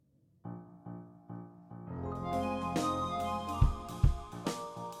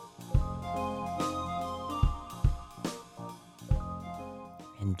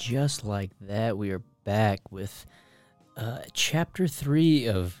just like that, we are back with Chapter 3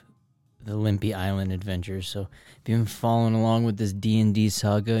 of the LMPee Island adventures. So if you've been following along with this D&D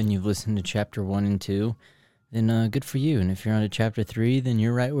saga and you've listened to Chapter 1 and 2, then good for you. And if you're on to Chapter 3, then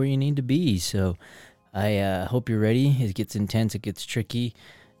you're right where you need to be. So I hope you're ready. It gets intense. It gets tricky.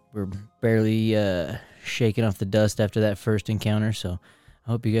 We're barely shaking off the dust after that first encounter. So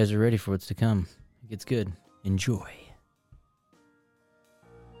I hope you guys are ready for what's to come. It gets good. Enjoy.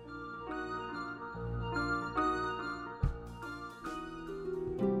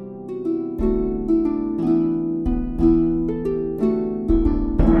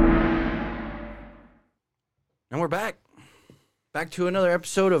 And we're back. Back to another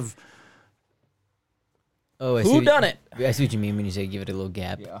episode of Who Done It? I see what you mean when you say give it a little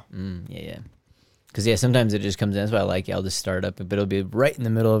gap. Yeah. Yeah. Because, sometimes it just comes in. That's why I like it. I'll just start up, but it'll be right in the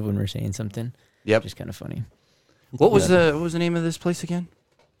middle of when we're saying something. Yep. Just kind of funny. What was the name of this place again?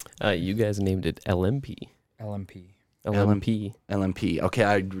 You guys named it LMPee. LMPee. LMPee. LMPee. Okay,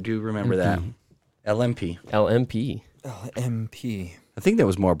 I do remember that. LMPee. LMPee. LMPee. I think that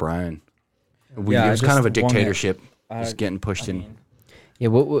was more Brian. It was just kind of a won it. dictatorship. Just getting pushed in. Yeah,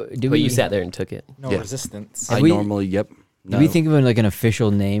 what But you sat there and took it. No Yeah. resistance. Have I we- normally, Did we think of an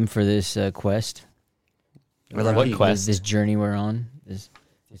official name for this quest? Or What LMPee. quest? This journey we're on? It's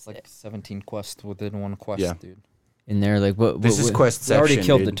like 17 quests within one quest, Yeah. dude. In there, like what? This is quest We section, already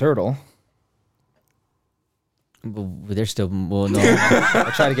killed dude. the turtle. They're still. Well, no.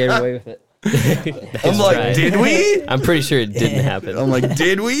 I tried to get away with it. I'm like, Right. did we? I'm pretty sure it didn't happen. I'm like,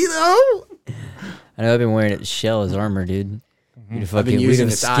 did we though? I know I've been wearing its shell as armor, dude. We'd have I've been fucking, we'd using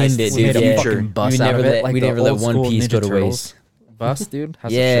have its eyes skinned it, to dude. see the Yeah. future. Fucking bust We'd out never of it, let like we the never let old One school Piece Ninja go to Turtles. waste. Bust, dude.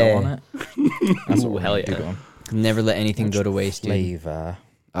 Has Yeah. a shell on it. That's Ooh, what hell we're yeah. doing. Never let anything go to waste, dude. Flavor.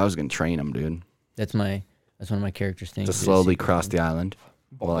 I was gonna train him, dude, That's one of my characters' things. to slowly cross the island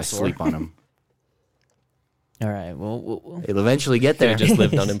while I Bulbasaur. sleep on him. All right. Well, He'll eventually get They there. just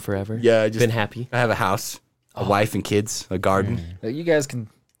lived on him forever. Yeah, I just Been happy. I have a house, a wife and kids, a garden, You guys can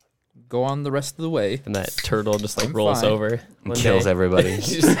go on the rest of the way. And that turtle just like I'm rolls fine. over. and one kills day. everybody.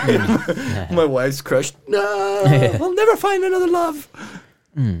 Just- My wife's crushed. No, I'll never find another love.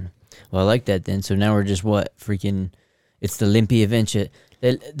 Well, I like that then. So now we're just what? Freaking, it's the LMPee adventure.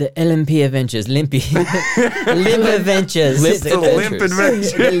 The LMPee adventures. LMPee. Limp adventures. Limp The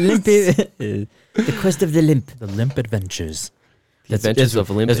adventures. LMPee. The quest of the limp. The Limp Adventures. The Adventures of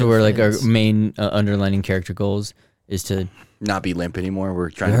Limp That's what we're like our Infants. main underlining character goals is to. Not be limp anymore. We're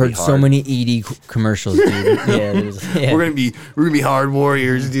I trying to heard be hard. so many ED commercials, dude. Yeah. We're gonna be hard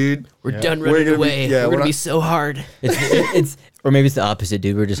warriors, dude. We're done We're running gonna be- away. yeah, we're we're gonna not- be so hard. It's or maybe it's the opposite,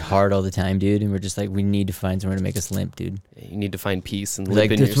 dude. We're just hard all the time, dude, and we're just like we need to find somewhere to make us limp, dude. You need to find peace and Like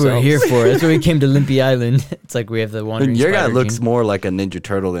live in that's what yourself. we're here for. That's why we came to LMPee Island. It's like we have the wandering. Your guy spider looks gene. more like a Ninja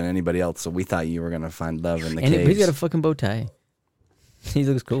Turtle than anybody else, so we thought you were gonna find love in the And caves. he's got a fucking bow tie. He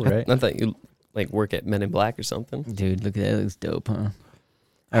looks cool, right? I thought you like work at Men in Black or something. Dude, look at that. It looks dope, huh?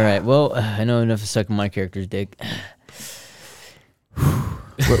 All right. Well, I know enough of sucking my character's dick.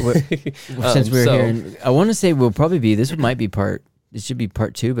 Since we're so- here, and I want to say we'll probably be. This might be part. It should be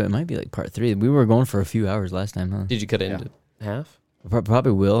part 2, but it might be like part 3. We were going for a few hours last time, huh? Did you cut it into half?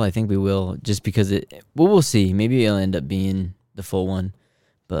 Probably will. I think we will, just because it. Well, we'll see. Maybe it'll end up being the full one,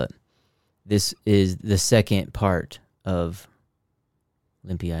 but this is the second part of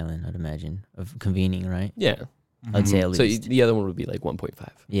LMPee Island. I'd imagine of convening, right? Yeah. I'd say at So least. the other one would be like 1.5.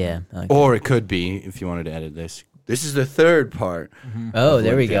 Yeah. I like Or it could be, if you wanted to edit this. This is the third part. that. Oh,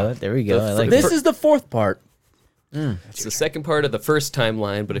 there we go. Yeah. There we go. I like This that. is the fourth part. It's the second part of the first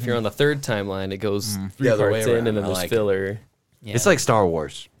timeline, but if you're on the third timeline, it goes three The other parts way in, and around. then I there's like it. filler. Yeah. It's like Star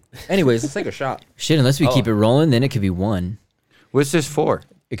Wars. Anyways, let's take a shot. Shit, unless we keep it rolling, then it could be 1. What's this for?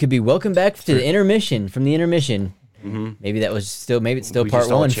 It could be welcome back to the intermission from the intermission. Mm-hmm. Maybe that was still. Maybe it's still We part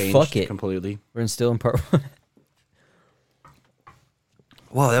just all 1. changed Fuck it. completely. We're still in part 1.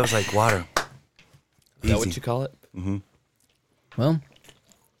 Whoa, that was like water. Is that what you call it? Well,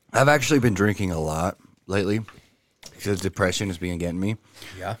 I've actually been drinking a lot lately because depression has been getting me.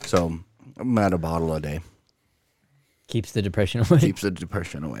 Yeah. So I'm at a bottle a day. keeps the depression away. Keeps the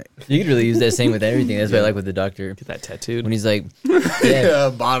depression away. You could really use that same with everything. That's what I like with the doctor. Get that tattooed. When he's like, yeah,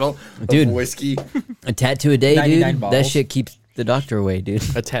 A bottle Dude. of whiskey. a tattoo a day, 99 dude. That bottles. shit keeps the doctor away, dude.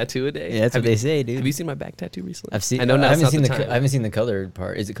 A tattoo a day. Yeah, that's Have what they you- say, dude. Have you seen my back tattoo recently? I've seen. I know I now's haven't not seen the the. time. I haven't seen the colored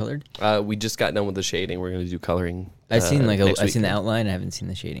part. Is it colored? We just got done with the shading. We're gonna do coloring. I've seen like next I've seen the weekend. outline. I haven't seen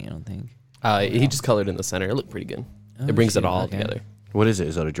the shading. I don't think. He just colored in the center. It looked pretty good. Oh, it brings shoot, it all okay. together. What is it?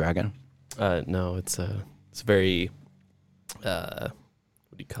 Is it a dragon? No, it's very what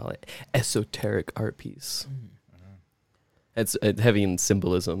do you call it? Esoteric art piece. It's heavy in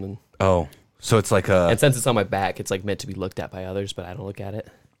symbolism, and so it's like a. and since it's on my back, it's like meant to be looked at by others, but I don't look at it.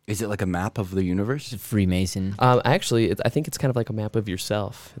 Is it like a map of the universe? Freemason. Actually, I think it's kind of like a map of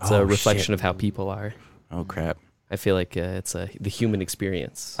yourself. It's a reflection of how people are. Oh crap! I feel like it's the human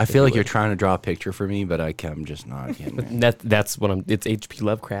experience. I feel like you're trying to draw a picture for me, but I'm just not getting it. That's what I'm. It's H.P.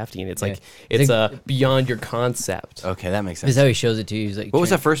 Lovecraftian. It's like it's beyond your concept. Okay, that makes sense. This is how he shows it to you. He's like, what was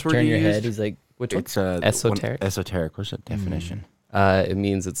that first word turn you your used? head. He's like, Which one? It's Esoteric. Esoteric. What's that definition? It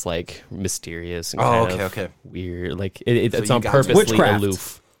means it's like mysterious and kind of weird. Like it's you on got purposely witchcraft.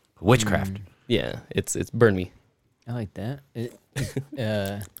 aloof. Witchcraft. Yeah, it's burn me. I like that.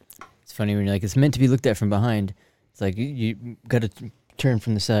 It's funny when you're like, it's meant to be looked at from behind. It's like you got to turn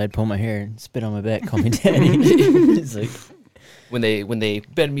from the side, pull my hair, spit on my back, call me daddy. It's like When they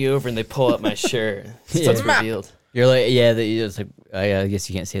bend me over and they pull up my shirt, stuff's revealed. you're like, it's like I guess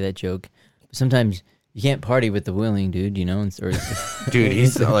you can't say that joke. But sometimes you can't party with the willing, dude. You know, or Dude,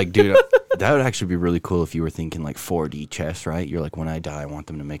 he's like, dude, that would actually be really cool if you were thinking like 4D chess, right? You're like, when I die, I want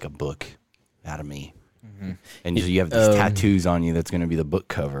them to make a book out of me. Mm-hmm. And you have these tattoos on you that's going to be the book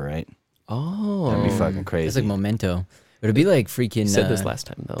cover, right? Oh, That'd be fucking crazy. it's like Memento. It'd be like freaking. you said this last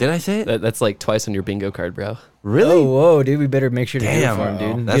time though. Did I say it? That's like twice on your bingo card, bro. Really? Oh, whoa, dude! We better make sure to do it for him,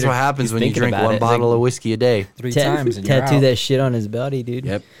 dude. That's what happens when you thinking drink about one it. bottle of whiskey a day. 3 times and you're tattoo out. that shit on his body, dude.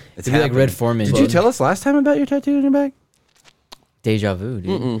 Yep. It'd be like Red Foreman. Did you tell us last time about your tattoo in your back? Deja vu,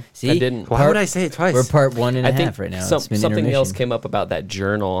 dude. See, I didn't. Why would I say it twice? We're part 1 and a I think half right now. Something else intermission. came up about that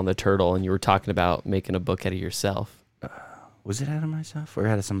journal on the turtle, and you were talking about making a book out of yourself. Was it out of myself or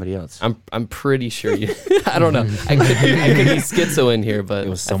out of somebody else? I'm pretty sure you. I don't know. I could be schizo in here, but It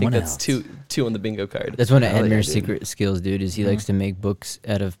was I think someone that's else. two on the bingo card. That's one of Hell yeah, Admir's dude. secret skills, dude. Is he likes to make books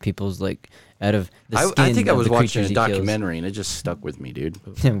out of people's out of the skin. I think I of was the watching creatures a he kills. documentary and it just stuck with me, dude.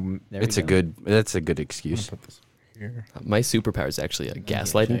 There we That's a go. good excuse. Put this here. My superpower is actually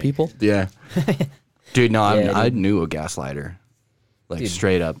gaslighting people. Yeah. Dude, no, Yeah, I dude. knew a gaslighter. Like Dude,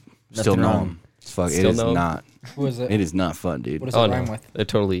 straight up. Still nothing know wrong. him. It's fuck, it Still is know him? not. Who is it? It is not fun, dude. What does Oh it no, rhyme with? they're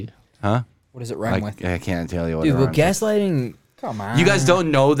totally. Huh? What does it rhyme with? I can't tell you what Dude, it well, rhymes with. gaslighting Come on. You guys don't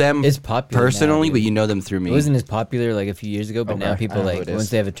know them is popular personally, now, but dude. you know them through It me. wasn't as popular like a few years ago, but now Okay, people I know who like it is. once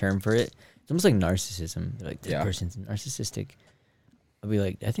they have a term for it, it's almost like narcissism. They're like, this Yeah. person's narcissistic. I'll be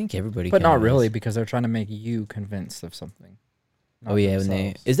like, I think everybody. But kinda not really, is. because they're trying to make you convinced of something. Oh yeah, when they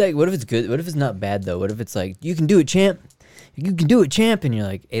themselves. is that what if it's good? What if it's not bad though? What if it's like you can do it, champ? You can do it, champ, and you're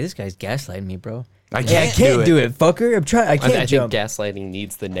like, hey, this guy's gaslighting me, bro. I Yeah, I can't do it, fucker. I'm trying. I I can't think jump. gaslighting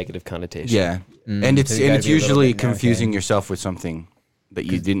needs the negative connotation. Yeah. And it's so you gotta it's be a little usually bit more confusing okay. yourself with something that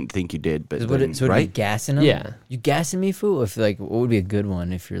you didn't think you did, but So what? then, So would it be right? gassing them? Yeah. You gassing me, fool? If like, what would be a good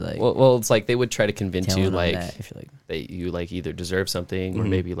one? If you're like, Well, it's like they would try to convince telling you them like that, if you're like, that you like either deserve something or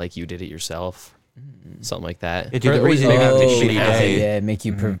maybe like you did it yourself, something like that. Yeah, dude, Or- the or reason maybe you're having a maybe shitty half- day- yeah, make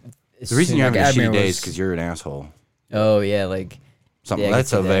you. The reason you're having a Like shitty Admiral day was- is because you're an asshole. Oh yeah, like Something Yeah, I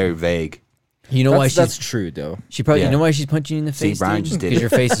that's can a see that. very vague. you know why That's she's true, though. she probably Yeah. you know why she's punching you in the See, face. Brian dude? just did Because it. your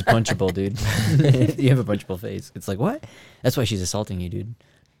face is punchable, dude. You have a punchable face. It's like what? That's why she's assaulting you, dude.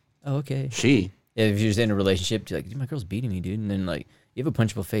 Oh okay. She. Yeah, if you're just in a relationship, you're like, dude, my girl's beating me, dude, and then like you have a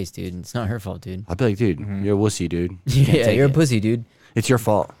punchable face, dude. And it's not her fault, dude. I'll be like, dude, you're a wussy, dude. Yeah, take you're a it. pussy, dude. It's your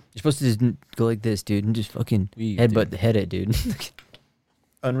fault. You're supposed to just go like this, dude, and just fucking We headbutt do. the head it, dude.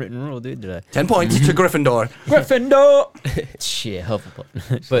 Unwritten rule, dude. Did I? 10 points to Gryffindor. Gryffindor. Shit,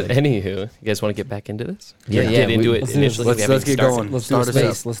 Hufflepuff. But anywho, you guys want to get back into this? Yeah, Get yeah, into we- it let's do this. initially. Let's We haven't get started. going. Let's do a Start us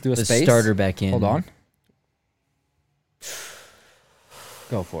space. up. Let's do a The space. starter back in. Hold on.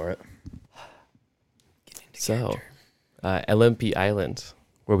 Go for it. So, LMPee Island,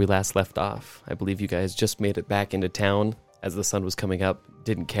 where we last left off. I believe you guys just made it back into town as the sun was coming up.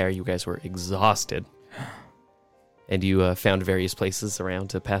 Didn't care. You guys were exhausted. And you found various places around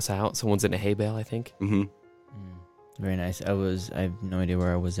to pass out. Someone's in a hay bale, I think. Mm-hmm. Very nice. I have no idea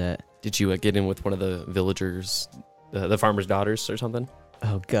where I was at. Did you get in with one of the villagers, the farmer's daughters or something?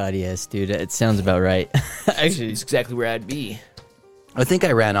 Oh God, yes, dude. It sounds about right. Actually, It's exactly where I'd be. I think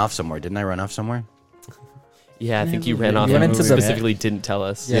I ran off somewhere. Didn't I run off somewhere? Yeah, I think you Yeah, ran off you went and into the- specifically didn't tell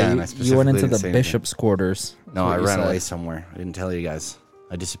us. Yeah, and you, I you specifically went into didn't the say anything. bishop's quarters. That's No, what I you ran said. away somewhere. I didn't tell you guys.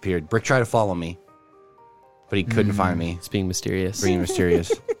 I disappeared. Brick tried to follow me, but he couldn't find me. It's being mysterious. Being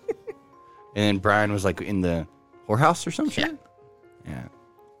mysterious. And then Brian was like in the whorehouse or some shit. Yeah.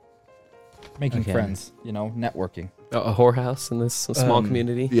 Making Okay. friends, networking. A whorehouse in this small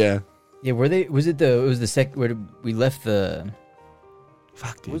community. Yeah. yeah. Were they? Was it the? It was the sec. Where we left the?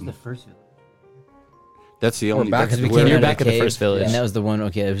 Fuck, What was dude. the first? That's the We're only. back That's Because we the- came You're out back of at the the first cave, village. and that was the one.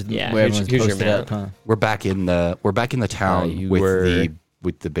 Okay, it was Yeah, where here's everyone's your posted map. up, huh? We're back in the town you with were-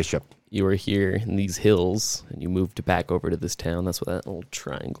 the bishop. you were here in these hills, and you moved back over to this town. That's what that little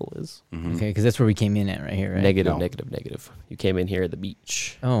triangle is. Mhm. Okay, because that's where we came in at right here, right? Negative, No. negative, negative. You came in here at the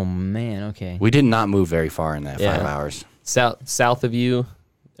beach. Oh, man, okay. We did not move very far in that Yeah. 5 hours. South of you,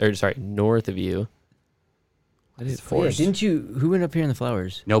 or sorry, north of you. What is Yeah, forest? didn't you... Who went up here in the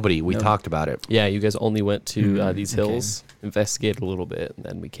flowers? Nobody. We No. talked about it. Yeah, you guys only went to these okay. hills, investigated a little bit, and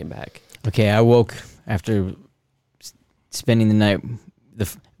then we came back. Okay, I woke after spending the night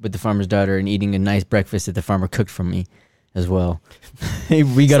with the farmer's daughter and eating a nice breakfast that the farmer cooked for me as well.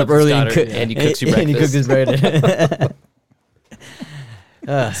 We got up Slept with his early daughter, and, and he cooks you and he cooked his breakfast.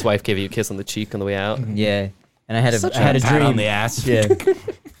 His wife gave you a kiss on the cheek on the way out. Yeah, and I had Such I had a pat dream. on the ass. Yeah,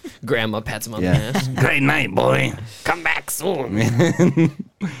 Grandma pats him on Yeah. the ass. Great night, boy. Come back soon.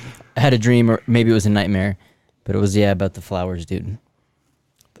 I had a dream, or maybe it was a nightmare, but it was about the flowers, dude.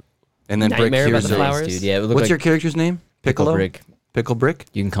 And then Brick Nightmare about here's the a- flowers? Dude, yeah. It looked What's like your character's name? Piccolo? Brick. Pickle Brick?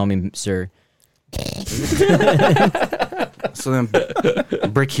 You can call me Sir. So then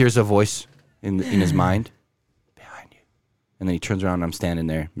Brick hears a voice in his mind behind you. And then he turns around and I'm standing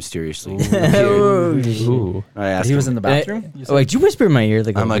there mysteriously. Ooh. I asked He was in him, the bathroom? Oh, wait, did you whisper in my ear?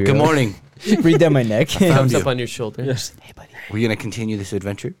 Like I'm like, good morning. Breathe down my neck. Found Thumbs you. up on your shoulder. Yes. Hey, buddy. We're going to continue this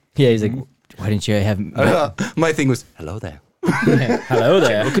adventure? Yeah, he's like, why didn't you have... My thing was, hello there. Hello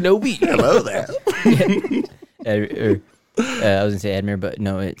there. Kenobi. Hello there. I was gonna say Admir, but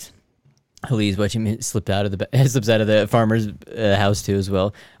no, it's Haley's watching me slipped out of the farmer's house too as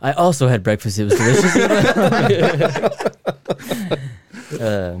well. I also had breakfast. It was delicious.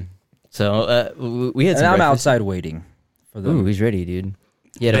 We had And some I'm breakfast. outside waiting for them. Ooh, he's ready, dude.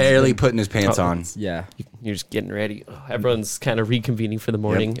 Yeah, Barely putting his pants on. Yeah. You're just getting ready. Oh, everyone's kind of reconvening for the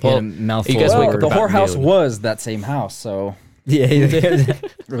morning. He had a Well, mouthful. you guys of wake Well, up the about whorehouse noon. was that same house, so Yeah, it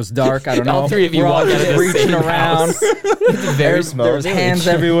was dark. I don't know. All three of you We're all walk out of just the reaching same around. house. very small. There was village. hands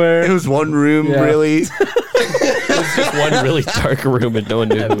everywhere. It was one room, Yeah. really. It was just one really dark room, and no one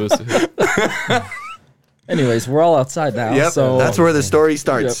knew who was who. Anyways, we're all outside now. Yep, So that's where the story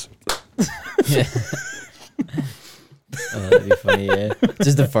starts. Oh, that'd be funny. Yeah,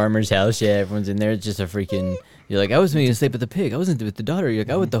 just the farmer's house. Yeah, everyone's in there. It's just a freaking. You're like, I was going to sleep with the pig. I wasn't with the daughter. You're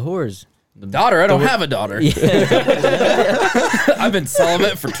like, I with the whores. daughter. I don't have a daughter. I've been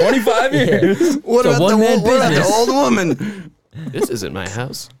celibate for 25 years. What It's a about the one-man what about the business. old woman? This isn't my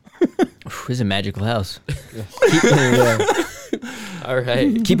house. This is a magical house. All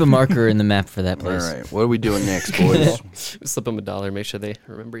right. Keep a marker in the map for that All place. right, what are we doing next, boys? Slip them $1. Make sure they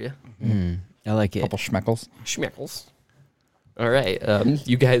remember you. I like it. Couple schmeckles. Schmeckles. All right.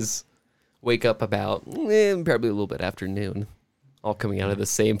 You guys wake up about probably a little bit after noon, all coming out of the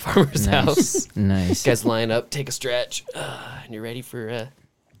same farmer's house. Nice. You guys line up, take a stretch, and you're ready for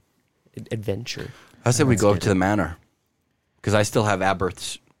adventure. I said we go up to the manor because I still have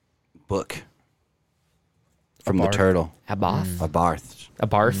Aberth's book from the Abarth. turtle. Abarth. Abarth.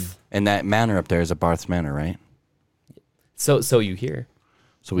 Abarth. And that manor up there is Abarth's manor, right? So you hear.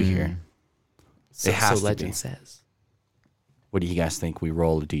 So we hear. So, It has so to legend be. says. What do you guys think? We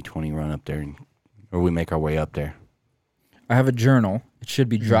roll a d20, run up there, or we make our way up there? I have a journal. It should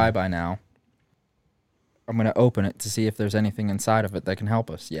be dry by now. I'm going to open it to see if there's anything inside of it that can help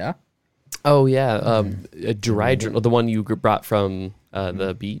us. Yeah? Oh yeah, a dry journal, the one you brought from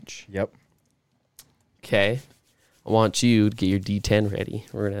the beach. Yep. Okay, I want you to get your D10 ready.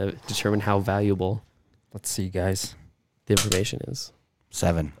 We're gonna determine how valuable Let's see, guys. the information is.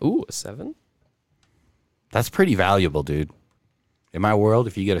 7. Ooh, a 7. That's pretty valuable, dude. In my world,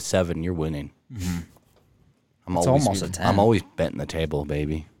 if you get a 7, you're winning. I'm It's almost a 10. I'm always betting the table,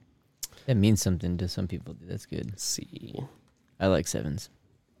 baby. That means something to some people. That's good. Let's see, I like 7s.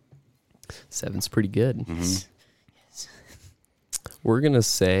 7's pretty good. Mm-hmm. We're gonna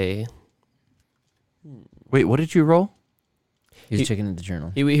say Wait, what did you roll? He was He- checking at the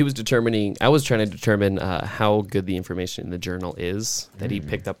journal. he was determining. I was trying to determine how good the information in the journal is that he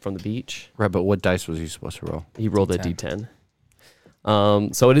picked up from the beach. Right, but what dice was he supposed to roll? He rolled a D10.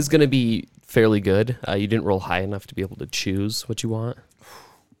 D10. So it is going to be fairly good. You didn't roll high enough to be able to choose what you want.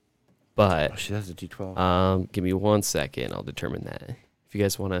 But She has a d12. give me 1 second. I'll determine that. If you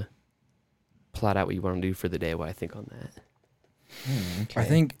guys want to plot out what you want to do for the day, what I think on that. I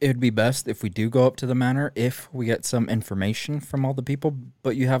think it would be best if we do go up to the manor if we get some information from all the people.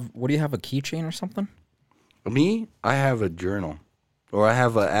 But what do you have, a keychain or something? Me, I have a journal, or I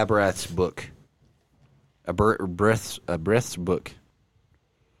have a Abarath's book, a Breath's book,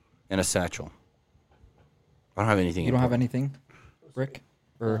 and a satchel. I don't have anything. You don't have important. anything, Brick?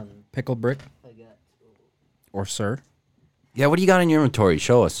 Or Pickle Brick? Or Sir? Yeah, what do you got in your inventory?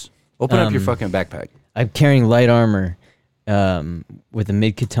 Show us. Open up your Um, fucking backpack. I'm carrying light armor, with a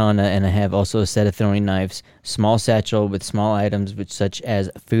mid katana, and I have also a set of throwing knives, small satchel with small items, which such as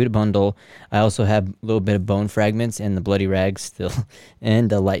food bundle. I also have a little bit of bone fragments and the bloody rags still,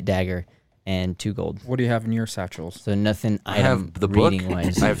 and a light dagger, and 2 gold. What do you have in your satchels? So nothing. I have the book.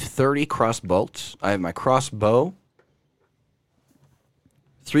 wise. I have 30 cross bolts. I have my crossbow.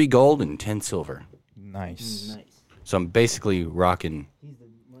 3 gold and 10 silver. Nice. So I'm basically rocking.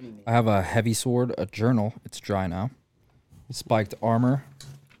 I have a heavy sword, a journal. It's dry now. Spiked armor,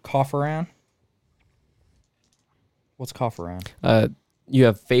 Cofferan. What's Cofferan? You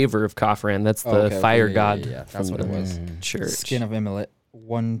have favor of Cofferan. That's the fire god. Yeah, that's what it was. Church. Skin of Immolate,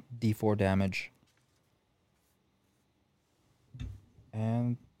 1d4 damage.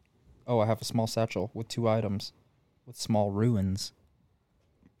 And I have a small satchel with 2 items with small ruins.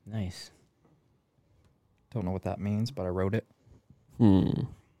 Nice. Don't know what that means, but I wrote it.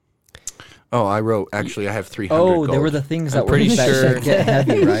 Oh, I wrote. Actually, I have 300 Oh, gold. they were the things that I'm pretty sure- get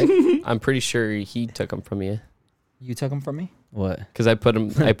heavy, right? I'm pretty sure he took them from you You took them from me? What? because I put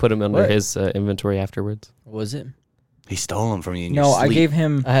him under What? his inventory afterwards. What was it? He stole them from you in your No, sleep. I gave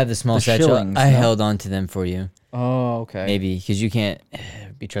him. I have the small The satchel. shillings, I no? held on to them for you. Oh, okay. Maybe because you can't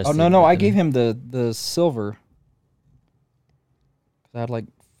be trusted. Oh no, with I them. gave him the silver. I had like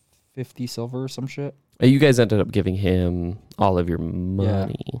 50 silver or some shit. You guys ended up giving him all of your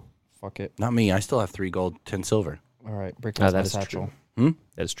money. Fuck it. Not me. I still have 3 gold, 10 silver. All right, break Oh, out that my is satchel. true.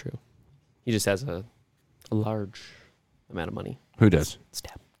 That is true. He just has a large amount of money. Who does?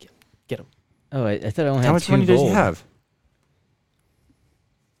 Stab. Get him. Oh, I thought I only How had much 2 money gold. does he have?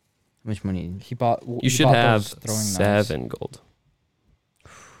 How much money? He bought. You he should bought have those throwing knives. 7 gold.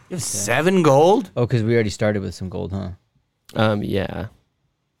 You have 7 gold? Oh, because we already started with some gold, huh? Yeah.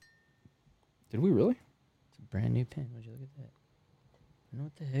 Did we really? It's a brand new pen. Would you look at that? I know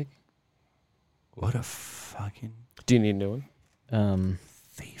what the heck. What a fucking Do you need a new one?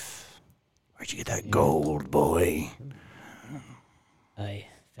 thief. Where'd you get that gold, boy? I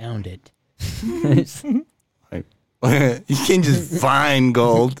found it. You can't just find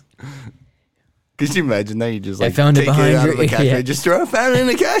gold. Could you imagine that? You just like found it take behind out your of the cash yeah. register. I found it in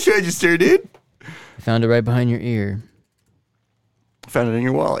the cash register, dude. I found it right behind your ear. Found it in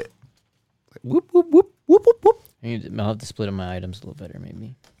your wallet. Like, whoop, whoop, whoop, whoop, whoop, whoop. I'll have to split up my items a little better,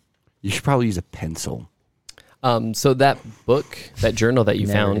 maybe. You should probably use a pencil. So that book, that journal that you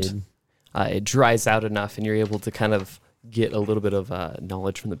Never found, did. it dries out enough, and you're able to kind of get a little bit of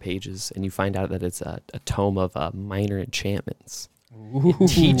knowledge from the pages, and you find out that it's a tome of minor enchantments. It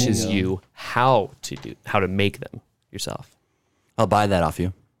teaches you how to make them yourself. I'll buy that off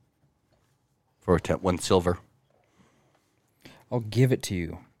you for 1 silver. I'll give it to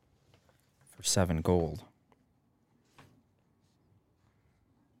you for 7 gold.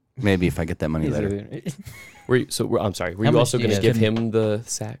 Maybe if I get that money later. I'm sorry. Were How you much also do you going to have? give him the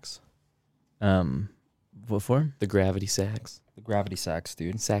sacks, What for? the gravity sacks, The gravity sacks,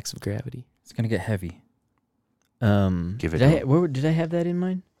 dude. sacks of gravity? It's gonna get heavy. Give it Did I, to him. where did I have that in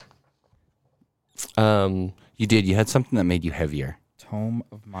mind? You did. You had something that made you heavier. Tome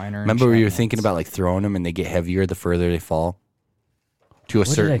of minor. Remember we were enchantments. thinking about like throwing them and they get heavier the further they fall? To a What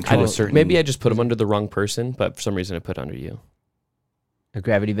did I certain, call to a it? certain. Maybe I just put them under the wrong person, but for some reason I put under you. A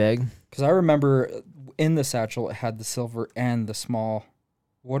gravity bag. Because I remember in the satchel it had the silver and the small.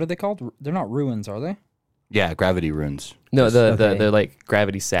 What are they called? They're not ruins, are they? Yeah, gravity runes. No, Okay. they're like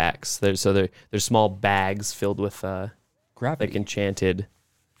gravity sacks. They're small bags filled with Gravity. like enchanted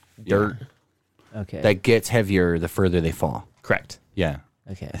dirt. Okay. That gets heavier the further they fall. Correct. Yeah.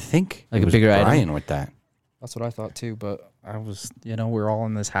 okay. I think Like it a was bigger item? Brian with that. That's what I thought too, but I was, we're all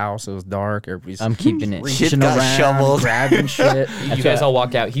in this house. It was dark. Everybody's I'm keeping it. Shit reaching got around, shoveled. grabbing shit. You guys all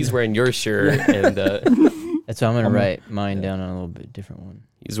walk out. He's wearing your shirt, and That's why I'm gonna write mine down on a little bit different one.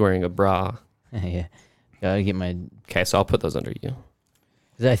 he's wearing a bra. Yeah. Gotta get my. Okay, so I'll put those under you.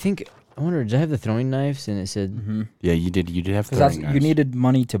 'Cause I wonder, did I have the throwing knives? And it said, Mm-hmm. Yeah, you did. You did have Because throwing you knives. needed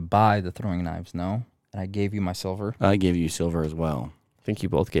money to buy the throwing knives, no? And I gave you my silver. I gave you silver as well. I think you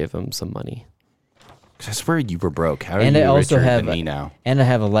both gave him some money. 'Cause I swear you were broke. How are And you I also richer have than me now? and I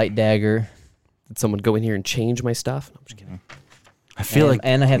have a light dagger. Did someone go in here and change my stuff? No, I'm just kidding. I feel like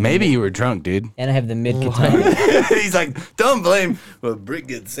and I have maybe the, you were drunk, dude. and I have the mid katana. He's like, don't blame. Well, Brick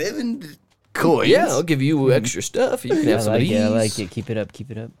gets 7 coins. Yeah, I'll give you extra stuff. You can have I some of like these. it. I like it. Keep it up.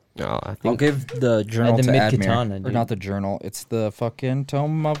 Keep it up. No, I I'll think give the journal the to mid-katana, Admir. Or dude. not the journal. It's the fucking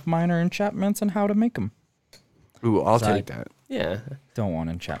tome of minor enchantments and how to make them. Ooh, I'll Side. take that. yeah. Don't want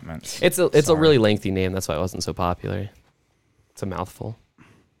enchantments. It's a Sorry. really lengthy name. That's why it wasn't so popular. It's a mouthful.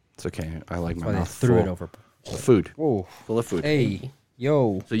 It's okay. I like That's my why they mouth threw full. it over. Food. Whoa. Full of food. Hey.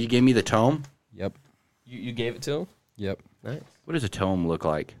 Yo. So you gave me the tome? Yep. You gave it to him? Yep. Nice. What does a tome look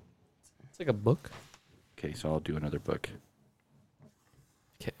like? It's like a book. Okay, so I'll do another book.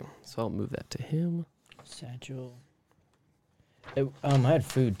 Okay, so I'll move that to him. Satchel. I had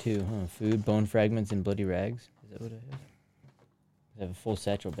food too, huh? Food, bone fragments, and bloody rags. Is that what I have? I have a full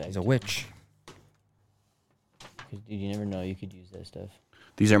satchel bag. He's a witch. Dude, you never know. You could use that stuff.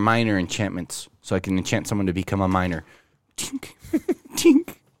 These are minor enchantments, so I can enchant someone to become a minor. Tink,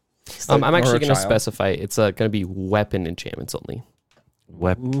 tink. I'm Or actually a going to child. specify it's going to be weapon enchantments only.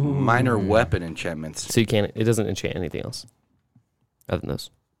 Minor weapon enchantments. So you can't. It doesn't enchant anything else other than those.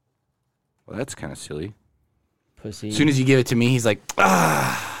 Well, that's kind of silly. Pussy. As soon as you give it to me, he's like,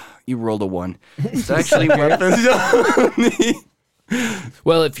 you rolled a 1. It's actually weapons only.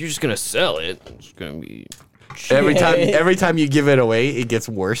 Well, if you're just going to sell it, it's going to be. Every time you give it away, it gets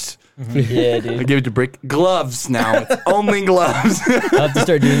worse. Yeah, I dude. give it to Brick. Gloves now. It's only gloves. I'll have to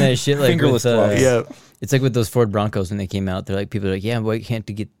start doing that shit like Fingerless with, gloves. Yeah. It's like with those Ford Broncos when they came out. They're like, people are like, yeah, boy, you can't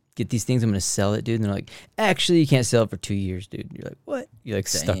get these things. I'm going to sell it, dude. And they're like, actually, you can't sell it for 2 years, dude. You're like, what? You're like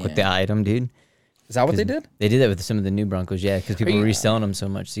stuck with the item, dude. Is that what they did? They did that with some of the new Broncos, yeah, because people were reselling them so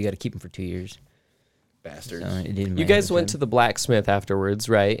much. So you got to keep them for 2 years. Bastards. So it did You guys went to the blacksmith afterwards,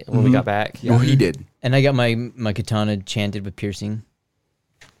 right? When we got back. No, he did. And I got my katana chanted with piercing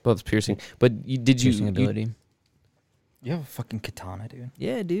Both piercing. But piercing ability. You have a fucking katana, dude.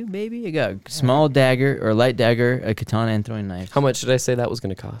 Yeah, dude, baby. I got a small dagger or light dagger, a katana, and throwing knives. How much did I say that was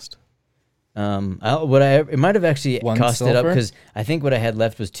going to cost? It might have actually One costed up silver? because I think what I had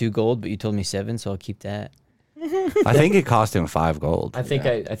left was 2 gold, but you told me 7, so I'll keep that. I think it cost him 5 gold. I think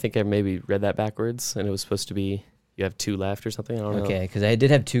I maybe read that backwards, and it was supposed to be you have 2 left or something. I don't know. Okay, because I did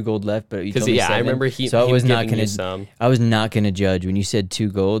have 2 gold left, but you Because told me 7. I remember so I was not giving you gonna. some. I was not gonna judge when you said 2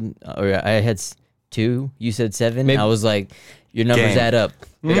 gold, or I had 2. You said 7. Maybe- I was like, your numbers Gang. add up.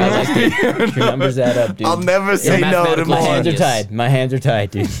 I like it. Your numbers add up, dude. I'll never say no to mathematical My more. hands are Yes. tied. My hands are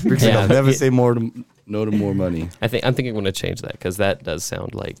tied, dude. I'll never say no to more money. I'm thinking I'm going to change that because that does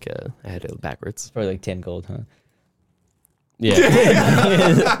sound like I had it backwards. Probably like 10 gold, huh?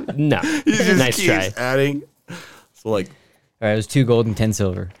 Yeah. No. He just Nice keeps try. adding. So like, All right, it was 2 gold and 10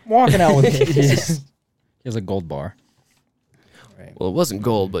 silver. Walking out with He has a gold bar. Well, it wasn't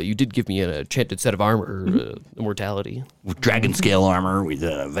gold, but you did give me an enchanted set of armor, immortality. with dragon scale armor, with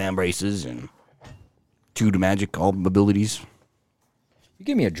van braces, and 2 to magic, all abilities. You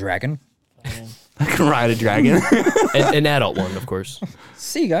gave me a dragon. I can ride a dragon. An adult one, of course.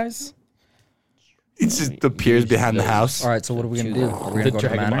 See, guys. It just appears behind the house. All right, so what are we gonna do? Are we The gonna go to the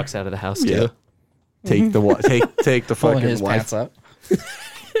dragon manor? walks out of the house, Yeah. too. Take the Pulling fucking his wife. pants up.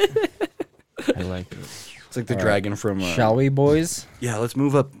 I like it. It's like the All right. dragon from. Shall we, boys? Yeah, let's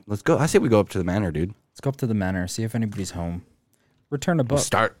move up. Let's go. I say we go up to the manor, dude. Let's go up to the manor, see if anybody's home. Return a book. We'll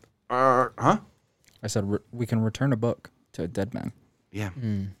start. Huh? I said we can return a book to a dead man. Yeah.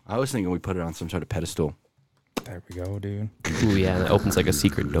 I was thinking we put it on some sort of pedestal. There we go, dude. Ooh, yeah, that opens like a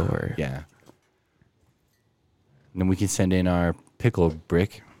secret door. Yeah. And then we can send in our pickle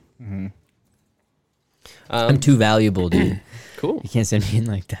brick. I'm too valuable, dude. Cool. You can't send me in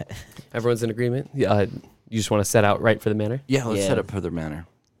like that. Everyone's in agreement? Yeah, you just want to set out right for the manor? Yeah, let's Yeah. set up for the manor.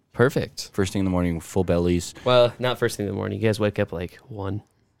 Perfect. First thing in the morning, full bellies. Well, not first thing in the morning. You guys wake up like 1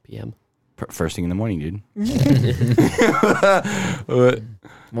 p.m. First thing in the morning, dude.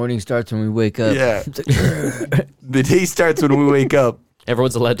 Morning starts when we wake up. Yeah. The day starts when we wake up.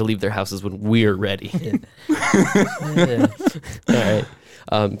 Everyone's allowed to leave their houses when we're ready. Yeah. All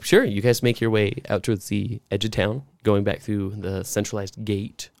right. Sure, you guys make your way out towards the edge of town, going back through the centralized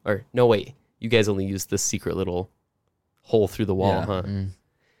gate. Or, no, wait. You guys only use this secret little hole through the wall, Yeah. huh?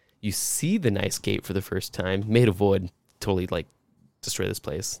 You see the nice gate for the first time, made of wood. Totally, destroy this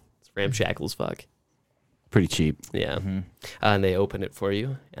place. It's ramshackle as fuck. Pretty cheap. Yeah. And they open it for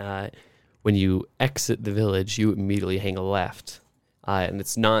you. When you exit the village, you immediately hang a left. And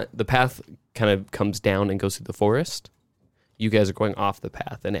it's not, the path kind of comes down and goes through the forest. You guys are going off the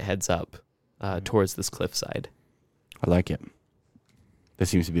path and it heads up towards this cliffside. I like it. That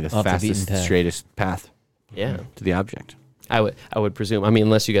seems to be the Off the beaten fastest, path. straightest path Yeah. to the object. I would presume. I mean,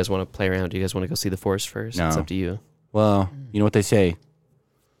 unless you guys want to play around, do you guys want to go see the forest first? No. It's up to you. Well, you know what they say.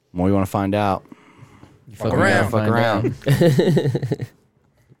 The more you want to find out, Fuck around. fuck around.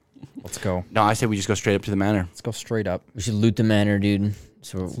 Let's go. No, I say we just go straight up to the manor. Let's go straight up. We should loot the manor, dude.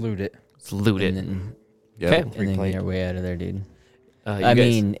 So Let's loot it. Let's loot it. and then, Yeah. Okay. and then Replay. get our way out of there, dude. You I guys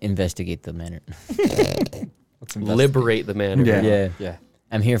mean, investigate the manor. Let's investigate. liberate the manor. Yeah. Yeah.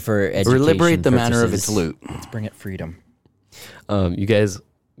 I'm here for education Or liberate the manor of purposes. its loot. Let's bring it freedom. You guys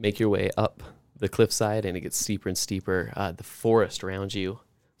make your way up the cliffside, and it gets steeper and steeper. The forest around you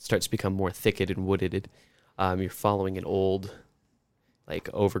starts to become more thicket and wooded. You're following an old,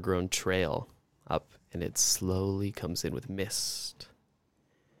 like, overgrown trail up, and it slowly comes in with mist.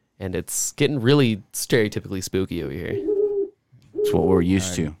 And it's getting really stereotypically spooky over here. It's what we're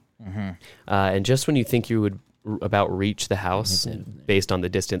used to. And just when you think you would about reach the house, based on the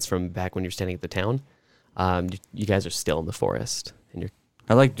distance from back when you're standing at the town, you guys are still in the forest. And you're.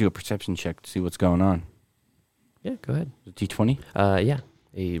 I'd like to do a perception check to see what's going on. Yeah, go ahead. D20? Yeah,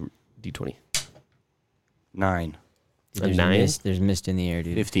 a D20. 9. A 9? There's mist in the air,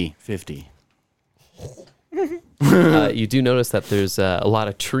 dude. 50. You do notice that there's a lot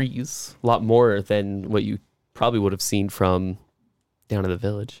of trees, a lot more than what you probably would have seen from down in the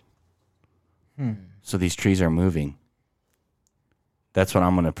village. So these trees are moving. That's what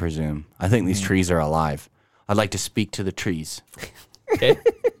I'm going to presume. I think these trees are alive. I'd like to speak to the trees. Okay.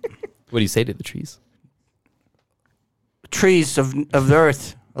 What do you say to the trees? Trees of the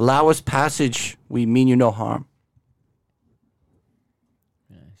earth, allow us passage. We mean you no harm.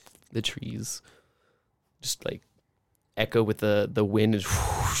 The trees just like echo with the wind,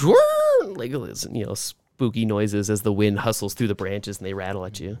 and like, you know, spooky noises as the wind hustles through the branches and they rattle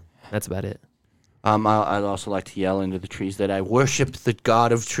at you. That's about it. I'd also like to yell into the trees that I worship the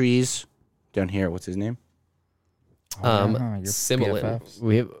god of trees. Down here, what's his name? Similin.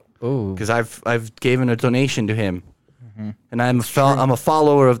 We have Because I've given a donation to him, and I'm a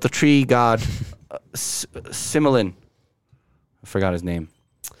follower of the tree god, Similin. I forgot his name.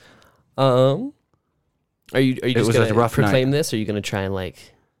 Are you just was a gonna rough proclaim night. this, or are you gonna try and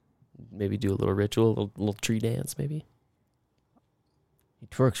like maybe do a little ritual, a little tree dance, maybe? he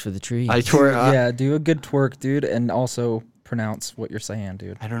twerks for the tree. I twerk. Yeah, do a good twerk, dude, and also pronounce what you're saying,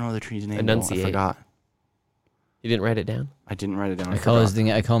 dude. I don't know the tree's name. Enunciate. I forgot. You didn't write it down? I didn't write it down. I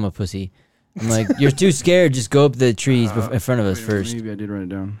call him a pussy. I'm like, you're too scared. Just go up the trees in front of us first. Maybe I did write it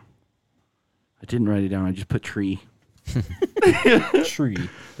down. I didn't write it down. I just put tree. Tree.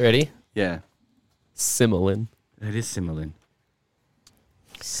 Ready? Yeah. Similin. It is Similin.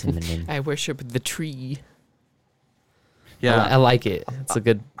 Cinnamon. I worship the tree. Yeah. I like it. It's a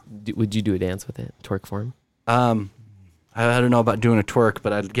good. Would you do a dance with it? Twerk for him? I don't know about doing a twerk,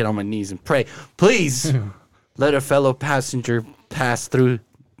 but I'd get on my knees and pray. Please let a fellow passenger pass through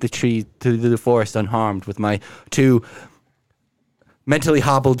the tree to the forest unharmed with my two mentally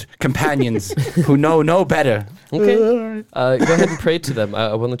hobbled companions who know no better. Okay. Go ahead and pray to them.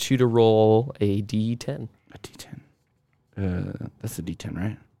 I want you to roll a D10. A D10. That's a D10,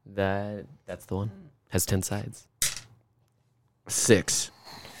 right? That's the one. Has 10 sides. 6.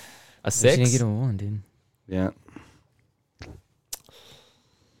 A You 6? didn't get a 1, dude. Yeah.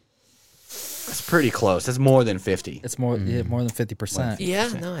 That's pretty close. That's more than 50. It's more more than 50%. Yeah,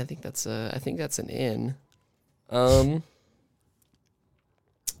 no, I think that's an in.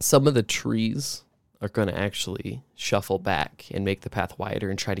 Some of the trees are going to actually shuffle back and make the path wider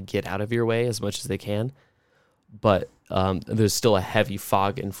and try to get out of your way as much as they can. But there's still a heavy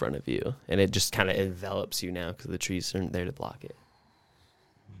fog in front of you, and it just kind of envelops you now because the trees aren't there to block it.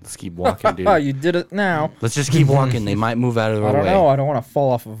 Let's keep walking, dude. Oh, you did it now. Let's just keep walking. They might move out of our I don't way. know. I don't want to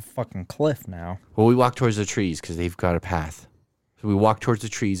fall off of a fucking cliff now. Well, we walk towards the trees because they've got a path. So we walk towards the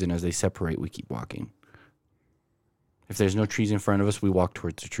trees, and as they separate, we keep walking. If there's no trees in front of us, we walk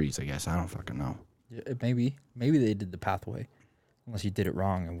towards the trees, I guess. I don't fucking know. Yeah, maybe they did the pathway. Unless you did it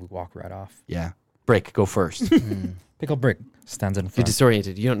wrong and we walk right off. Yeah. Brick, go first. Pickle Brick stands in You're front.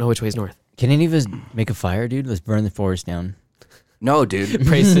 disoriented. You don't know which way is north. Can any of us make a fire, dude? Let's burn the forest down. No, dude.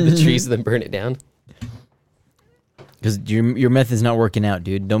 Praise to the trees, then burn it down. Because your method's not working out,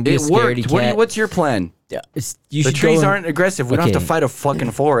 dude. Don't be a It scaredy worked. cat. What's your plan? Yeah, you The should trees go aren't aggressive. We don't have Okay. to fight a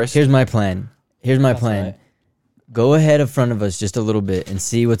fucking forest. Here's my plan. That's right. Go ahead in front of us just a little bit and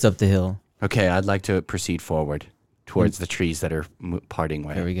see what's up the hill. Okay, I'd like to proceed forward towards the trees that are parting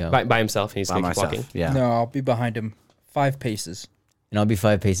way. There we go. By himself, and he's By going to keep myself. walking. Yeah. No, I'll be behind him 5 paces. And I'll be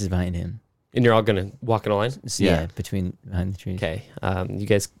 5 paces behind him. And you're all going to walk in a line? So, Yeah. behind the trees. Okay. You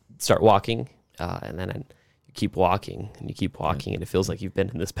guys start walking, and then you keep walking, and you keep walking, and it feels like you've been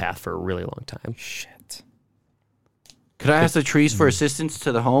in this path for a really long time. Shit. Could I ask the trees for assistance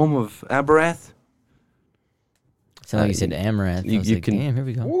to the home of Abarath? Sound like you said Amaranth. I was you like, can- damn, here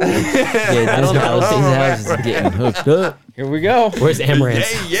we go. I don't know. This house is getting hooked up. Here we go. Where's Amaranth?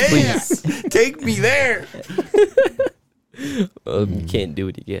 Please. Take me there. You can't do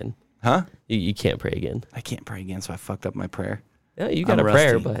it again. Huh? You can't pray again. I can't pray again, so I fucked up my prayer. Yeah, you got I'm a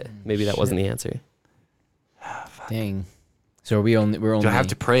prayer, rusty. but maybe that wasn't the answer. Dang. So we're only. Do I have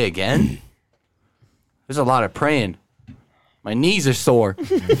to pray again? There's a lot of praying. My knees are sore.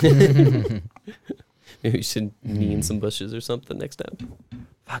 Maybe we should knee in some bushes or something next time.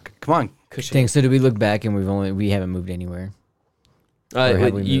 Fuck. Come on. Dang, so did we look back and we haven't moved anywhere?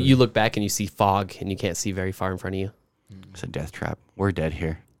 You look back and you see fog and you can't see very far in front of you. It's a death trap. We're dead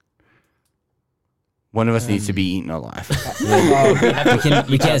here. One of us needs to be eaten alive.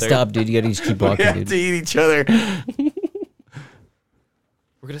 We can't stop, dude. You gotta just keep walking, We have dude. to eat each other.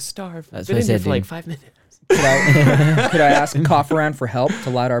 We're gonna starve. That's Been what I in here said, for like dude. 5 minutes. Could I ask Kofferan for help to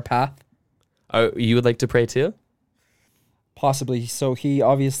light our path? You would like to pray too? Possibly. So he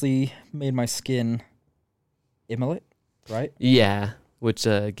obviously made my skin immolate, right? Yeah, which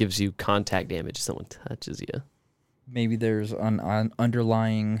gives you contact damage if someone touches you. Maybe there's an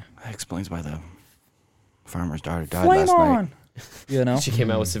underlying That explains why the farmer's daughter died flame last on. night. You know? She came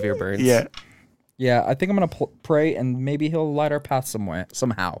out with severe burns. Yeah. Yeah, I think I'm gonna pray, and maybe he'll light our path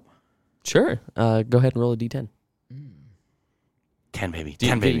somehow. Sure. Go ahead and roll a d10. 10, baby. You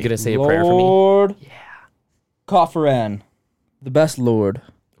 10, baby. gonna say a prayer for me? Lord, yeah, Kofferan, the best Lord,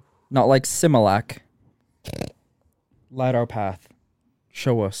 not like Similac. Light our path,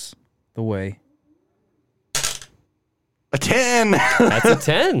 show us the way. A 10. That's a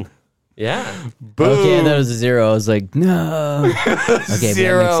 10. Yeah. Boom. Okay, I thought it was a 0. I was like, no. Okay, but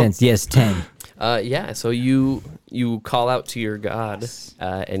that makes sense. Yes, 10. Yeah, so you call out to your god,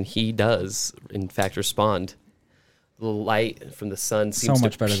 and he does, in fact, respond. The light from the sun seems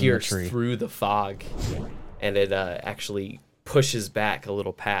much to better than the pierce tree. through the fog, and it actually pushes back a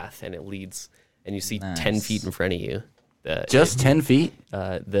little path, and it leads, and you see 10 feet in front of you. Just 10 feet?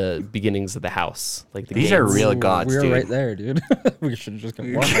 The beginnings of the house. Like the These are gates. real gods, We were dude. right there, dude. We should have just kept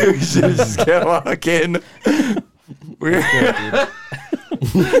walking. We should just kept walking. We're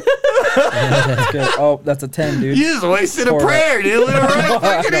That's good. Oh, that's a 10, dude. You just wasted a Pour it. prayer, dude. Let it right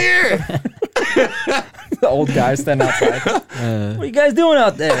fucking here. The old guy standing outside. What are you guys doing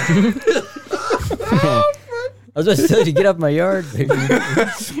out there? I was about to tell you to get off my yard, baby.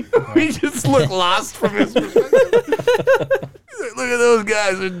 We just look lost from his perspective. He's like, look at those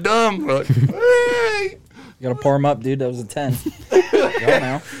guys. They're dumb. We're like, hey. You gotta pour him up, dude. That was a 10. Go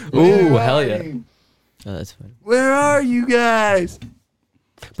now. Ooh, hell yeah. Oh, that's funny. Where are you guys?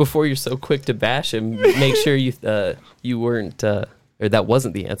 Before you're so quick to bash him, make sure you weren't, or that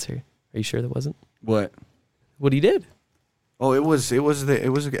wasn't the answer. Are you sure that wasn't? What? What he did? Oh, it was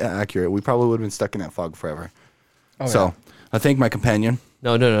accurate. We probably would have been stuck in that fog forever. Oh, So I thank my companion.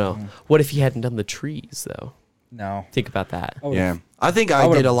 No. What if he hadn't done the trees, though? No. Think about that. Yeah, I think I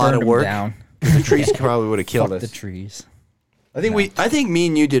did a lot of work. Down. The trees probably would have killed Fuck us. the trees. I think me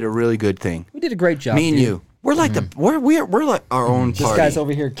and you did a really good thing. We did a great job. Me and dude. you. We're like we're like our own This party. guy's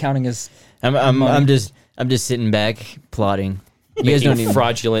over here counting his. I'm just sitting back plotting. You guys don't Making even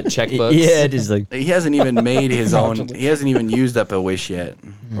fraudulent checkbooks. Yeah, just like He hasn't even made his own. He hasn't even used up a wish yet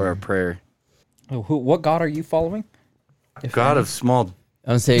or a prayer. Oh, what god are you following? If God any? of small.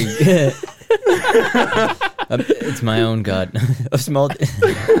 I'm saying it's my own god of small. He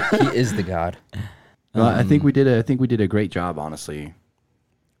is the god. No, I think we did a great job, honestly.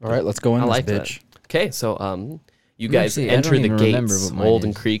 All right, let's go in I this like bitch. that. Okay, so you guys Actually, I enter don't the even remember gates, what mine old is.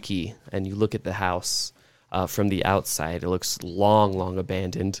 and creaky, and you look at the house from the outside. It looks long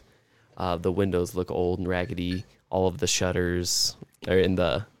abandoned. The windows look old and raggedy. All of the shutters are in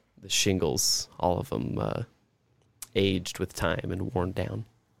the shingles, all of them aged with time and worn down.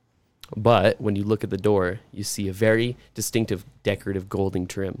 But when you look at the door, you see a very distinctive decorative golding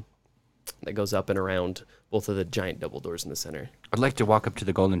trim that goes up and around both of the giant double doors in the center. I'd like to walk up to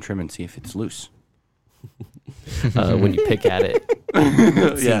the golden trim and see if it's loose. When you pick at it,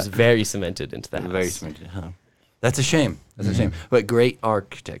 it seems very cemented into the house. Very cemented, huh? That's a shame. That's a shame. But great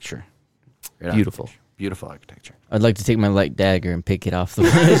architecture. Great Beautiful. architecture. Beautiful architecture. I'd like to take my light dagger and pick it off the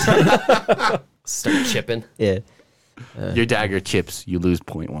window. Start chipping. Yeah. Your dagger chips, you lose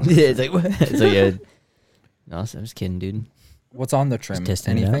 0.1. Yeah, it's like what? So yeah. No, I'm just kidding, dude. What's on the trim?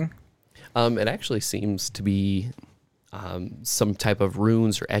 testing it out. Anything? It actually seems to be some type of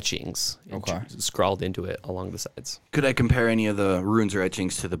runes or etchings scrawled into it along the sides. Could I compare any of the runes or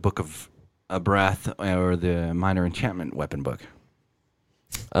etchings to the Book of Abrath or the Minor Enchantment Weapon book?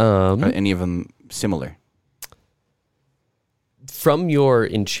 Are any of them similar? From your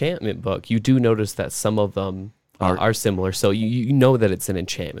enchantment book, you do notice that some of them are similar, so you know that it's an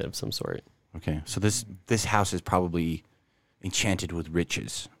enchantment of some sort. Okay, so this house is probably enchanted with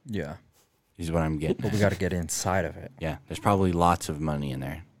riches, Yeah. is what I'm getting But at. we got to get inside of it. Yeah, there's probably lots of money in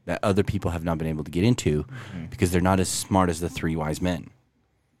there that other people have not been able to get into because they're not as smart as the three wise men.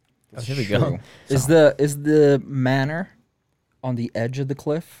 Oh, here we go. Is the manor on the edge of the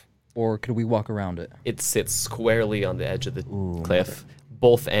cliff, or could we walk around it? It sits squarely on the edge of the cliff.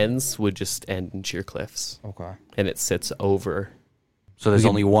 Both ends would just end in sheer cliffs, Okay. and it sits over. So there's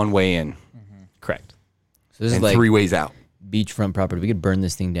only one way in. Correct. So this and is like 3 ways out. beachfront property. We could burn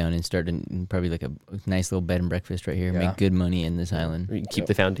this thing down and start probably like a nice little bed and breakfast right here. Yeah. Make good money in this island. We can keep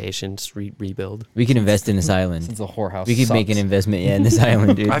the foundation, just rebuild. We can invest in this island. Since the whorehouse We could make an sucks. investment, in this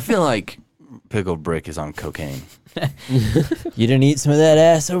island, dude. I feel like Pickled Brick is on cocaine. You didn't eat some of that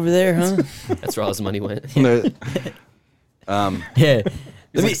ass over there, huh? That's where all his money went. Yeah.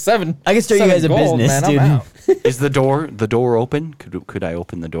 It's like 7. I can start you guys a gold, business, man, dude. I'm out. Is the door open? Could I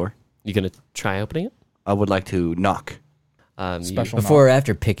open the door? You gonna try opening it? I would like to knock. Special Before or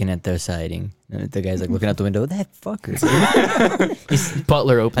after picking at their siding, the guy's like looking out the window. That fucker.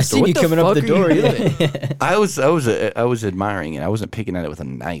 Butler opens. I seen you coming up the door. I was admiring it. I wasn't picking at it with a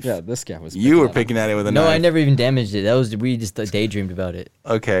knife. Yeah, this guy was. You were picking at it with a No, knife. I never even damaged it. We just daydreamed about it.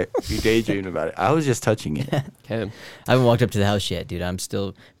 Okay, you daydreamed about it. I was just touching it. Okay. I haven't walked up to the house yet, dude. I'm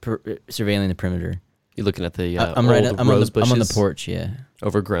still surveilling the perimeter. You looking at the I'm right. old I'm rose on the bushes, porch. Yeah,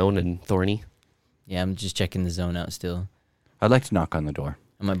 overgrown and thorny. yeah. I'm just checking the zone out still. I'd like to knock on the door.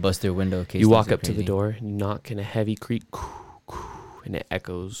 I might bust through a window. In case You things walk are up to the crazy. door, and you knock in a heavy creak, and it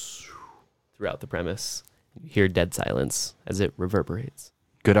echoes throughout the premise. You hear dead silence as it reverberates.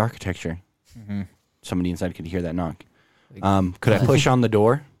 Good architecture. Mm-hmm. Somebody inside could hear that knock. Could I push on the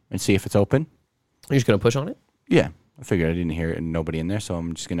door and see if it's open? You're just gonna push on it? Yeah. I figured I didn't hear it and nobody in there, so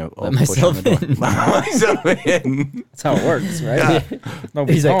I'm just gonna Let push on myself the door. in. Let myself in. That's how it works, right?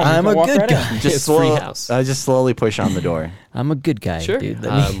 Nobody's He's like, home, you I'm can a walk good right guy. in. It's free house. I just slowly push on the door. I'm a good guy, Sure. dude.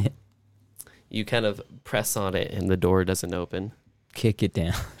 Let me You kind of press on it, and the door doesn't open. kick it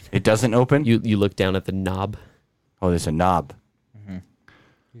down. It doesn't open? You look down at the knob. Oh, there's a knob.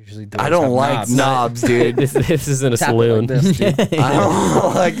 Usually I doors don't have like knobs. knobs, dude. This isn't a Tap it saloon. like this, dude. I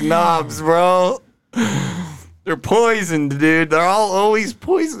don't like knobs, bro. They're poisoned, dude. They're all always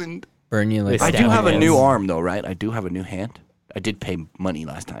poisoned. Burn you like. They I stab do have a hands. new arm, though, right? I do have a new hand. I did pay money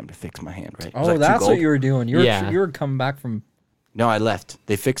last time to fix my hand, right? It was Oh, like that's 2 what gold. you were doing. You were Yeah. you were coming back from. No, I left.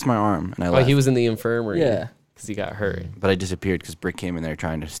 They fixed my arm, and I Oh, left. he was in the infirmary. Yeah. because he got hurt. But I disappeared because Brick came in there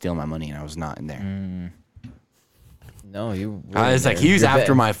trying to steal my money, and I was not in there. No, you. were I in was like, there. he was Your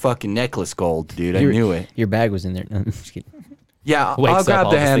after ba- my fucking necklace gold, dude. I your- knew it. Your bag was in there. No, I'm just kidding. Yeah, Wakes I'll up, grab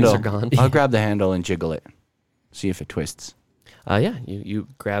all the the things handle. are gone. I'll grab the handle and jiggle it. See if it twists. Yeah, you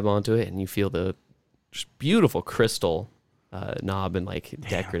grab onto it and you feel the just beautiful crystal knob and like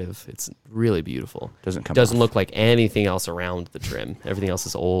decorative. It's really beautiful. Doesn't come Doesn't off. look like anything else around the trim. Everything else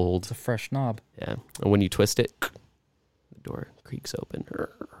is old. It's a fresh knob. Yeah, and when you twist it, the door creaks open.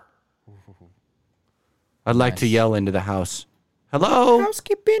 I'd like to yell into the house. Hello?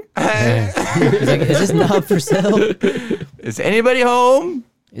 Housekeeping. He's like, is this knob for sale? Is anybody home?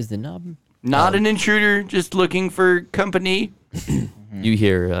 Is the knob? Not an intruder, just looking for company. You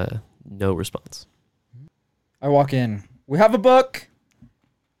hear no response. I walk in. We have a book.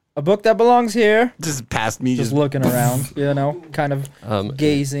 A book that belongs here. Just past me. Just looking around, you know, kind of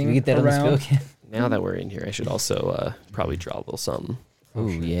gazing Can we get that around. on the spill? Now that we're in here, I should also probably draw a little something. Oh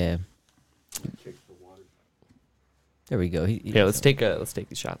yeah. There we go. Yeah, let's take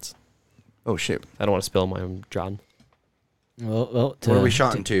these shots. Oh, shit. I don't want to spill my own John. Well, What are we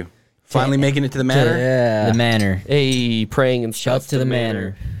shotting to? Finally making it to the manor? Yeah. The manor. Hey, praying and Shout stuff to the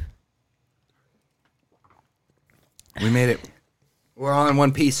manor. We made it. We're all in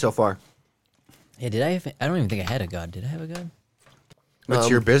one piece so far. Yeah, did I have? I don't even think I had a god. Did I have a god? That's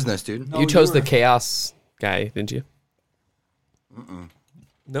your business, dude. You chose the chaos guy, didn't you?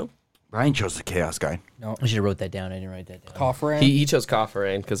 No. Brian chose the chaos guy. I should have wrote that down. I didn't write that down. Coffer. He chose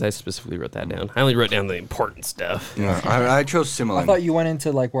Cofferan because I specifically wrote that down. I only wrote down the important stuff. Yeah, I chose similar. I thought you went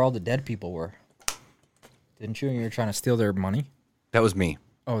into like where all the dead people were. Didn't you? And you were trying to steal their money. That was me.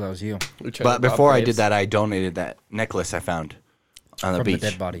 Oh, that was you. But before I did that, I donated that necklace I found on the From beach. the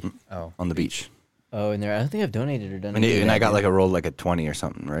dead body. Oh. On the beach. Oh, and there. I don't think I've donated or done. And, any of and I that got yet. like a roll like a 20 or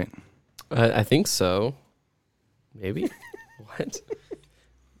something, right? I think so. Maybe. What?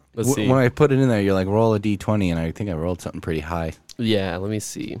 Let's see. When I put it in there, you're like, roll a D20, and I think I rolled something pretty high. Yeah, let me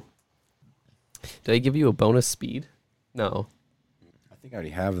see. Did I give you a bonus speed? No. I think I already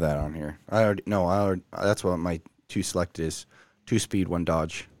have that on here. That's what my 2 select is. 2 speed, 1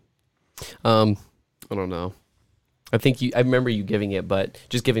 dodge. I don't know. I remember you giving it, but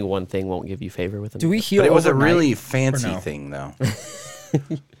just giving one thing won't give you favor with it. Do we heal? But it was a overnight? really fancy no? thing, though.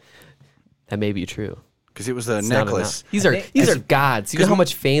 That may be true. Because it was a It's not necklace. enough. These are gods. You know how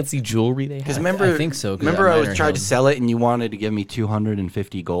much fancy jewelry they have? Because remember, I think so, 'cause Remember, that I was miner tried held- to sell it, and you wanted to give me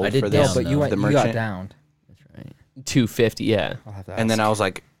 250 gold I did for down, this. But you though. went. the You merchant. got downed. That's right. 250, yeah. I'll have to And then ask. I was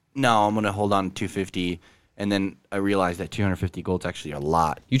like, no, I'm gonna hold on to 250. And then I realized that 250 gold's actually a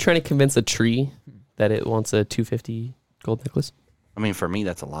lot. You trying to convince a tree that it wants a 250 gold necklace? I mean, for me,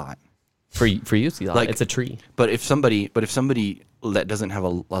 that's a lot. For you, see, Like- it's a tree. But if somebody that doesn't have a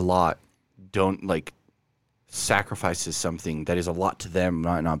lot, don't like sacrifices something that is a lot to them,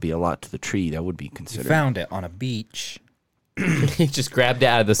 might not be a lot to the tree, that would be You considered. found it on a beach. He just grabbed it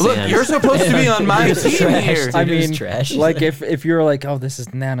out of the Look, sand. you're supposed to be on my team here. Dude, I it was mean, trash. like if you're like, oh, this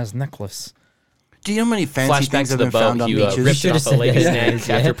is Nana's necklace. Do you know how many fancy Flashback things to have the been found boat. on You beaches? ripped it Should've off a said lady's that. neck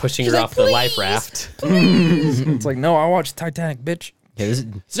Yeah. after pushing her off the life raft. It's like, no, I watched Titanic, bitch. Yeah, this is,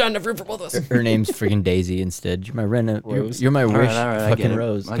 It's not enough room for both of us. her name's freaking Daisy instead. You're my Rose. you're my All wish right, I fucking get it.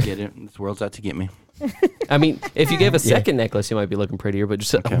 Rose. I get it. This world's out to get me. I mean, if you gave a second necklace, you might be looking prettier, but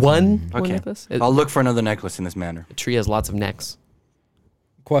just one Okay. necklace? I'll look for another necklace in this manner. A tree has lots of necks.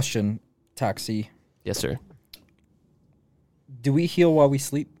 Question, Taxi. Yes, sir. Do we heal while we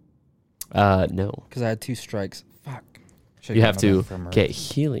sleep? No. Because I had 2 strikes. Fuck. Should've You have gotten to them from her. get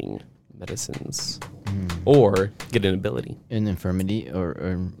healing medicines or get an ability An infirmity or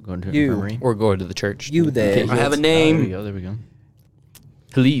go into an You. infirmary. or go to the church. You there. Get I have a healed. There we name. go. There we go.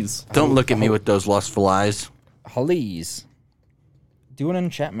 Please. Don't look at me with those lustful eyes. Please. Do an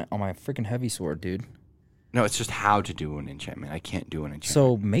enchantment on my freaking heavy sword, dude. No, it's just how to do an enchantment. I can't do an enchantment.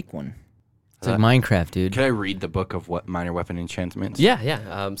 So make one. It's like Minecraft, dude. Can I read the book of what minor weapon enchantments?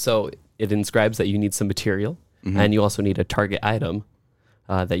 Yeah. So it inscribes that you need some material, and you also need a target item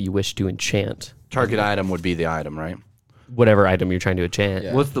that you wish to enchant. Target item would be the item, right? Whatever item you're trying to enchant.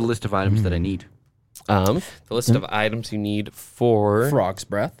 Yeah. What's the list of items that I need? The list of items you need for Frog's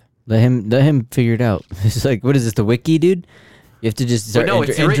breath. Let him figure it out. It's like, what is this? The wiki, dude? You have to just But start no,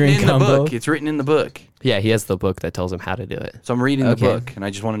 it's written entering in combo. the book. It's written in the book. Yeah, he has the book that tells him how to do it. So I'm reading the Okay. book, and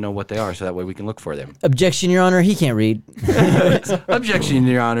I just want to know what they are, so that way we can look for them. Objection, Your Honor. He can't read. Objection,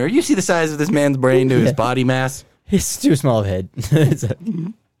 Your Honor. You see the size of this man's brain to his body mass? He's too small of a head. It's like-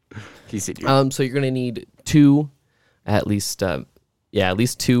 You see, dude. So you're gonna need at least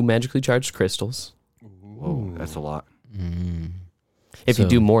two magically charged crystals. Whoa, that's a lot. If you So-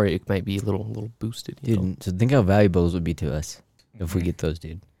 do more, it might be a little boosted. you know? Dude, so think how valuable those would be to us if we get those,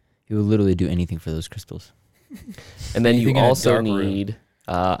 dude. He will literally do anything for those crystals. And then you Anything in a also dark room. need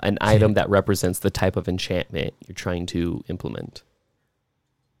an item that represents the type of enchantment you're trying to implement.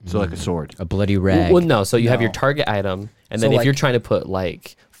 So like a sword. A bloody rag. Well, no. So you have your No. target item, and So, then if like- you're trying to put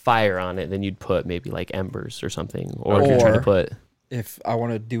like fire on it, then you'd put maybe like embers or something. Or if you're trying to Or- put, If I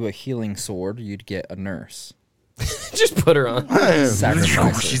want to do a healing sword, you'd get a nurse. just put her on,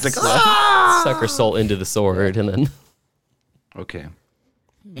 Sacrifice She's it. like, suck her soul into the sword, and okay.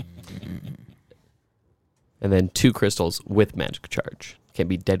 then 2 crystals with magic charge. Can't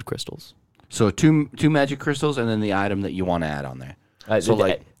be dead crystals. So two magic crystals, and then the item that you want to add on there. So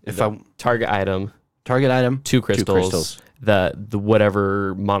like, if the I target item, target item, 2 crystals, the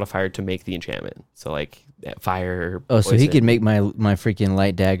whatever modifier to make the enchantment. So like fire. Oh, so he poison. could make my freaking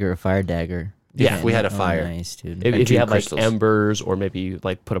light dagger a fire dagger. Yeah, if we had a Oh, fire. nice, dude. If and you 2 had crystals. like embers, or maybe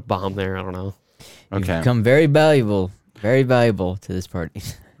like put a bomb there. I don't know. You've Okay. become very valuable to this party.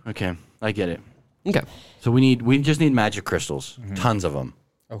 Okay, I get it. Okay. So we just need magic crystals, tons of them.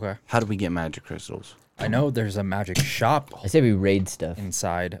 Okay. How do we get magic crystals? I know there's a magic shop I say we raid stuff.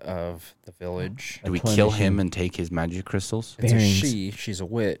 inside of the village. Do we Replenish kill him. him and take his magic crystals? It's a Bearings. she. She's a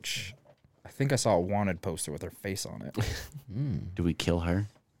witch. I think I saw a wanted poster with her face on it. Do we kill her,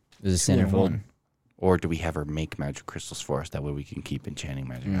 There's a 2 in centerfold. 1. or do we have her make magic crystals for us? That way we can keep enchanting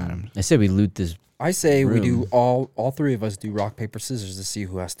magic items. I said we loot this. I say we do Room. all 3 of us do rock paper scissors to see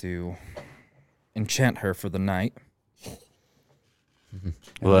who has to enchant her for the night. And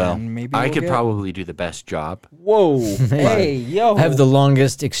Well, then maybe I we'll could get- probably do the best job. Whoa! Hey, yo! I have the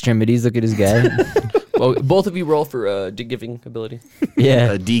longest extremities. Look at this guy. Well, both of you roll for giving ability.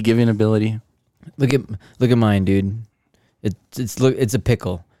 Yeah. A D giving ability. Look at mine, dude. It's a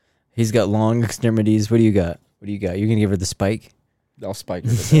pickle. He's got long extremities. What do you got? You're gonna give her the spike? I'll spike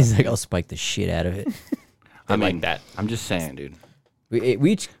her. He's like, I'll spike the shit out of it. I mean, like that. I'm just saying, dude.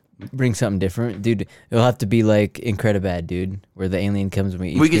 We each bring something different, dude. It'll have to be like Incredibad, dude, where the alien comes and we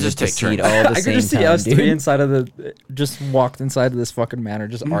each We could give just it the take seed turns. all at the I same could just see time, us dude. 3 inside of the, just walked inside of this fucking manor,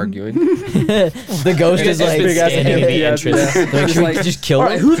 just arguing. The ghost is Just like, been big ass standing in the yes, entrance. yeah. Like, should we just kill All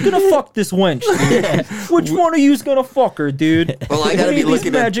him? right, who's gonna fuck this wench? Dude? Which one of you's gonna fuck her, dude? Well, I We gotta be need these looking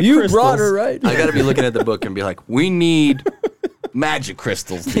at magic You crystals. brought her, right? I gotta be looking at the book and be like, we need magic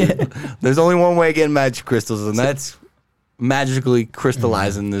crystals, dude. There's only one way of getting magic crystals, and that's magically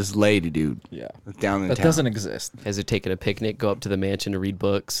crystallizing this lady, dude. Yeah, Down in that town. doesn't exist. As they're taking a picnic, go up to the mansion to read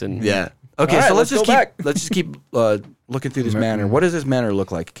books, and Yeah. Okay, All right, so let's let's just go keep back. let's just keep looking through this manor. What does this manor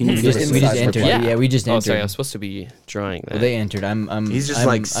look like? Can you We give just us inside some- entered. Yeah. Yeah, we just Oh, entered. sorry, I was supposed to be drawing that. Well, they entered. I'm He's just I'm-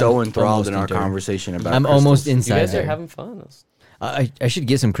 like so I'm enthralled almost in our entered. conversation about I'm crystals. almost you inside guys are there. having fun. I should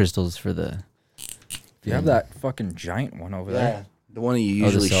get some crystals for the. You have that fucking giant one over there. The one that you Oh,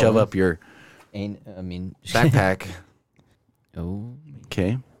 the usually salt shove one? up your backpack. Oh.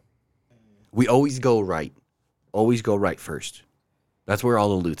 Okay. We always go right. Always go right first. That's where all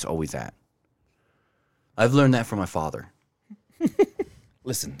the loot's always at. I've learned that from my father.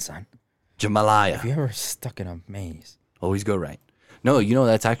 Listen, son. Jamalaya. Have you ever stuck in a maze? Always go right. No, you know,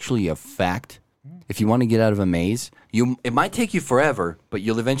 that's actually a fact. If you want to get out of a maze, it might take you forever, but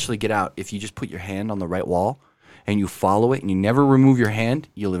you'll eventually get out. If you just put your hand on the right wall and you follow it and you never remove your hand,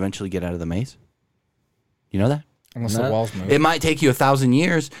 you'll eventually get out of the maze. You know that? Unless the walls move. It might take you 1,000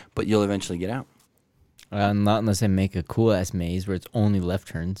 years, but you'll eventually get out. Not unless I make a cool ass maze where it's only left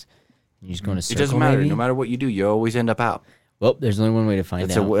turns. You just go in a circle. It doesn't matter. maybe? No matter what you do, you always end up out. Well, there's only one way to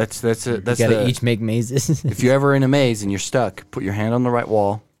find out. That's You gotta each make mazes. If you're ever in a maze and you're stuck, put your hand on the right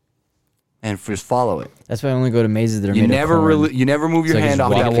wall and just follow it. That's why I only go to mazes that are You made never of corn. you never move your So I hand just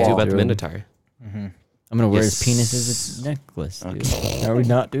off walk that What do you do wall. about the through. Minotaur? I'm gonna wear Yes. his penis as a necklace, dude. Are we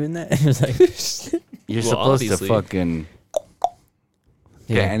not doing that? It's like, You're Well, supposed obviously. to fucking.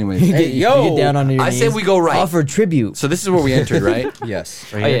 yeah. Okay, anyways. You Hey, you yo! get down on your I knees. said we go right. Offer tribute. So this is where we entered, right?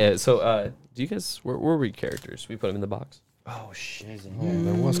 Yes. Right Oh here? yeah. So do you guys where were we characters? We put them in the box. Oh shit! Oh,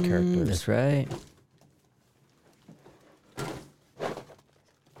 there was characters. That's right.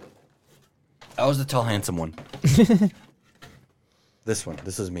 I was the tall, handsome one. This one.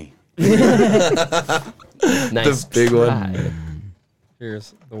 This is me. Nice, big one. try.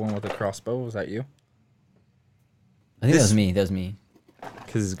 Here's the one with the crossbow. Was that you? I think This- that was me. That was me.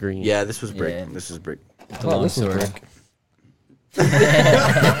 Cause it's green. Yeah, this was brick. Yeah. This is brick. The long sword. The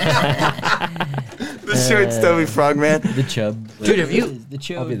short, stubby frogman. The chub. Dude, have you- The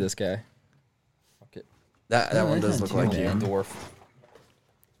chub. I'll be this guy. Fuck it. That Oh, one that's does not look too like you. bad. Dwarf.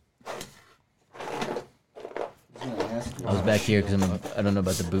 I was back here because I don't know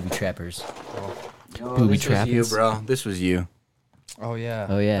about the booby trappers. No, Booby this was you, trappings. bro. This was you. Oh yeah.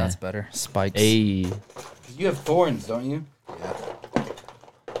 Oh, yeah. That's better. Spikes. Hey. You have thorns, don't you?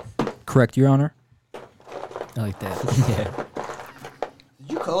 Correct, Your Honor. I like that. Yeah.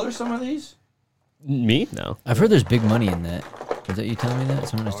 Did you color some of these? Me? No. I've heard there's big money in that. Was that you telling me that?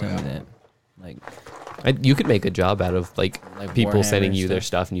 Someone was telling me that. Like, You could make a job out of like people Warhammer sending and you their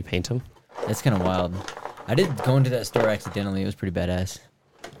stuff. stuff and you paint them. that's kind of wild. I did go into that store accidentally. It was pretty badass.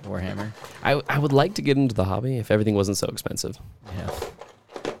 Warhammer. I would like to get into the hobby if everything wasn't so expensive. Yeah.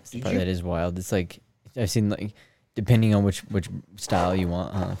 That is wild. It's like I've seen like depending on which style you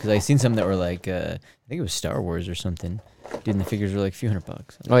want, because I've seen some that were like I think it was Star Wars or something. Dude, and the figures were like a few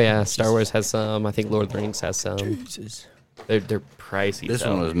 $100. Oh yeah, Star Wars has some. I think Lord of the Rings has some. Jesus. They're pricey. This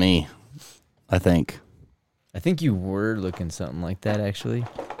though. one was me, I think. I think you were looking something like that actually.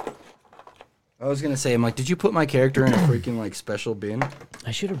 I was gonna say, I'm like, did you put my character in a freaking like special bin?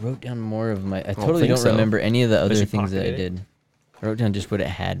 I should have wrote down more of my. I don't totally think don't so. remember any of the other Unless you things that I pocketed it. did. I wrote down just what it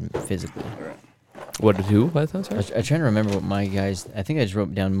had physically. What did who? What? I'm sorry. I'm trying to remember what my guys. I think I just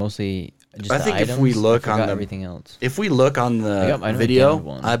wrote down mostly just I the think if items. we look I on forgot the- everything else. If we look on I the know I video, downed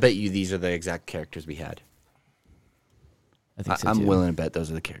one. I bet you these are the exact characters we had. I think so I'm too. willing to bet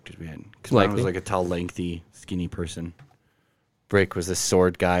those are the characters we had. Because mine was Likely. like a tall, lengthy, skinny person. Brick was the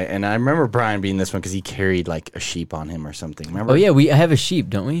sword guy, and I remember Brian being this one because he carried like a sheep on him or something. Remember? Oh yeah, I have a sheep,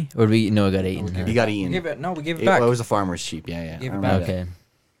 don't we? Or do we? No, I got eaten. He got We eaten. gave it. No, we gave it It, back. well, it was a farmer's sheep. Yeah. Give I it remember back. that.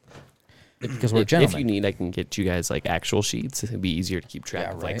 Okay. Because we're If gentlemen. you need, I can get you guys like actual sheets. It'd be easier to keep track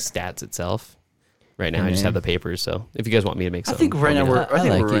Yeah, of like right. stats itself. Right now, I just have the papers. So if you guys want me to make I some, think right now we're. I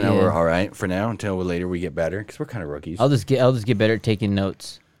like it, yeah. we're all right for now until later we get better because we're kind of rookies. I'll just get better at taking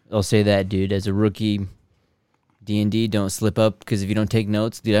notes. I'll say that, dude. As a rookie, D&D, don't slip up because if you don't take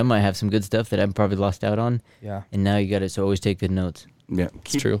notes, dude, I might have some good stuff that I've probably lost out on. Yeah. And now you got to so always take good notes. Yeah,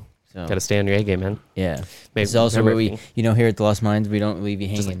 It's true. So Got to stay on your A game, man. yeah, Maybe it's also remember what we everything. here at the Lost Minds, we don't leave you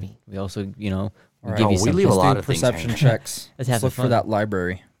Just hanging. like me. We also we All right. give Oh, you we something. leave a Let's lot do of things perception hanging. checks. Let's have look some for fun. that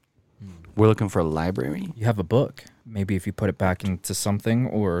library. We're looking for a library. You have a book. Maybe if you put it back into something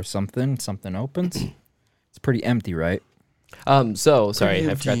or something opens. It's pretty empty, right? So sorry, I Pretty forgot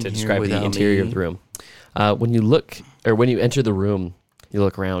empty to in here describe the without interior me. of the room. When you look, or when you enter the room, you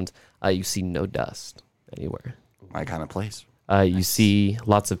look around. You see no dust anywhere. My kind of place. You see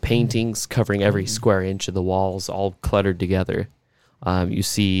lots of paintings covering every square inch of the walls, all cluttered together. You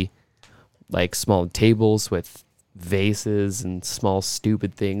see like small tables with vases and small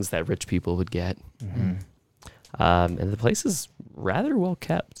stupid things that rich people would get. And the place is rather well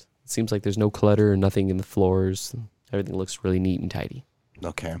kept. It seems like there's no clutter or nothing in the floors. Everything looks really neat and tidy.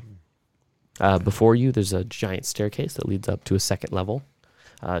 Okay. Before you, there's a giant staircase that leads up to a second level.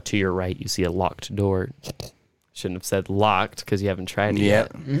 To your right, you see a locked door Shouldn't have said locked because you haven't tried it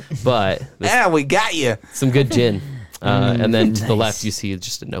Yep. yet. But Yeah, we got you. some good gin. And then to the Nice. left, you see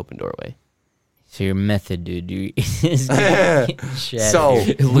just an open doorway. So your method, dude. You So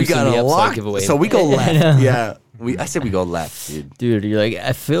we Loosen got me a up so I lock. give away. So we go left. Yeah. I said we go left, dude. dude, you're like,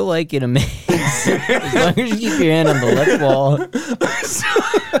 I feel like in a maze. As long as you keep your hand on the left wall.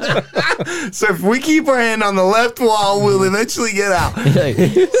 So if we keep our hand on the left wall, we'll eventually get out. Like,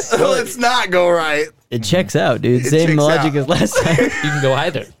 So let's not go right. it checks out, dude. It Same checks logic out. as last time. You can go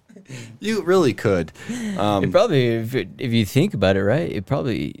either. You really could. It probably, if you think about it, right? It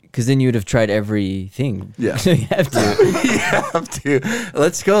probably, because then you would have tried everything. Yeah. So you have to. You have to.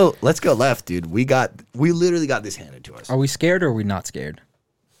 Let's go left, dude. We literally got this handed to us. Are we scared or are we not scared?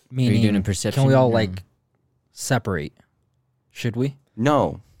 Meaning, doing a perception? can we all No. like separate? Should we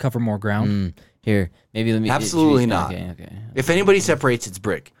No. cover more ground? Here, maybe let me. Absolutely not. Okay. If anybody separates, it's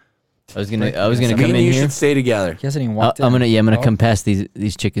brick. I was gonna Me come and in you here. should stay together. He hasn't even walked in. I'm gonna Oh. come past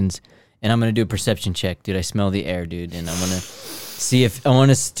these chickens, and I'm gonna do a perception check, dude. I smell the air, dude, and I want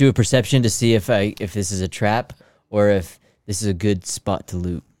to do a perception to see if this is a trap or if this is a good spot to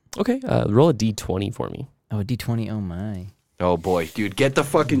loot. Okay, roll a d20 for me. Oh, a D20. Oh my, Oh boy, dude, get the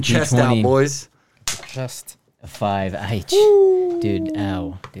fucking chest D20. out, boys. Just a 5. Ouch, dude.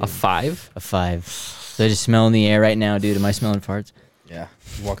 Ow, dude. A 5? A 5. So I just smell in the air right now, dude. Am I smelling farts? yeah.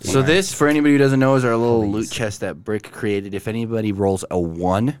 He walked So in. this, for anybody who doesn't know, is our little Please. loot chest that Brick created. If anybody rolls a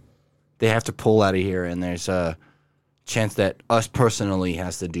 1, they have to pull out of here, and there's a chance that us personally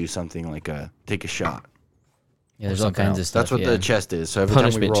has to do something like take a shot. Yeah, there's all something kinds of else. stuff. That's what yeah. the chest is. So every time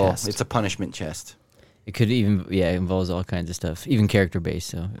we Punishment roll, chest. it's a punishment chest. It could even it involves all kinds of stuff, even character based.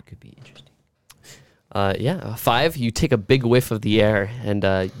 So it could be interesting. A 5. You take a big whiff of the air and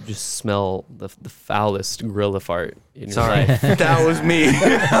you just smell the foulest gorilla fart in your Sorry, life. that was me.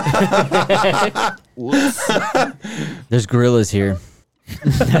 There's gorillas here.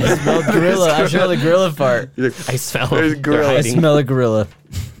 I smell gorilla. I smell the gorilla fart. I smell There's them. They're gorillas. I hiding. smell a gorilla.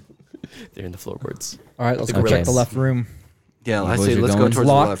 They're in the floorboards. All right, let's go Okay. check the left room. Yeah, I boys say are let's go going. towards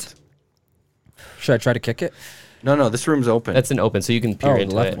the Locked. left. Should I try to kick it? No, this room's open. That's an open, so you can peer Oh, the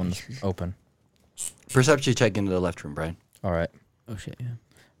into left it. one's open. Perception check into the left room, Brian. All right. Oh shit! Yeah.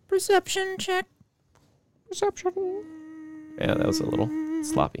 Perception check. Yeah, that was a little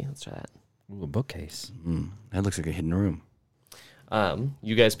sloppy. Let's try that. Ooh, a bookcase. That looks like a hidden room.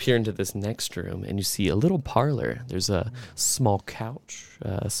 You guys peer into this next room and you see a little parlor. There's a small couch,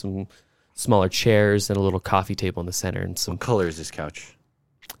 some smaller chairs, and a little coffee table in the center, and some What color is this couch?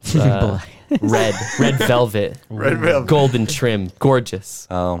 red velvet, Red velvet. golden trim, gorgeous,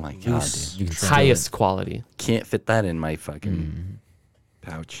 Oh my god, Loose. dude. You can steal highest quality. Can't fit that in my fucking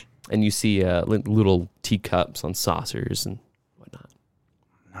pouch. And you see little teacups on saucers and whatnot.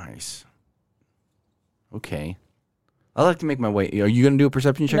 Nice. Okay. I'd like to make my way. Are you going to do a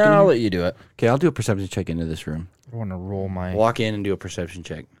perception check? No, in I'll here? let you do it. Okay, I'll do a perception check into this room. I want to roll my. Walk in and do a perception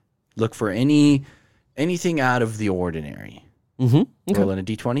check. Look for anything out of the ordinary. Mm-hmm. Roll in a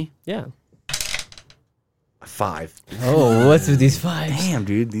d20. Yeah. A 5. Oh, what's with these 5s? Damn,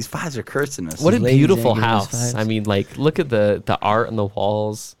 dude, these 5s are cursing us. What a ladies beautiful ain't giving us house. fives. I mean, like, look at the art on the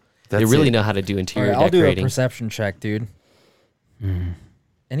walls. They That's really it. know how to do All interior right, I'll do a decorating. perception check, dude.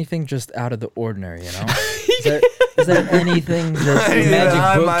 Anything just out of the ordinary, you know? is there anything that's Anything magic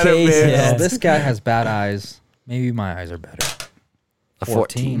I might have bookcase. missed. Yeah. This guy has bad eyes. Maybe my eyes are better. A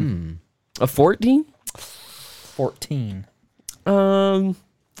 14. A 14? 14.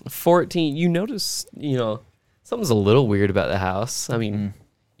 14. You notice, something's a little weird about the house. I mean,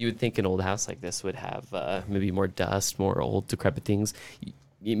 you would think an old house like this would have maybe more dust, more old, decrepit things,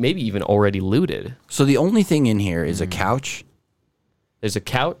 maybe even already looted. So the only thing in here is a couch. There's a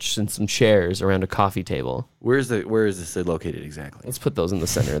couch and some chairs around a coffee table. Where is this located exactly? Let's put those in the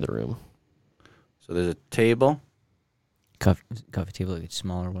center of the room. So there's a table. Coffee table, like a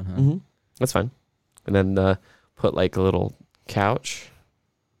smaller one, huh? Mm-hmm. That's fine. And then put like a little couch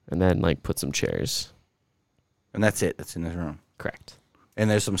and then like put some chairs. And that's it. That's in this room. Correct. And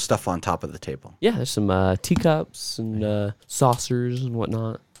there's some stuff on top of the table. Yeah, there's some teacups and saucers and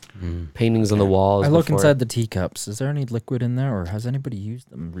whatnot. Paintings on the walls. I look before. inside the teacups. Is there any liquid in there, or has anybody used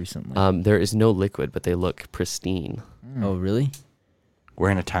them recently? There is no liquid, but they look pristine. Oh, really? We're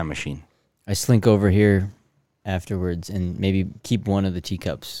in a time machine. I slink over here afterwards and maybe keep one of the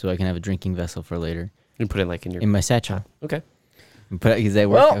teacups so I can have a drinking vessel for later You can put it like in your. in my satchel. Okay. And put does that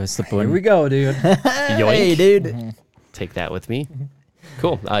work? Well, I was slip Here one. we go, dude. Hey, dude. Take that with me.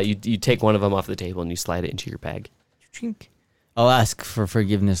 Cool. You take one of them off the table and you slide it into your bag. I'll ask for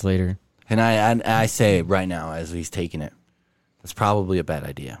forgiveness later. And I say right now, as he's taking it, that's probably a bad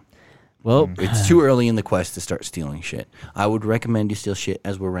idea. Well, It's too early in the quest to start stealing shit. I would recommend you steal shit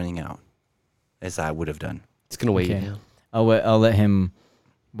as we're running out, as I would have done. It's gonna weigh you Okay. down. I'll let him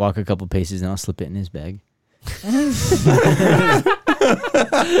walk a couple paces and I'll slip it in his bag.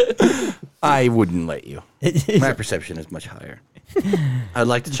 I wouldn't let you. My perception is much higher. I'd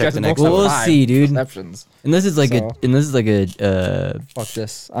like to check guys the are next both Well, one. we'll Five see, dude. Perceptions. Unless it's like So- a Fuck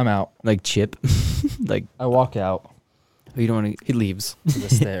this. I'm out. like chip, like I walk out you don't want to. He leaves. to the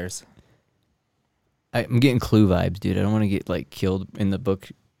stairs. I'm getting Clue vibes, dude. I don't want to get like killed in the book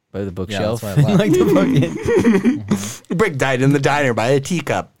by the bookshelf. that's why I left. Like the fucking Brick died in the diner by a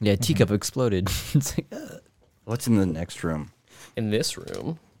teacup. yeah, teacup exploded. It's like What's in the next room? In this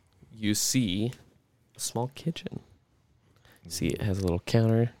room, you see a small kitchen. See, it has a little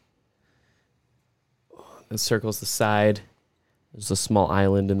counter. It circles the side. There's a small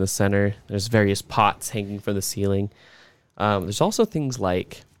island in the center. There's various pots hanging from the ceiling. There's also things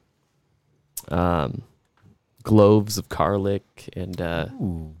like cloves of garlic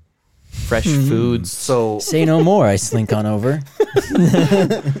and fresh foods, So say no more. I slink on over.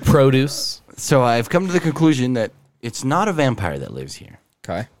 produce. So I've come to the conclusion that it's not a vampire that lives here.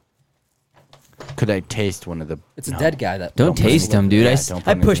 Okay. Could I taste one of the... It's a No. dead guy that. Don't taste him, dude. Yeah, I don't put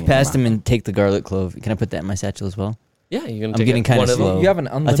I push anything in past your him and take the garlic clove. Can I put that in my satchel as well? Yeah, you're gonna I'm take getting kinda one of them. slow. You have an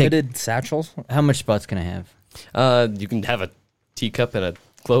take- unlimited satchel? How much spots can I have? You can have a teacup and a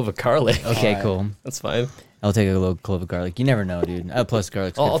clove of garlic. Okay, Alright. cool. That's fine. I'll take a little clove of garlic. You never know, dude. Plus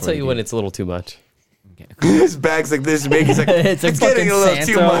garlic's good I'll for tell you you when dude. it's a little too much. His bag's like this big. He's like, It's like getting a little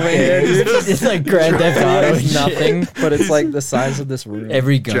too much. it's like Grand Theft Auto. It's nothing, but it's like the size of this room.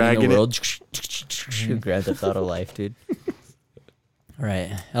 Every gun in Dragging the it. world. Grand Theft Auto life, dude. All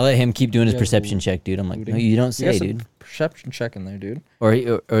right, I'll let him keep doing his Yeah, perception check, dude. I'm like, looting. no, you don't You say, got some dude. perception check in there, dude. Or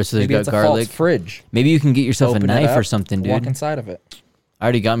so there's Maybe got it's a garlic. false fridge. Maybe you can get yourself Open a it knife or up, something, Walk dude. inside of it. I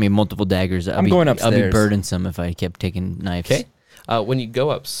already got me multiple daggers. I'm going I'll be upstairs. burdensome if I kept taking knives. Okay. When you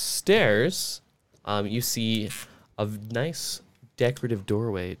go upstairs, you see a nice decorative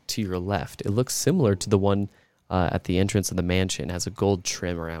doorway to your left. It looks similar to the one at the entrance of the mansion. It has a gold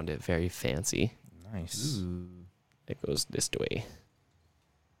trim around it, very fancy. Nice. It goes this way.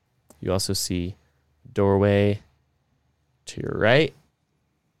 You also see doorway to your right,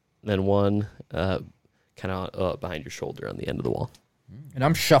 then one kind of behind your shoulder on the end of the wall. And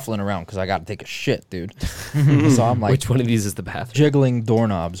I'm shuffling around because I got to take a shit, dude. So I'm like Which one of these is the bathroom? jiggling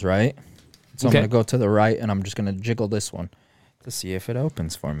doorknobs, right? So Okay. I'm going to go to the right and I'm just going to jiggle this one to see if it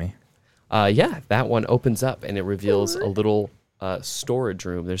opens for me. Yeah, that one opens up and it reveals a little storage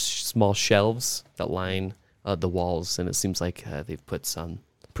room. There's small shelves that line the walls, and it seems like they've put some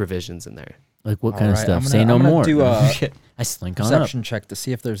provisions in there. Like what All kind of right, stuff? I'm Say gonna- no I'm gonna more. do a I slink on up. Perception check to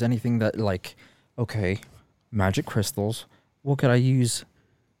see if there's anything that, like, okay, magic crystals. What could I use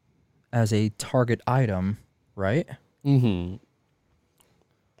as a target item, right? Mm-hmm. What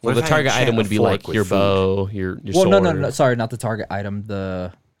Well, the if I target enchant item a would be fork like with your food? bow, your Well, sword. no, sorry, not the target item.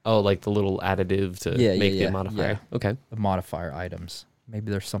 The Oh, like the little additive to make the modifier. Okay. modifier items.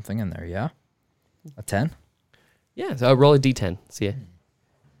 Maybe there's something in there. Yeah, a 10, Yeah, so roll a d10. See ya.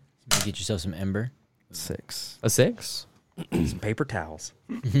 Get yourself some ember. 6, A 6? some paper towels.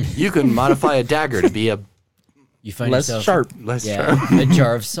 You can modify a dagger to be a You find Less yourself sharp. less Yeah, sharp. a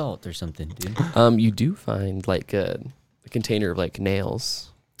jar of salt or something, dude. You do find like a container of like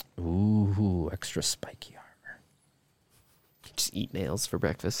nails. Ooh, extra spiky armor. Just eat nails for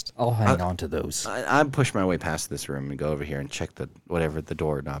breakfast. I'll hang on to those. I push my way past this room and go over here and check the whatever the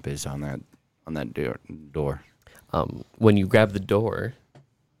doorknob is on that door. When you grab the door,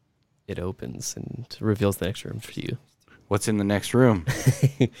 it opens and reveals the next room for you. What's in the next room?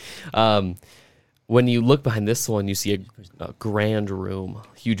 When you look behind this one, you see a grand room,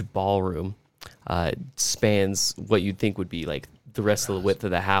 huge ballroom. It spans what you'd think would be like the rest of the width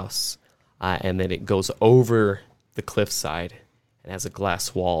of the house. And then it goes over the cliffside and has a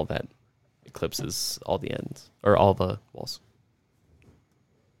glass wall that eclipses all the ends, or all the walls.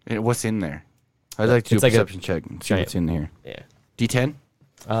 And what's in there? I'd like to do It's a like a perception check and see giant- what's in here. Yeah. D10?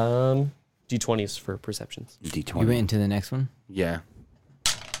 D20s for perceptions. D20. You went into the next one? Yeah.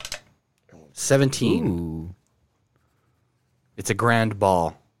 17. Ooh. It's a grand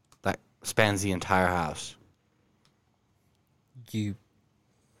ball that spans the entire house. You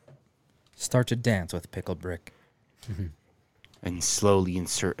start to dance with Pickle Brick. And slowly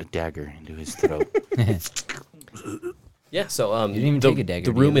insert a dagger into his throat. Yeah, so You didn't even take a dagger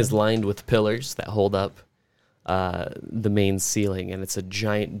the room together. is lined with pillars that hold up the main ceiling, and it's a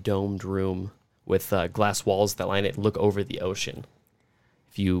giant domed room with glass walls that line it and look over the ocean.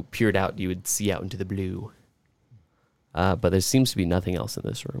 If you peered out, you would see out into the blue. But there seems to be nothing else in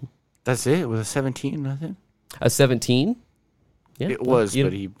this room. That's it? It was a 17, nothing? A 17? Yeah. It was,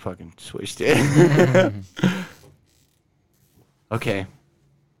 but he fucking switched it. Okay.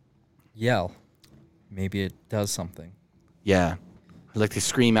 Yell. Maybe it does something. Yeah. I'd like to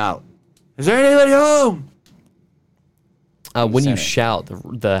scream out. Is there anybody home? When you shout,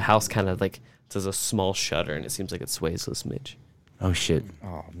 the house kind of like does a small shudder, and it seems like it sways a smidge. Oh, shit.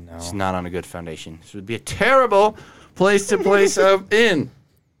 Oh, no. It's not on a good foundation. This would be a terrible place to place up in.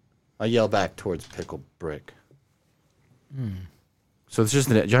 I yell back towards Pickle Brick. So it's just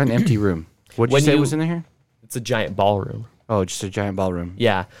a giant empty room. What did you say was in there? It's a giant ballroom. Oh, just a giant ballroom.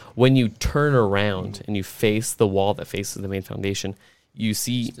 Yeah. When you turn around and you face the wall that faces the main foundation, you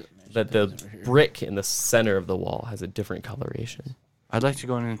see that the brick in the center of the wall has a different coloration. I'd like to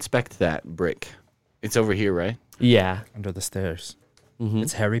go and inspect that brick. It's over here, right? Yeah. Under the stairs. Mm-hmm.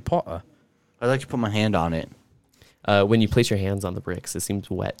 It's Harry Potter. I'd like to put my hand on it. When you place your hands on the bricks, it seems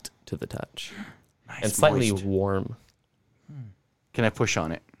wet to the touch. Nice, and slightly moist. warm. Can I push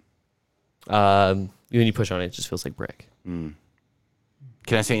on it? When you push on it, it just feels like brick. Can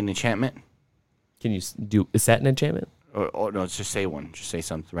I say an enchantment? Can you do? Is that an enchantment? Or no, just say one. Just say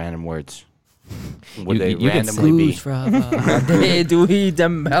some random words. Would You they get randomly be? Roll a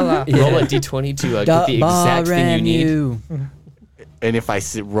d20 to get the exact thing you need. And if I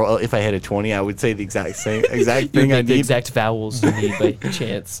had a 20, I would say the exact thing You I get the need. exact vowels you need by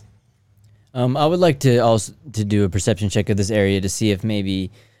chance. I would like to also to do a perception check of this area to see if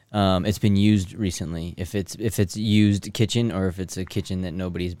maybe it's been used recently. If it's used kitchen or if it's a kitchen that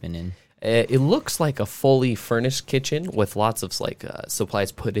nobody's been in. It looks like a fully furnished kitchen with lots of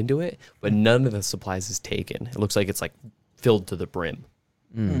supplies put into it, but none of the supplies is taken. It looks like it's like filled to the brim.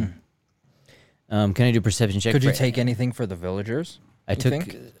 Can I do a perception check? Could you take anything for the villagers? I took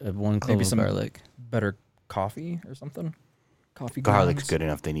one clove Maybe of some garlic. Better coffee or something? Coffee Garlic's grounds? good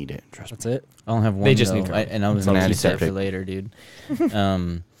enough. They need it. Trust That's me. it? I don't have one. They just though. need garlic. And I was It's going an to keep that for antiseptic. later, dude.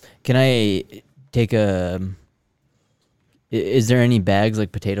 Can I take a? Is there any bags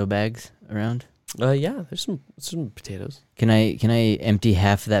like potato bags around? Yeah, there's some potatoes. Can I empty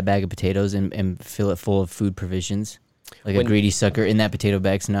half of that bag of potatoes and fill it full of food provisions, like a greedy sucker in that potato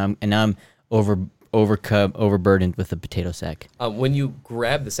bag? So now I'm overburdened with a potato sack. When you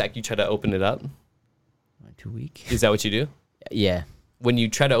grab the sack, you try to open it up. Am I too weak? Is that what you do? Yeah. When you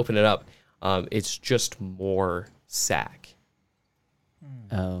try to open it up, it's just more sack,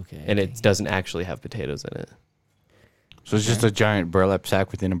 Oh, okay. and it doesn't actually have potatoes in it. So it's just a giant burlap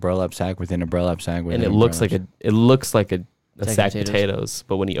sack within a burlap sack within a burlap sack within And a it looks like burlap a sack of potatoes,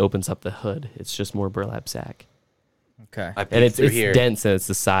 but when he opens up the hood, it's just more burlap sack. Okay. I And peeked it's through here. dense and it's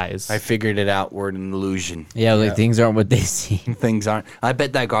the size. I figured it out. We're an illusion. Yeah, like things aren't what they seem. Things aren't. I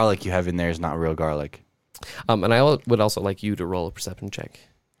bet that garlic you have in there is not real garlic. And I would also like you to roll a perception check.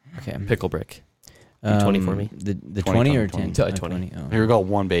 Okay. Pickle brick. 20 for me. The 20, 20 or 20. 10? 20. Oh. Here we go.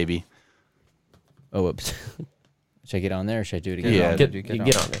 One baby. Oh, whoops. Should I get on there or should I do it again? Yeah.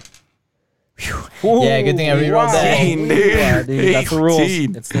 Get on there. Yeah, good thing I rerolled that. 18, dude. Yeah, dude, that's the rules.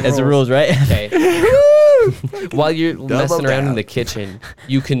 18. It's the That's the rules. rules, right? Okay. While you're messing around down. in the kitchen,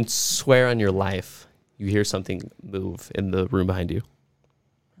 you can swear on your life you hear something move in the room behind you.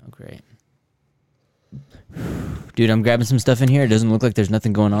 Oh, great. Dude, I'm grabbing some stuff in here. It doesn't look like there's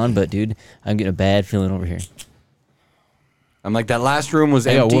nothing going on, but dude, I'm getting a bad feeling over here. I'm like, that last room was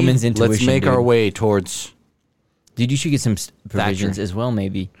I got empty. woman's Let's intuition, make our dude. way towards... Dude, you should get some provisions Thatcher. as well,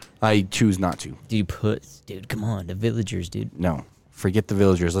 maybe. I choose not to. Dude, come on, the villagers, dude. No. Forget the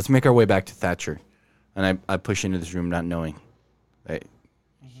villagers. Let's make our way back to Thatcher. And I push into this room not knowing that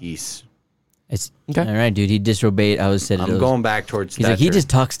he's... It's Okay. all right, dude. He disobeyed. I was said it. I'm going back towards He's Thatcher. like, he just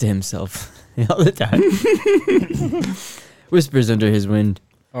talks to himself all the time. Whispers under his wind.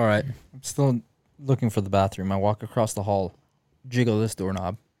 All right. I'm still looking for the bathroom. I walk across the hall, jiggle this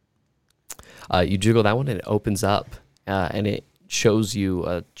doorknob. You jiggle that one and it opens up and it shows you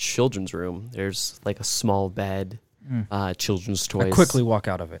a children's room. There's like a small bed, children's toys. I quickly walk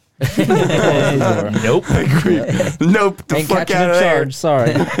out of it. Nope. Nope. The Ain't fuck catching out a of there. charge.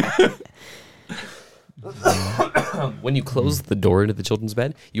 Sorry. When you close the door into the children's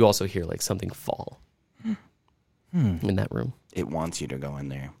bed, you also hear like something fall in that room. It wants you to go in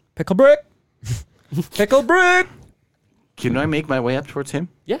there. Pickle brick. Pickle brick. Can I make my way up towards him?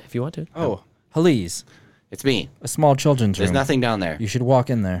 Yeah, if you want to. Oh, Halise, It's me. a small children's There's room. nothing down there. You should walk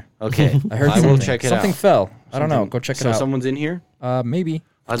in there. Okay. I heard I something. will check it Something out. fell. I don't know. Something- Go check it So out. someone's in here? Maybe.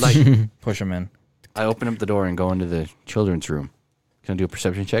 I'd like... Push him in. I open up the door and go into the children's room. Can I do a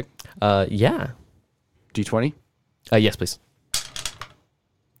perception check? Yeah. D20? Yes, please.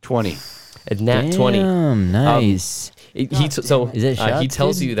 20. A nat 20. Damn, nice. Is that shots, he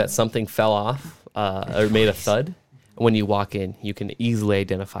tells dude? you that something fell off or made a thud. When you walk in, you can easily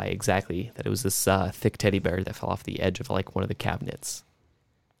identify exactly that it was this thick teddy bear that fell off the edge of like one of the cabinets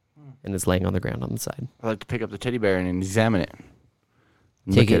and is laying on the ground on the side. I like to pick up the teddy bear and examine it.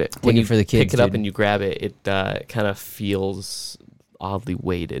 Take it. Take it for the kids. Pick it up and you grab it, it kind of feels oddly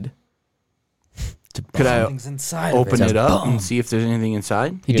weighted. Could I Something's inside open of it up and see if there's anything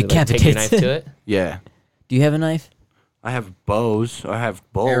inside? He You gonna, like, take your knife to it? Yeah. Do you have a knife? I have bows. I have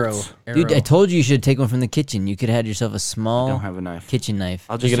bolts. Arrow. Dude, I told you should take one from the kitchen. You could have had yourself a I small don't have a knife. kitchen knife.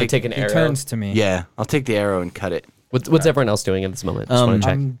 I'll You're just going to take an He arrow? turns to me. Yeah, I'll take the arrow and cut it. What's everyone else doing at this moment? Just want to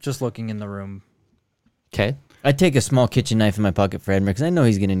check. I'm just looking in the room. Okay. I take a small kitchen knife in my pocket for Edmer because I know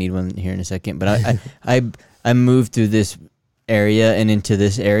he's gonna need one here in a second. But I move through this area and into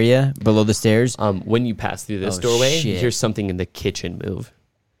this area below the stairs. When you pass through this Oh, doorway, you shit. hear something in the kitchen move.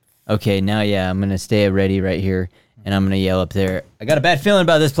 Okay, now I'm gonna stay ready right here, and I'm gonna yell up there. I got a bad feeling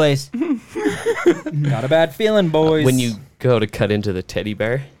about this place. Got a bad feeling, boys. When you go to cut into the teddy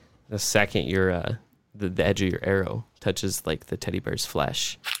bear, the second your the edge of your arrow touches like the teddy bear's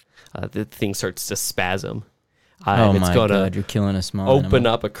flesh, the thing starts to spasm. Oh and it's my going god, to you're killing a small open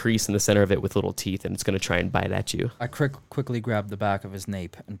animal. up a crease in the center of it with little teeth, and it's going to try and bite at you. I quickly grab the back of his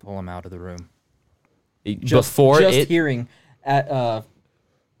nape and pull him out of the room. Just Hearing at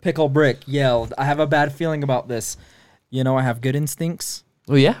Pickle Brick yell, "I have a bad feeling about this." You know, I have good instincts.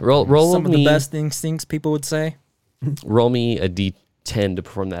 Oh yeah, roll Some of me the best instincts, people would say. roll me a d10 to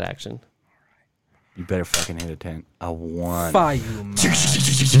perform that action. You better fucking hit a 10. A 1. Fire you, man.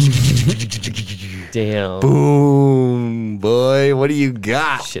 Damn. Boom, boy. What do you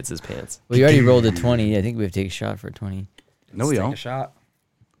got? Shits his pants. Well, you already rolled a 20. I think we have to take a shot for a 20. No, we Let's take don't. a shot.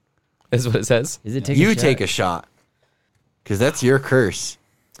 That's what it says. Is it take You a shot? take a shot. Because that's your curse.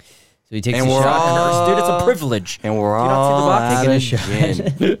 So he takes And a we're shot. all- Dude, it's a privilege. And we're You don't see the all box? out Taking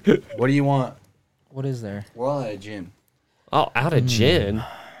of a gin. What do you want? What is there? We're all out of gin. Oh, out of gin.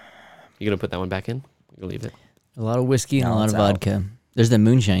 You gonna put that one back in? You gonna leave it? A lot of whiskey and No, a lot it's of out. vodka. There's the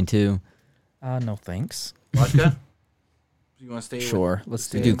moonshine too. No thanks. Vodka? You want to stay Sure, let's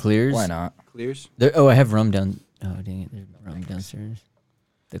Do you do clears? Why not? with clears? I have rum down. Oh dang it! There's rum downstairs.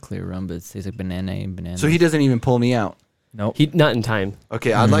 The clear rum, but it tastes like banana and banana. So he doesn't even pull me out. Nope. He not in time.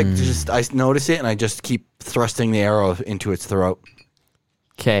 Okay, I'd like to just, I notice it and I just keep thrusting the arrow into its throat.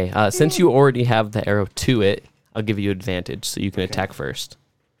 Okay. Since you already have the arrow to it, I'll give you advantage, so you can attack first.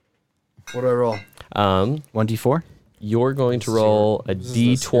 What do I roll? 1d4? You're going to roll a This is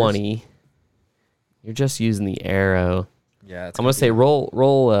the d20. You're just using the arrow. Yeah, it's I'm gonna say roll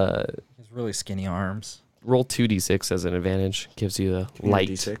He has really skinny arms. roll 2d6 as an advantage. Gives you a light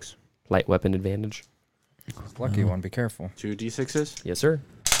D6. weapon advantage. Lucky one. Be careful. 2 D6s? Yes, sir.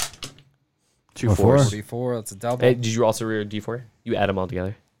 2 Or 4s. 44. That's a double. Hey, did you also rear d4? You add them all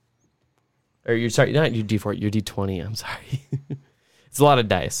together. Or you're sorry, not your d4, your d20. I'm sorry. It's a lot of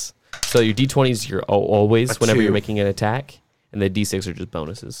dice. So your d20s you're always A whenever 2. you're making an attack, and the d6 are just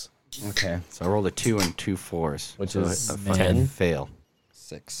bonuses. Okay. So I rolled a 2 and 2 4s. Which so is a 10? fucking fail.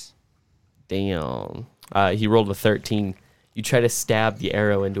 6. Damn. He rolled a 13. You try to stab the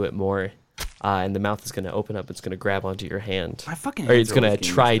arrow into it more, and the mouth is going to open up. It's going to grab onto your hand. My fucking Or hands it's are going to always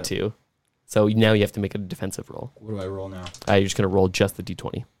getting try messed up. to. So now you have to make a defensive roll. What do I roll now? You're just going to roll just the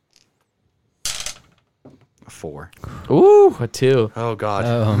d20. A 4. Ooh, a 2. Oh, God.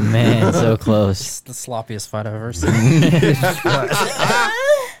 Oh man, so close. It's the sloppiest fight I've ever seen.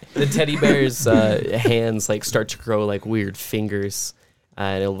 The teddy bear's hands like start to grow like weird fingers,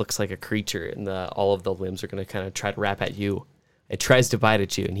 and it looks like a creature, and all of the limbs are going to kind of try to wrap at you. It tries to bite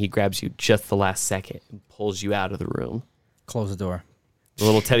at you, and he grabs you just the last second and pulls you out of the room. Close the door. The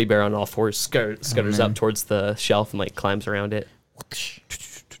little teddy bear on all fours scutters up towards the shelf and like climbs around it.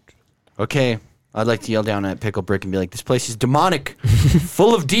 Okay. I'd like to yell down at Pickle Brick and be like, this place is demonic,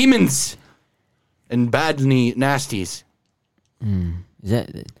 full of demons and bad nasties. Is that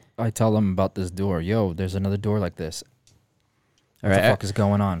I tell them about this door. Yo, there's another door like this. all What right? the fuck is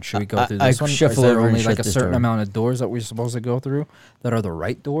going on? Should we go I- through I this one? shuffle Is there over and only like shut a this certain door. amount of doors that we're supposed to go through that are the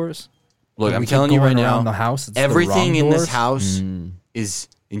right doors? Look, Or I'm we keep telling you going right around now, the house, it's the everything wrong in this doors? house is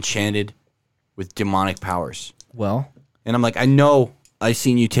enchanted with demonic powers. Well, And I'm like, I know I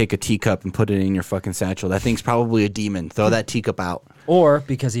seen you take a teacup and put it in your fucking satchel. That thing's probably a demon. Throw that teacup out. or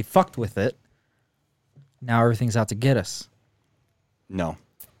because he fucked with it, now everything's out to get us. No.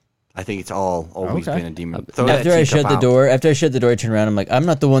 I think it's always been a demon. Throw After I shut the door, I turn around. I'm like, I'm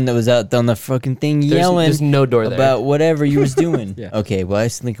not the one that was out on the fucking thing yelling. There's no door there. About whatever you was doing. Okay, well I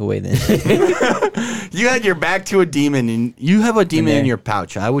slink away then. You had your back to a demon, and you have a demon in your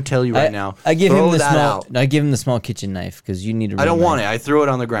pouch. I would tell you right now. I give him the small. I give him the small kitchen knife because you need to. I don't want it. I threw it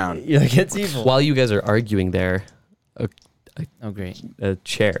on the ground. You're like, it's evil. While you guys are arguing there, great. A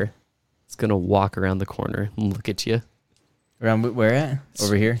chair is gonna walk around the corner and look at you. Around where at?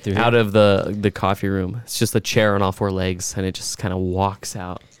 Over here? Through here? Out of the coffee room. It's just a chair on all four legs, and it just kind of walks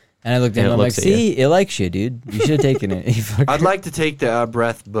out. And I looked at him. I'm like, see, it likes you, dude. You should have taken it. I'd like to take the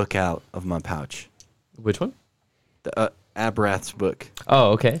breath book out of my pouch. Which one? The Abrath's book.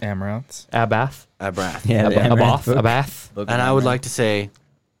 Oh, okay. Amaranths. Abath. Abrath. Yeah, Abath. And I would like to say,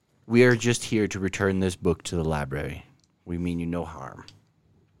 we are just here to return this book to the library. We mean you no harm.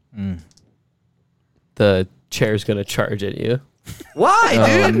 The chair's gonna charge at you. Why,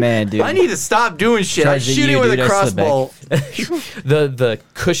 dude? Oh, man, dude. I need to stop doing shit. I shoot it with a crossbow. The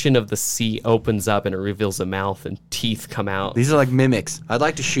cushion of the seat opens up and it reveals a mouth and teeth come out. These are like mimics. I'd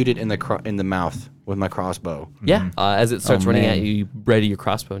like to shoot it in the mouth with my crossbow. Yeah. As it starts running man. at you, you ready your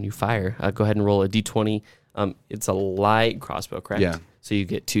crossbow and you fire. Go ahead and roll a d20. It's a light crossbow, correct? Yeah. So you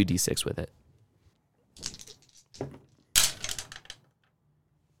get 2d6 with it.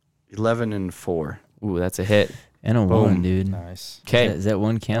 11 and 4. Ooh, that's a hit. And a Boom. 1, dude. Nice. Okay. Does that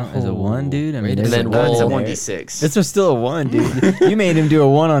 1 count as a 1, dude? I mean, Wait a there's minute. a Roll. It's a one there. 1d6. This was still a 1, dude. You made him do a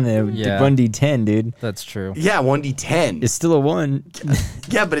 1 on the Yeah. 1d10, dude. That's true. Yeah, 1d10. It's still a 1.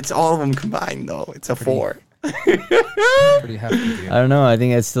 Yeah, but it's all of them combined, though. It's a 4. Pretty hefty, dude. I don't know. I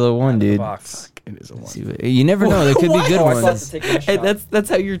think that's still a 1, dude. Box. It is a 1. See you never know. There could be good ones. Hey, that's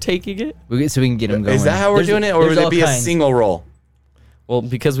how you're taking it? So we can get them going. Is that how we're doing it, or would it be a single roll? Well,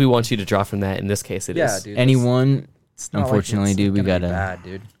 because we want you to draw from that, in this case it is. Dude. Any one, It's not unfortunately, like dude, we gonna be gotta. bad,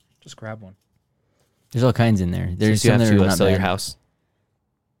 dude. Just grab one. There's all kinds in there. There's Since you some have that are to not sell your bad. house.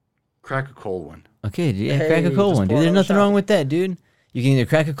 Crack a cold one. Okay, dude, yeah, Hey, crack a cold just one, dude. pour There's another nothing shot. wrong with that, dude. You can either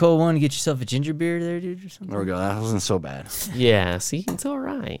crack a cold one and get yourself a ginger beer there, dude, or something. There we go. That wasn't so bad. Yeah, see? It's all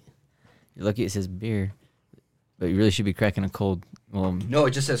right. You're lucky it says beer. But you really should be cracking a cold. Well, No,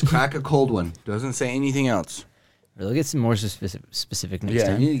 it just says crack a cold one. Doesn't say anything else. we'll get some more specific next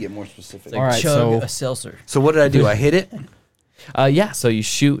time. need to get more specific. All right, Chug so a seltzer. So what did I do? I hit it? Yeah, so you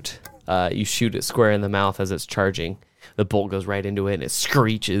shoot it square in the mouth as it's charging. The bolt goes right into it and it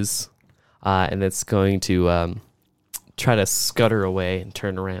screeches. And it's going to try to scutter away and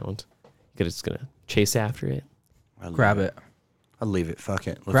turn around. It's going to chase after it. grab it. I'll leave it. Fuck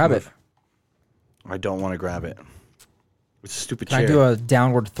it. Let's Grab move. it. I don't want to grab it. It's a stupid Can chair. I do a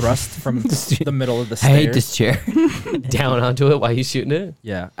downward thrust from the middle of the I stairs? hate this chair. Down onto it while he's shooting it.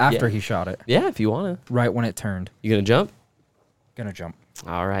 Yeah, after Yeah. he shot it. Yeah, if you want to. Right when it turned. You going to jump? Gonna jump.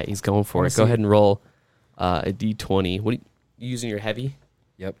 All right, he's going for Wanna it. Go see- ahead and roll a d20. What are you using your heavy?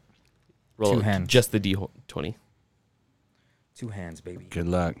 Yep. Roll 2 hands. just the d20. 2 hands, baby. Good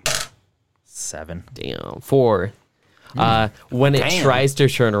luck. 7. Damn. 4. When it Damn. tries to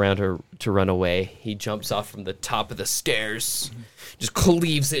turn around to run away, he jumps off from the top of the stairs, just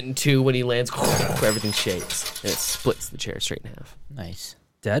cleaves it in two. When he lands, everything shakes, and it splits the chair straight in half. Nice.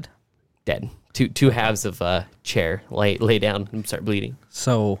 Dead? Dead. Two halves of chair. Lay down and start bleeding.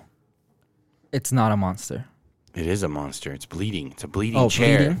 So, it's not a monster. It is a monster. It's bleeding. It's a bleeding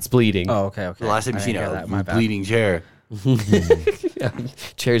chair. bleeding? It's bleeding. Oh, okay. The last time I you seen didn't hear a that, my bad. bleeding chair.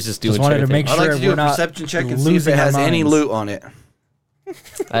 Chair's just doing Just wanted chair to make thing. I'd like Sure, to do we're a not perception check and see if losing it our has any minds. loot on it.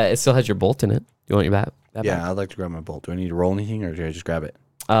 It still has your bolt in it. You want your bat? Yeah, I'd like to grab my bolt. Do I need to roll anything, or do I just grab it?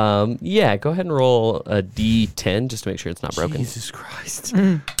 Yeah, go ahead and roll a d10 just to make sure it's not broken. Jesus Christ.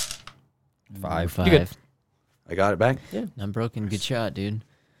 5. You're good. I got it back. Not broken. Good shot, dude.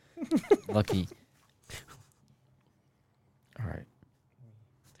 Lucky. All right.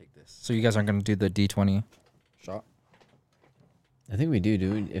 Take this. So you guys aren't gonna do the D20 shot? I think we do,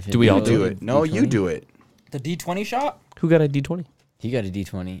 dude. If Do we all Do it. No, you do it. The D20 shot? Who got a d20? He got a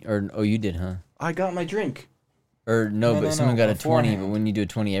D20. Or you did, huh? I got my drink. Or no, No, but no, someone no, got a 20, but beforehand. when you do a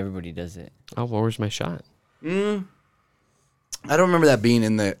 20, everybody does it. Oh, well, where's my shot? I don't remember that being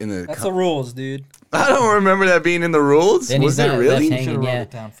in the That's the rules, dude. I don't remember that being in the rules. Then Was he's it not really? left hanging, Wrote yeah.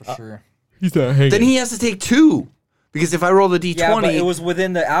 it down for sure. He's not hanging. Then he has to take 2. Because if I roll the D20, Yeah, but it was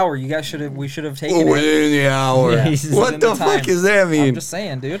within the hour. You guys we should have taken it. within the hour. Yeah, he's What within the the time. fuck does that mean? I'm just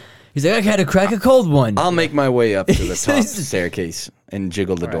saying, dude. He's like, I had to crack a cold one. I'll make my way up to the top staircase and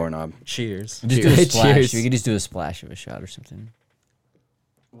jiggle the All right. doorknob. Cheers. Just do a Cheers. splash. Cheers. We could just do a splash of a shot or something.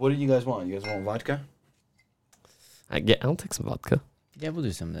 What do you guys want? You guys want vodka? I'll take some vodka. Yeah, we'll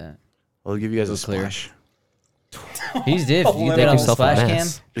do some of that. I'll give you guys a Go clear. splash. He's diff. You get that on the himself a splash cam?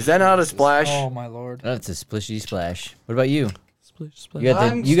 mess. Is that not a splash? Oh my lord. That's a splishy splash. What about you? Splish, splash.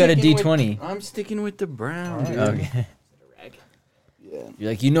 You got a D20. I'm sticking with the brown. dude. Okay. Yeah. You're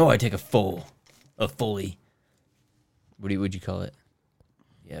like, you know, I take a fully. Would you call it?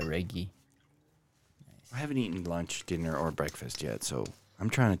 Yeah, reggie. I haven't eaten lunch, dinner, or breakfast yet, so I'm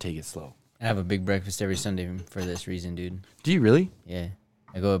trying to take it slow. I have a big breakfast every Sunday for this reason, dude. Do you really? Yeah,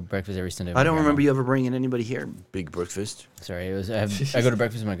 I go to breakfast every Sunday. with I my don't grandma. remember you ever bringing anybody here. Big breakfast. Sorry, I go to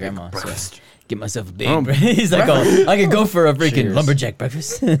breakfast with my grandma. So Breakfast. get myself a big. He's like, oh, I could go for a freaking Cheers. lumberjack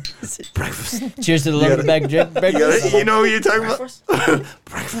breakfast. Breakfast. Cheers to the lumberjack breakfast. You know what you're talking about?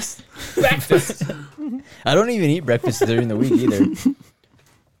 Breakfast. Breakfast. I don't even eat breakfast during the week either.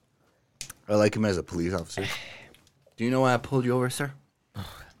 I like him as a police officer. Do you know why I pulled you over, sir?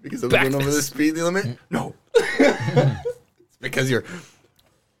 Because I was going over the speed limit? No. It's because you're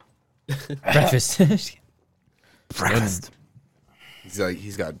Breakfast. breakfast.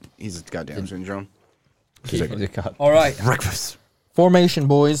 He's got Down syndrome. All right. Breakfast. Formation,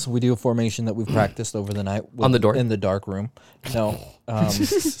 boys. We do a formation that we've practiced over the night On the door? in the dark room. No.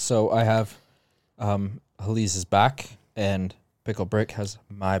 So I have Halise's back, and Pickle Brick has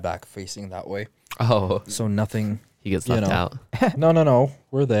my back facing that way. Oh, So nothing. he gets You left know. out. No.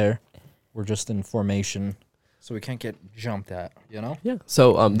 We're there. We're just in formation, so we can't get jumped at. You know. Yeah.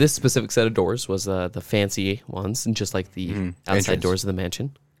 So this specific set of doors was the fancy ones, and just like the outside Entrance. doors of the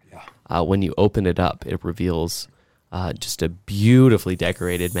mansion. Yeah. When you open it up, it reveals just a beautifully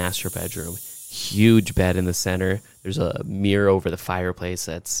decorated master bedroom. Huge bed in the center. There's a mirror over the fireplace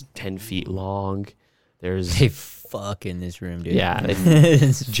that's 10 feet long. There's They fuck in this room, dude. yeah,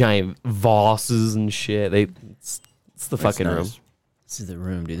 giant vases and shit. It's the fucking room. This is the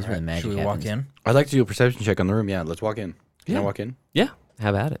room, dude. This is where the magic Should we happens. walk in? I'd like to do a perception check on the room. Yeah, let's walk in. Can I Yeah. walk in? Yeah,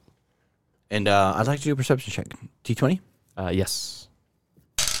 have at it. And I'd like to do a perception check. T20? Yes.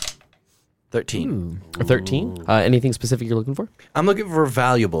 13. Ooh. 13. Anything specific you're looking for? I'm looking for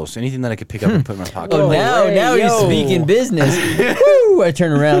valuables. Anything that I could pick up and put in my pocket. Oh, now he's speaking business. Woo! I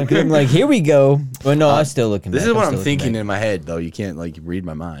turn around because I'm like, here we go. Well, no, I'm still looking. This back. is what still I'm looking thinking back. in my head, though. You can't like read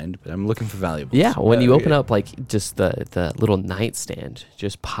my mind, but I'm looking for valuables. Yeah, when you open okay. up like just the little nightstand,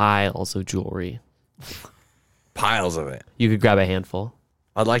 just piles of jewelry. Piles of it. You could grab a handful.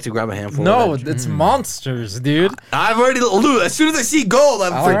 I'd like to grab a handful. No, of that. it's monsters, dude. I've already. Dude, as soon as I see gold, I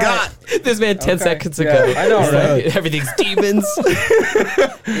All forgot. This man 10 Okay. seconds Yeah, ago. I know, right? Everything's demons.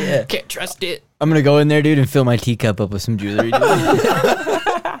 Yeah. Can't trust it. I'm gonna go in there, dude, and fill my teacup up with some jewelry. Dude.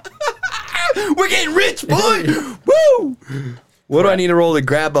 We're getting rich, boy. Woo! What do I need to roll to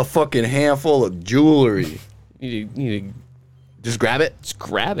grab a fucking handful of jewelry? You need to Just grab it. just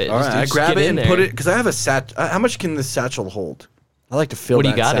grab it. All right, I just grab get it in and put there. it because I have a satchel. How much can this satchel hold? I like to fill What do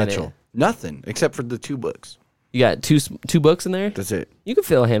that you got in satchel. it? Nothing except for the 2 books. You got two books in there. That's it. You can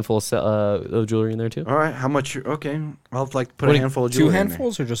fill a handful of jewelry in there too. All right, how much? Okay, I'll like put What a do you- handful of 2 jewelry in there.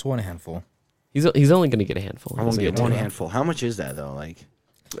 handfuls or just 1 handful? He's only gonna get a handful. I want to He's get gonna one get handful. How much is that though? Like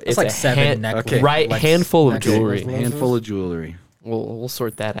It's like a 7 necklaces. okay. Right, Like handful of necklaces. jewelry. handful of jewelry. We'll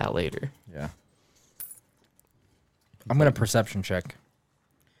sort that out later. Yeah. I'm gonna perception check.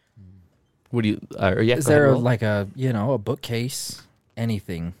 What do you? Yeah, Is go ahead, there roll. like a a bookcase,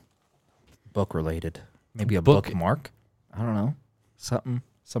 anything, book related? Maybe a Book- bookmark. I don't know. Something.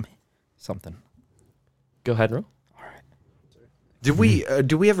 Go ahead and roll. Did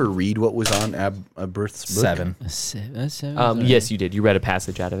we ever read what was on Abirth's book? 7. That's 7. Yes, you did. You read a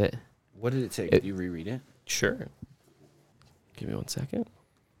passage out of it. What did it say? It- Did you reread it? Sure. Give me 1 second.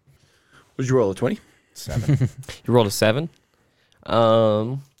 Would you roll a 20? 7. You rolled a 7.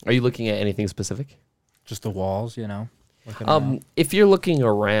 Are you looking at anything specific? Just the walls, looking around. If you're looking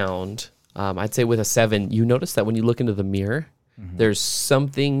around, I'd say with a 7, you notice that when you look into the mirror, there's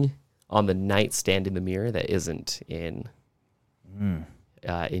something on the nightstand in the mirror that isn't in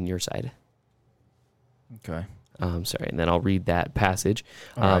your side. Okay. Sorry, and then I'll read that passage.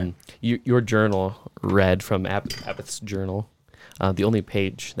 All right. Your journal read from Abbot's journal. The only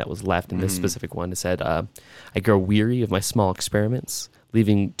page that was left in this specific one, it said, I grow weary of my small experiments,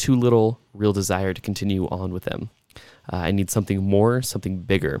 leaving too little real desire to continue on with them. I need something more, something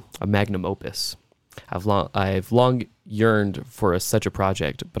bigger, a magnum opus. I've long yearned for such a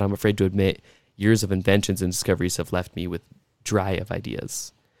project, but I'm afraid to admit years of inventions and discoveries have left me with dry of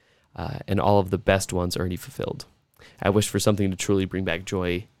ideas, and all of the best ones already fulfilled. I wish for something to truly bring back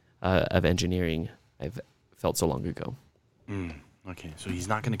joy of engineering I've felt so long ago. Okay, so he's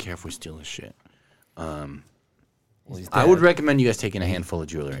not going to care if we steal his shit. He's I would dead. recommend you guys taking a handful of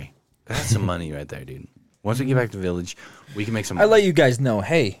jewelry. That's some money right there, dude. Once we get back to the village, we can make some I let you guys know,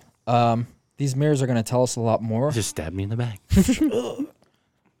 hey, These mirrors are going to tell us a lot more. Just stab me in the back. I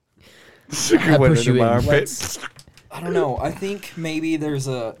push you in. I don't know. I think maybe there's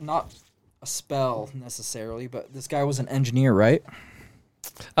not a spell necessarily, but this guy was an engineer, right?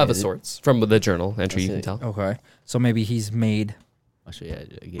 Of a sorts. From the journal entry, you can tell. Okay. So maybe he's made I'll show you how to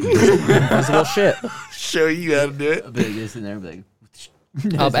do it. invisible shit. Show you how to do it. I'll be like this in there. I'll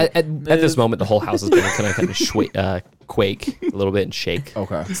be like, At this moment, the whole house is going to kind of quake a little bit and shake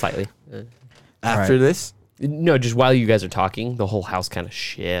Okay. slightly. After Right. this, No, just while you guys are talking, the whole house kind of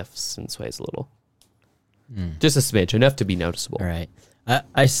shifts and sways a little. Just a smidge, enough to be noticeable. all right.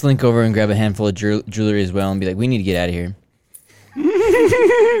 I slink over and grab a handful of jewelry as well and be like, we need to get out of here.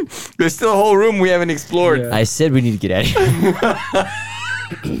 there's still a whole room we haven't explored. Yeah. I said we need to get out of here.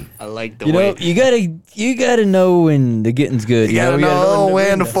 I like the You way. know, you gotta know when the getting's good. You gotta know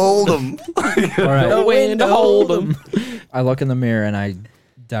when to fold them. All right. Know when to hold them. I look in the mirror and I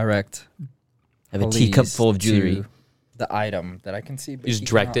direct I have a teacup Elise full of jewelry. to the item that I can see. But You just he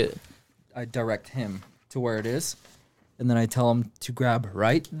direct cannot. it. I direct him to where it is, and then I tell him to grab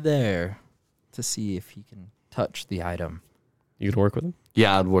right there to see if he can touch the item. You can work with him.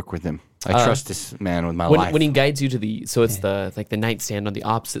 Yeah, I'd work with him. I trust this man with my life. When he guides you to it's the nightstand on the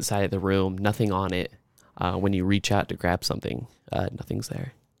opposite side of the room, nothing on it. When you reach out to grab something, nothing's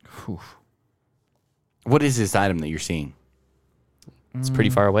there. What is this item that you're seeing? It's pretty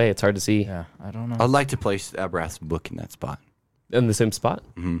far away. It's hard to see. Yeah, I don't know. I'd like to place Abrath's book in that spot. In the same spot.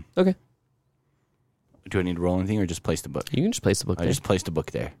 Mm-hmm. Okay, Do I need to roll anything or just place the book? you can just place the book I there. just placed a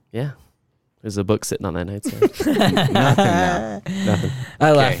book there. Yeah, there's a book sitting on that nightstand. Nothing now. Nothing.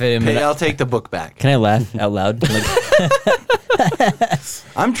 I laugh at him. Hey, and I'll take the book back. can I laugh out loud? Like,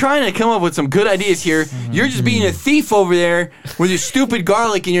 I'm trying to come up with some good ideas here. You're just being a thief over there with your stupid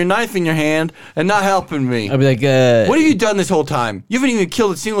garlic and your knife in your hand and not helping me. I'll be like, What have you done this whole time? You haven't even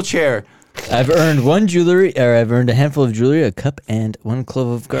killed a single chair. I've earned I've earned a handful of jewelry, a cup, and 1 clove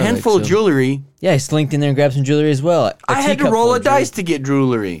of garlic. Handful of so- jewelry. Yeah, I slinked in there and grabbed some jewelry as well. I had to roll a dice to get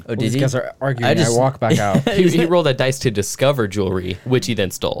jewelry. Oh, These did you? guys are arguing. I just- I walk back out. he rolled a dice to discover jewelry, which he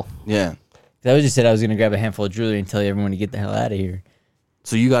then stole. Yeah. I just said I was going to grab a handful of jewelry and tell everyone to get the hell out of here.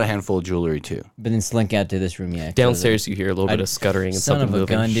 So you got a handful of jewelry too. But then slink out to this room, yeah. Downstairs, you hear a little bit of scuttering and Son something of a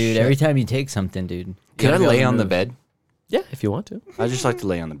moving. gun, dude. Every time you take something, dude. Can I you lay gotta on the move. bed? Yeah, if you want to. I just like to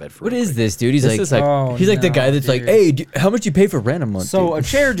lay on the bed for. What real is quick. this, dude? He's This like, is like- Oh, he's like the guy no, that's like, dude. hey, how much you pay for rent a month? So a dude?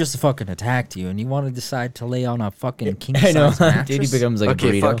 chair just fucking attacked you, and you want to decide to lay on a fucking king I know, size mattress? dude. He becomes like a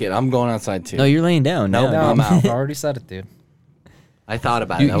Okay, burrito. fuck it. I'm going outside too. No, you're laying down. Nope. now. No, I'm out. I already said it, dude. I thought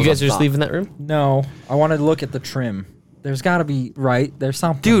about it. That You was guys a are just thought. leaving that room? No, I wanted to look at the trim. There's got to be right. There's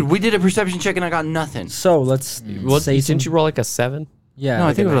something. Dude, we did a perception check and I got nothing. So let's What, say didn't you roll like a 7? Yeah. No,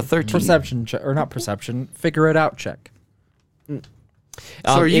 I think it was a 13. Perception check, or not perception. Figure it out check. So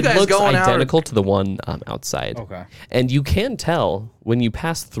are you it guys looks going out or- identical to the one outside. Okay. And you can tell when you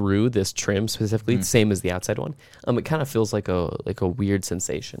pass through this trim specifically, Mm-hmm. it's same as the outside one. It kind of feels like a weird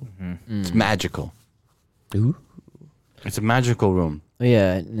sensation. It's magical. Ooh. It's a magical room. Oh,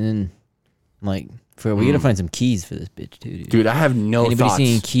 yeah, and then I'm like, we gotta find some keys for this bitch too, dude. Dude, I have no Anybody thoughts.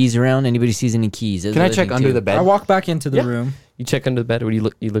 see any keys around? Anybody sees any keys? That's Can I the other check thing, under too. the bed? I walk back into the Yeah. room. You check under the bed. Or you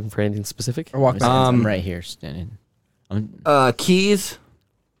looking for anything specific? I walk back. I'm right here standing. Keys?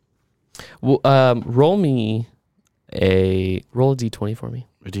 Well, roll a d20 for me.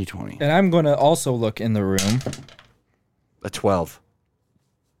 A D20. and I'm going to also look in the room. A 12.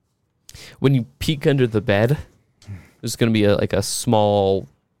 When you peek under the bed, there's going to be a small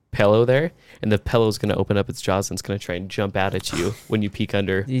pillow there, and the pillow's going to open up its jaws and it's going to try and jump out at you when you peek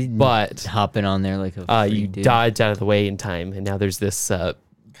under. But Hopping on there like a you freak, dude. dodged out of the way in time, and now there's this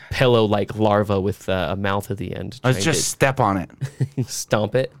pillow-like larva with a mouth at the end. Let's trying just step on it. to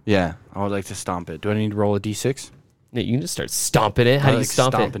stomp it. Yeah, I would like to stomp it. Do I need to roll a D6? No, you can just start stomping it. How I do you like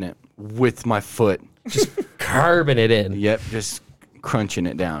stomp stomping it with my foot. Carving it in. Yep, just crunching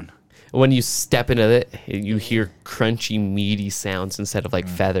it down. When you step into it, you hear crunchy, meaty sounds instead of like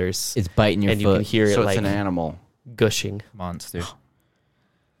feathers. It's biting your and you foot. can hear So it it's like an animal. gushing. Monster.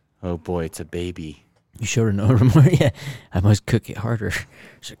 Oh boy, it's a baby. You showed her no remorse. Yeah, I must cook it harder.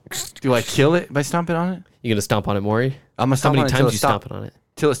 Do I kill it by stomping on it? You gonna stomp on it, Maury? I'm gonna How stomp many on it till times it you stop, stomping on it?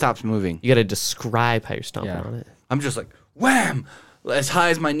 till it stops moving. You gotta describe how you're stomping Yeah. on it. I'm just like wham, as high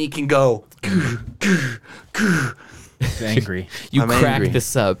as my knee can go. He's angry. You I'm crack angry.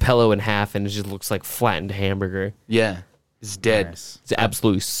 this pillow in half, and it just looks like flattened hamburger. Yeah, it's dead. Nice. It's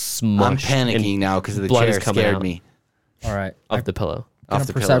absolutely I'm smushed. panicking and now because of the blood is chair coming scared out. me. All right. off the pillow. Off a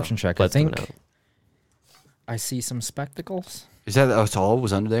the perception check. Blood's I coming think out. I see some spectacles. Is that that's all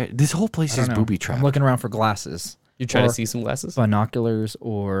was under there? This whole place I is don't know. booby trap. I'm looking around for glasses, You're trying Or- to see some glasses? binoculars,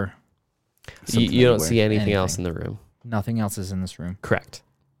 or You don't see anything else in the room. Nothing else is in this room. Correct.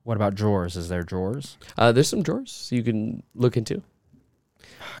 What about drawers? Is there drawers? There's some drawers you can look into.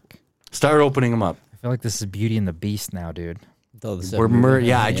 Start opening them up. I feel like this is Beauty and the Beast now, dude.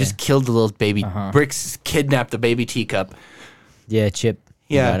 I just killed the little baby. Bricks kidnapped the baby teacup. Yeah, Chip.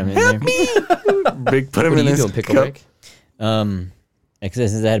 Yeah, got him in there. Brick put him What in are you this doing, Pickle cup. Rick?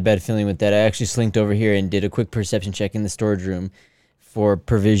 Since I had a bad feeling with that, I actually slinked over here and did a quick perception check in the storage room for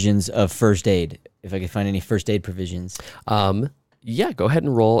provisions of first aid. If I could find any first aid provisions. Yeah, go ahead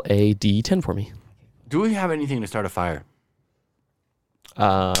and roll a D10 for me. Do we have anything to start a fire?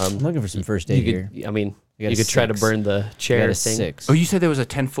 I'm looking for some first aid you here. could, I mean, I got you a could try to 6. burn the I got chair a thing. 6. Oh, you said there was a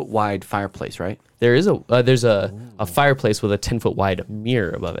 10-foot wide fireplace, right? There is there's a fireplace with a 10-foot wide mirror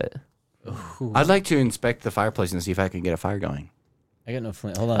above it. I'd like to inspect the fireplace and see if I can get a fire going. I got no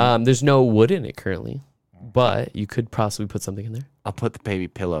flint. Hold on. There's no wood in it currently, but you could possibly put something in there I'll put the baby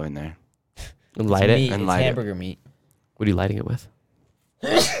pillow in there. and light it. Meat. and It's light it. hamburger meat. What are you lighting it with?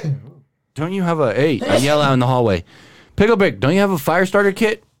 Don't you have I yell out in the hallway. Picklebrick, don't you have a fire starter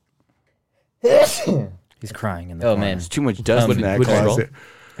kit? He's crying in the Oh, corner. man. There's too much dust What in that did you roll? closet.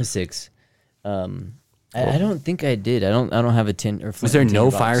 A 6. I don't think I did. I don't have a tin or flint. Was there or tinner no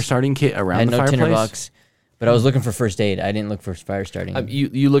box. fire starting kit I around had the no fireplace? tinner box, but I was looking for first aid. I didn't look for fire starting.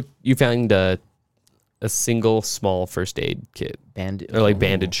 You found a single small first aid kit Bandage or like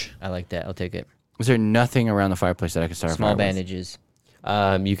bandage. I like that. I'll take it. Was there nothing around the fireplace that I could start a Small fire with? bandages.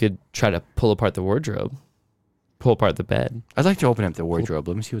 You could try to pull apart the wardrobe, pull apart the bed. I'd like to open up the wardrobe.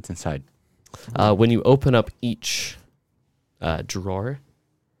 Let me see what's inside. When you open up each drawer,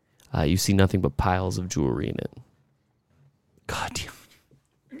 you see nothing but piles of jewelry in it. God damn.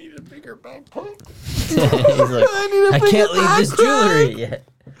 He's like, I can't leave this jewelry yet.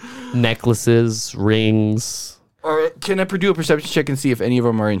 Necklaces, rings. All right, can I do a perception check and see if any of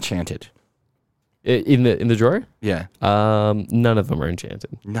them are enchanted? In the drawer? Yeah. None of them are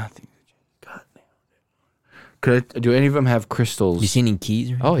enchanted. Nothing. God damn. Do any of them have crystals? You see any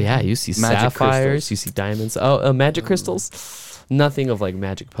keys? Oh yeah, you see Magic sapphires, crystals. you see diamonds. Oh, magic crystals. Nothing of like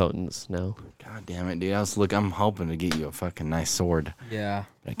magic potents. No. God damn it, dude. I'm hoping to get you a fucking nice sword. Yeah.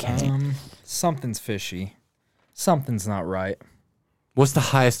 I can't. Something's fishy. Something's not right. What's the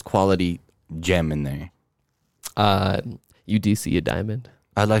highest quality gem in there? You do see a diamond.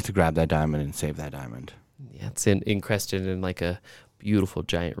 I'd like to grab that diamond and save that diamond. Yeah, it's encrusted in like a beautiful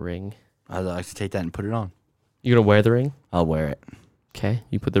giant ring. I'd like to take that and put it on. You gonna wear the ring? I'll wear it. Okay.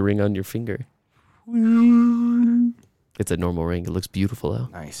 You put the ring on your finger. It's a normal ring. It looks beautiful though.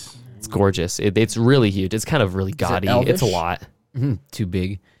 Nice. It's gorgeous. It's really huge. It's kind of really gaudy. It's a elvish? lot. Too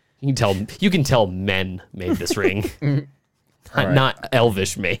big. You can tell men made this ring. Right. Not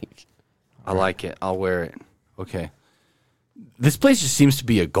elvish make. I like it. I'll wear it. Okay. This place just seems to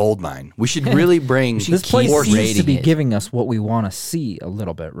be a gold mine. We should really bring This place more seems to rating be it. giving us what we want to see a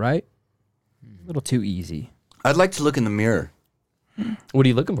little bit, right? A little too easy. I'd like to look in the mirror What are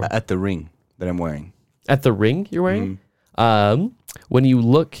you looking for? at the ring that I'm wearing. At the ring you're wearing? When you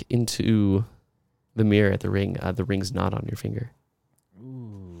look into the mirror at the ring's not on your finger.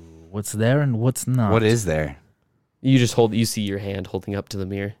 What's there and what's not? What is there? You see your hand holding up to the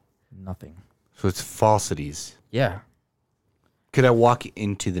mirror. Nothing. So it's falsities. Yeah. Could I walk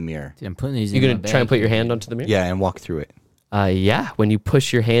into the mirror? Dude, I'm putting these. You're in gonna my try and bag put your here. hand onto the mirror? Yeah, and walk through it. Yeah. When you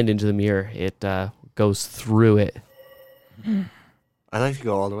push your hand into the mirror, it goes through it. I'd like to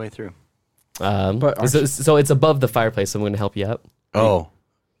go all the way through. But aren't So it's above the fireplace. So I'm going to help you out. Oh,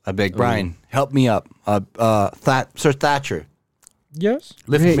 I beg Brian, help me up. Sir Thatcher, Yes.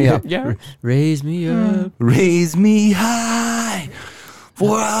 lift me up. Yeah. Raise me up. Raise me high,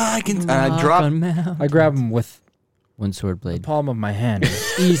 for I can. And I drop. on Mount. I grab him with One sword the blade. palm of my hand and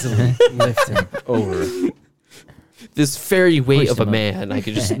easily lift him over. This fairy weight Hoist of a him up. man, I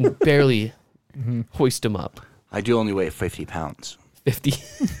could just barely hoist him up. I do only weigh 50 pounds. 50.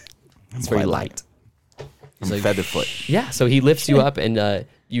 It's very quite light. I'm like Featherfoot. Yeah. So he lifts you up and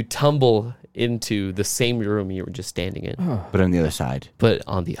you tumble into the same room you were just standing in, But on the other side, but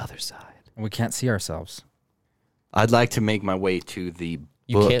on the other side. We can't see ourselves. I'd like to make my way to the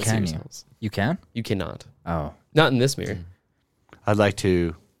You book. can't see Can you? yourselves. You can? You cannot. Oh. Not in this mirror. I'd like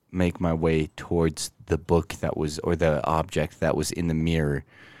to make my way towards the book that was, or the object that was in the mirror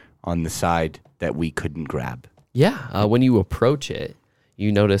on the side that we couldn't grab. Yeah. When you approach it,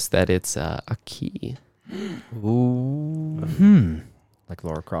 you notice that it's a key. Like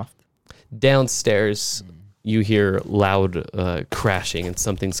Laura Croft. Downstairs, you hear loud crashing and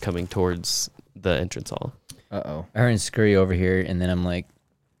something's coming towards the entrance hall. Uh-oh. I heard him scurry over here, and then I'm like,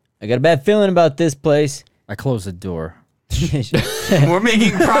 I got a bad feeling about this place. I close the door. We're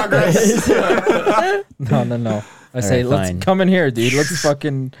making progress. No. I say, let's fine. come in here, dude. Let's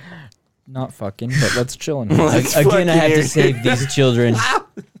fucking, not fucking, but let's chill in here. Again, I have to save these children.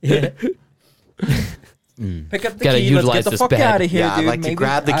 Pick up the Gotta key. Let's utilize get the this fuck bed. out of here, Yeah, dude. I'd like to Maybe-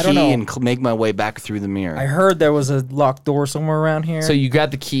 grab the I don't key know. and make my way back through the mirror. I heard there was a locked door somewhere around here. So you grab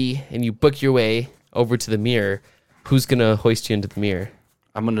the key and you book your way over to the mirror. Who's gonna hoist you into the mirror?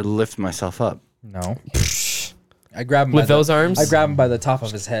 I'm gonna lift myself up. no. I grab him With by those arms? I grab him by the top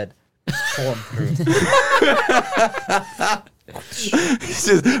of his head. Pull him through. He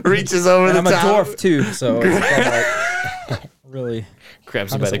just reaches over And the I'm a top. dwarf too, so it's kinda like really.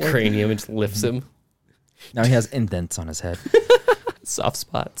 Grabs How him by does the it work? cranium and just lifts him. Now he has indents on his head. Soft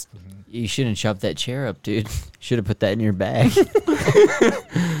spots. You shouldn't chop that chair up, dude. Should have put that in your bag.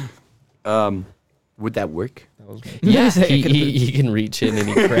 Would that work? That was me. Yeah, Yes, I could've he can reach in and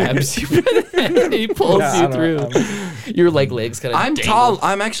he grabs you by the head and he pulls Yeah, I you don't- through. Your legs kind of. I'm tall.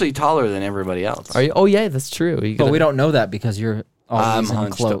 I'm actually taller than everybody else. Are you? Oh yeah, that's true. But we don't know that because you're I'm always in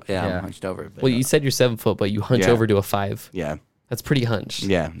hunched. cloak. I'm hunched over. But Well, you said you're 7 foot, but you hunch Yeah. over to a 5. yeah, That's pretty hunched.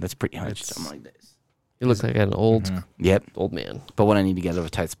 yeah, that's pretty hunched. It's- Something like this. You look like an old Yep. old man. But when I need to get out of a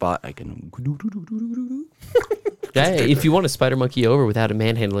tight spot, I can. Yeah, if you want to spider monkey over without him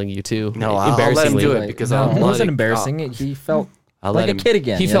manhandling you too. No, I'll let him do it Like, because no, I'll it wasn't like- embarrassing. He felt I'll like let a him. kid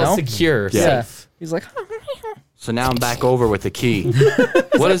again. He you felt know? secure, Yeah. safe. He's like, So now I'm back over with the key.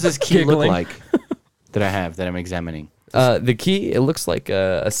 What does this key look Giggling. like that I have that I'm examining? The key, it looks like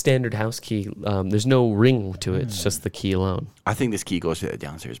a standard house key. There's no ring to it. It's just the key alone. I think this key goes to the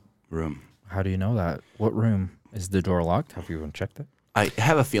downstairs room. how do you know that? What room? Is the door locked? Have you even checked it? I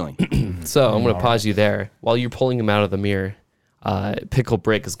have a feeling. So I'm going to pause you there. While you're pulling him out of the mirror, Pickle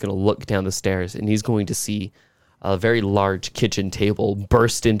Brick is going to look down the stairs and he's going to see a very large kitchen table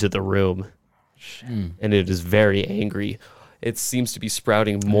burst into the room. And it is very angry. It seems to be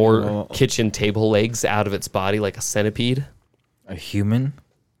sprouting more kitchen table legs out of its body like a centipede. A human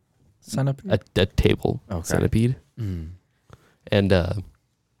centipede? A table Okay. centipede. And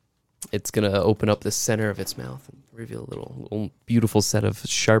it's going to open up the center of its mouth and reveal a little beautiful set of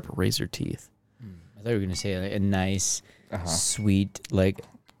sharp razor teeth. I thought you were gonna say like a nice, sweet, like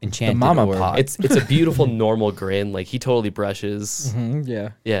enchanted mama orb. pot. It's a beautiful normal grin. Like he totally brushes. Yeah.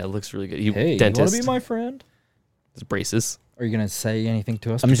 Yeah, it looks really good. Hey, Dentist. you want to be my friend? His braces. Are you gonna say anything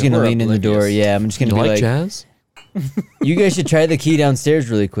to us? I'm just Because gonna we're lean in the door. oblivious. Yeah, I'm just gonna You be like like, jazz? you guys should try the key downstairs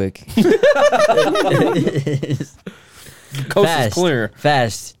really quick. Coast Fast, is clear.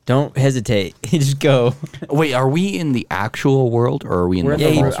 fast. Don't hesitate. Just go. Wait, are we in the actual world or are we in We're the in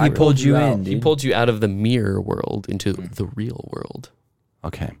the Yeah, false he world? pulled you out. in, He dude. pulled you out of the mirror world into the real world.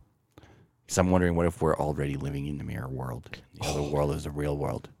 Okay. Because I'm wondering what if we're already living in the mirror world? The other world is the real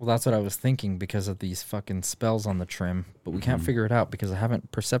world. Well, that's what I was thinking because of these fucking spells on the trim, but we Mm-hmm. can't figure it out because I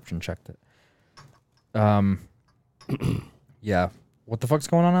haven't perception checked it. Yeah. What the fuck's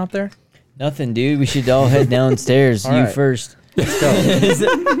going on out there? Nothing, dude. We should all head downstairs. All You right. first. We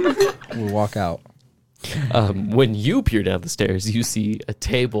walk out. When you appear down the stairs, you see a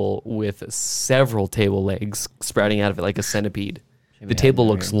table with several table legs sprouting out of it like a centipede. The table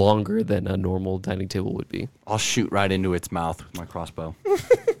looks longer than a normal dining table would be. I'll shoot right into its mouth with my crossbow.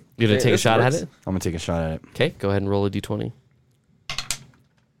 You gonna take a this shot works. at it? I'm going to take a shot at it. Okay, go ahead and roll a d20.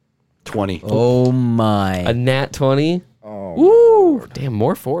 20. Oh my. A nat 20. Oh. Woo! Damn,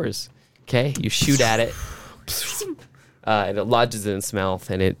 more 4s. Okay, you shoot at it. And it lodges in its mouth,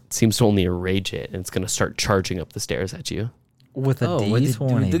 and it seems to only enrage it, and it's going to start charging up the stairs at you. With a Oh, what did-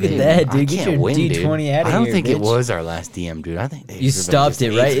 D20. dude, look baby. at that, I dude. Get can't your win, dude. D20 out of here. I don't think it bitch. was our last DM, dude. I think they You stopped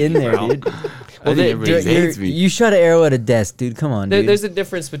it right in there, dude. Well, You shot an arrow at a desk, dude. Come on, dude. There's a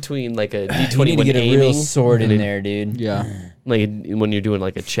difference between like a you d20 need to when get a aiming, real sword in and there, dude. Yeah. like when you're doing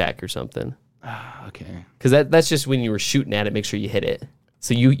like a check or something. Okay. Because that's just when you were shooting at it. Make sure you hit it.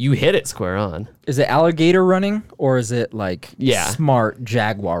 So you hit it square on. Is it alligator running or is it like Yeah. smart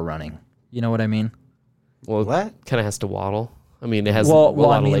jaguar running? You know what I mean? Well, What? kind of has to waddle. I mean, it has Well, a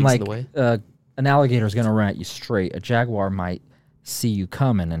lot I of mean, legs like in the way. an alligator is gonna run at you straight. A jaguar might see you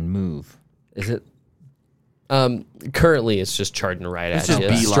coming and move. Is it? Currently, it's just charging right It's at just you,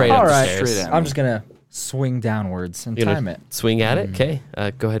 beeline straight All up the right. stairs. Straight at I'm me. just gonna swing downwards and You're time gonna it. swing at it. Okay,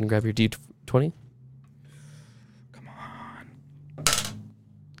 go ahead and grab your d20.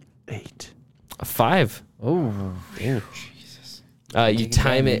 8. A 5. Oh, Jesus. You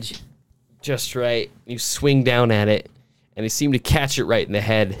time it just right. You swing down at it, and you seem to catch it right in the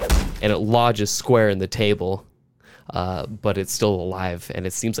head, and it lodges square in the table. But it's still alive, and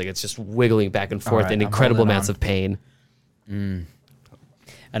it seems like it's just wiggling back and forth right, in I'm incredible holding amounts on. of pain. And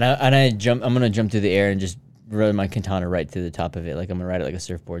I jump. I'm gonna jump through the air and just run my katana right through the top of it. Like I'm gonna ride it like a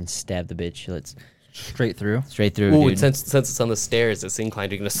surfboard and stab the bitch. Let's Straight through. straight through, Ooh, dude. since it's on the stairs, it's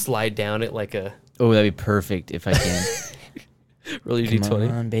inclined. You're gonna slide down it like a Oh, that'd be perfect if I can. roll your Come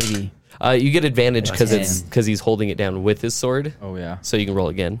d20. on, baby. You get advantage because That's it's he's holding it down with his sword, Oh yeah. so you can roll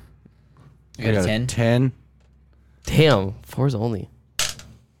again. I got a 10. 10 Damn, 4s only.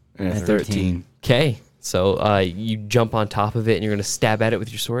 and a And a 13. Okay, so you jump on top of it and you're gonna stab at it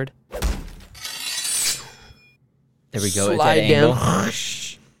with your sword. There we go. Slide it's at an down. angle.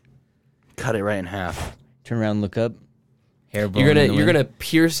 Cut it right in half. Turn around, look up. Hair You're blowing in the gonna wind.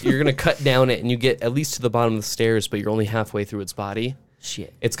 pierce. You're gonna cut down it, and you get at least to the bottom of the stairs, but you're only halfway through its body.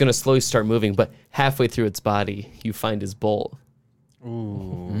 Shit. It's gonna slowly start moving, but halfway through its body, you find his bolt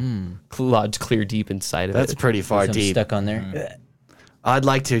lodged clear deep inside of That's it. pretty far Something deep. stuck on there. I'd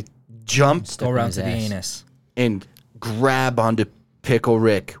like to jump Stuck Go on around his to the ass. anus. and grab onto Pickle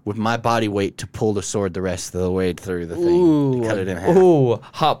Rick with my body weight to pull the sword the rest of the way through the thing. Cut it in half. Ooh,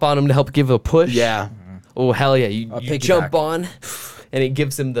 hop on him to help give a push. Yeah. Oh hell yeah! You piggyback. jump on, and it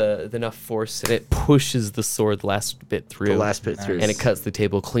gives him the enough force, and it pushes the sword the last bit through. The last bit through. and it cuts the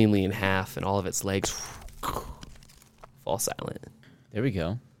table cleanly in half, and all of its legs fall silent. There we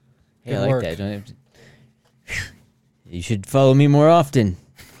go. Hey, Good I like work. that. Don't have to... You should follow me more often.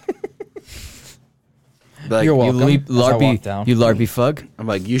 Like, You're You welcome. leap, As I walk larpy, down. you larpy fug. I'm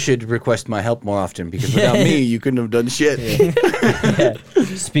like, you should request my help more often because without me, you couldn't have done shit.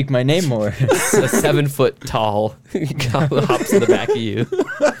 Speak my name more. A 7 foot tall hops in the back of you.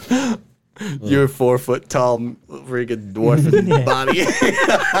 You're 4 foot tall, freaking dwarf body.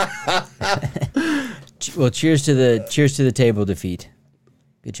 Well, cheers to the table defeat.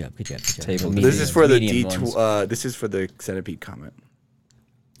 Good job. Good job. Table Medium- This is for the medium D. ones. This is for the centipede comment.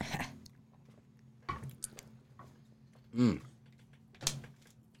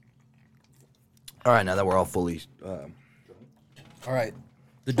 All right, now that we're all fully, All right.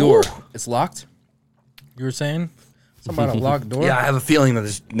 The door. It's locked. You were saying something about a locked door. yeah, I have a feeling that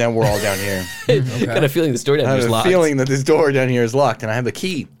this. Now we're all down here. Got a feeling the door down I here is have a locked. feeling that this door down here is locked, and I have the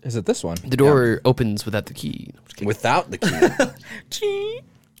key. Is it this one? The door opens without the key. I'm just kidding. Without the key,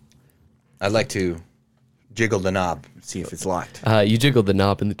 I'd like to jiggle the knob, see if it's locked. You jiggle the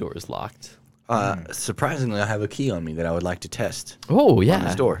knob and the door is locked. Surprisingly, I have a key on me that I would like to test Oh yeah, on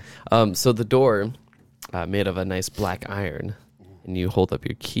this door. So the door, made of a nice black iron, and you hold up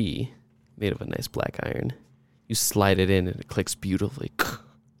your key, made of a nice black iron. You slide it in, and it clicks beautifully,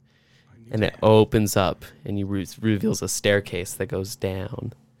 and it opens up, and you reveals a staircase that goes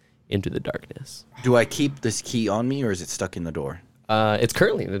down into the darkness. Do I keep this key on me, or is it stuck in the door? It's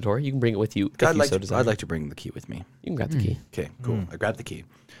currently in the door. You can bring it with you if I'd you like, so desire. I'd like to bring the key with me. You can grab the key. Okay, cool. I grabbed the key.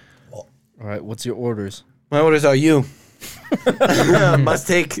 All right. What's your orders? My orders are you. Must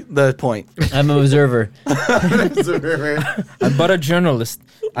take the point. I'm an observer. I'm but a journalist.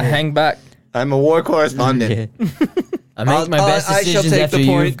 I hang back. I'm a war correspondent. I make my best I shall decisions take after the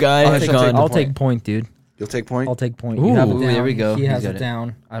you point. guys I have shall take gone. the I'll point. take point, dude. You'll take point? I'll take point. Ooh, You have it down. there we go. He has He's it got it.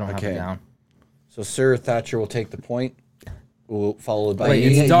 down. I don't have Okay. it down. So Sir Thatcher will take the point, followed by Wait, you-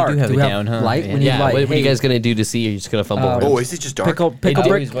 it's you dark. do have Do it we have down, huh? light? Yeah. We need Yeah, light. what are you Hey, guys gonna do to see? Are you just gonna fumble around? Oh, is it just dark? Pickle brick.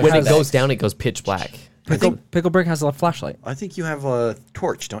 always When it has goes down, it goes pitch black. Pickle brick has a flashlight. I think you have a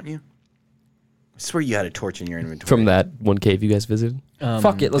torch, don't you? I swear you had a torch in your inventory. From that one cave you guys visited.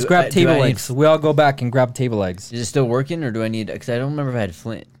 Fuck it. Let's do grab I- do table I need- legs. We all go back and grab table legs. Is it still working, or do I need? Because I don't remember if I had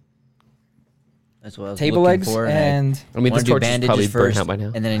flint. That's what I was Table looking legs for, and I mean, wanted this to do torch is bandages probably burned first, out by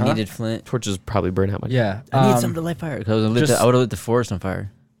now. and then I needed flint. Torch is probably burned out by now. yeah. I need something to light fire. Because I would just- have lit the forest on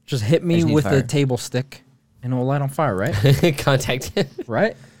fire. Just hit I me just need with fire. the table stick, and it will light on fire. Right. Contact him.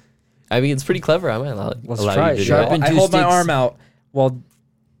 Right. I mean, it's pretty clever. I might allow Let's allow try you to it. do that. Sharpen I two hold my sticks. arm out while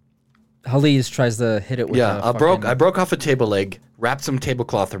Halise tries to hit it with. Yeah, the I broke off a table leg, wrapped some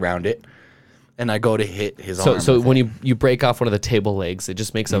tablecloth around it, and I go to hit his So, arm. so with when it. you break off one of the table legs, it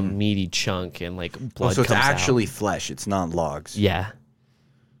just makes a meaty chunk and like blood so it's comes actually out. flesh. It's not logs. Yeah.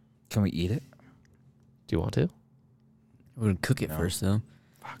 Can we eat it? Do you want to? We're gonna cook it first, though.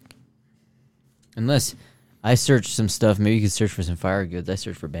 Fuck. Unless I searched some stuff, maybe you could search for some fire goods. I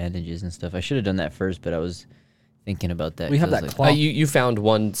searched for bandages and stuff. I should have done that first, but I was thinking about that. We have 'cause I that was cloth. You found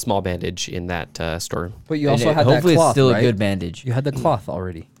one small bandage in that storeroom. But you and also it- had that hopefully cloth, it's still right? a good bandage. You had the cloth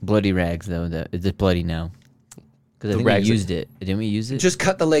already. Bloody rags, though. It's bloody now. Because I The think rags we are- used it. Didn't we use it? Just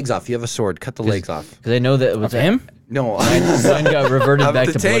cut the legs off. You have a sword. Cut the legs off. Because I know that it was Of him? No, Mine got reverted Of back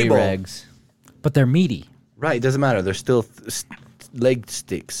the to bloody table. rags. But they're meaty. right. Doesn't matter. They're still leg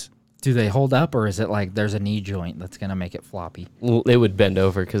sticks. Do they hold up, or is it like there's a knee joint that's gonna make it floppy? Well, it would bend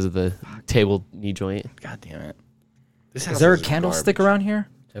over because of the table knee joint. God damn it. This Is house there a candlestick garbage. around here?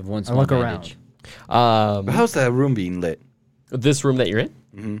 I have one I small look bandage. around. How's that room being lit? This room that you're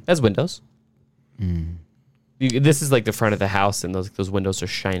in has windows. This is like the front of the house, and those windows are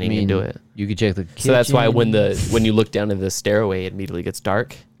shining into it. You could check the kitchen. So that's why when you look down into the stairway, it immediately gets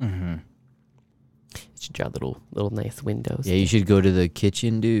dark. You should draw little nice windows. Yeah, you should go to the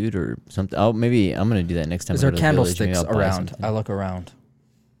kitchen, dude, or something. Oh, maybe I'm gonna do that next time. Is there candlesticks around? I look around.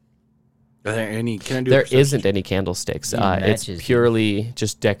 Are there any? Can I do? There isn't any candlesticks. It's matches, purely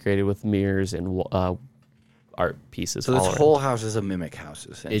just decorated with mirrors and art pieces. So this whole house is a mimic house,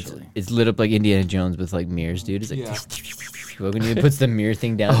 essentially. It's lit up like Indiana Jones with like mirrors, dude. It's like when he puts the mirror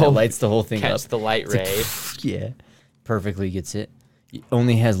thing down, it lights the whole thing up. Catch the light ray. Yeah, perfectly gets it. It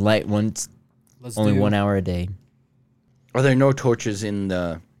only has light once. Only 1 hour a day. Are there no torches in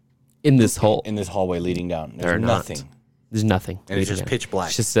this hallway leading down? There's nothing. There's nothing. And it's just pitch black.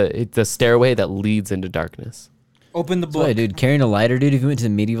 It's just it's a stairway that leads into darkness. Open the book. Why, dude, carrying a lighter, dude. If you went to the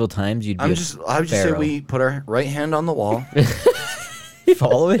medieval times, you'd be I would just say we put our right hand on the wall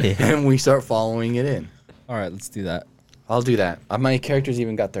follow it in. and we start following it in. All right, let's do that. I'll do that. My characters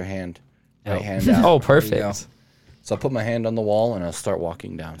even got their hand out. Oh, perfect. So I'll put my hand on the wall and I'll start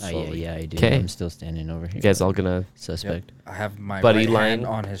walking down slowly. Yeah, I do. 'Kay. I'm still standing over here. You guys all gonna Suspect. I have my Buddy right line. hand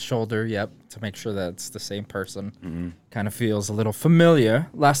on his shoulder, to make sure that it's the same person. Kind of feels a little familiar.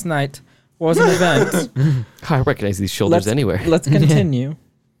 Last night was an event. I recognize these shoulders anywhere. Let's continue.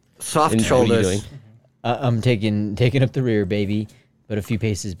 Soft And what are you shoulders. doing? I'm taking up the rear, baby, but a few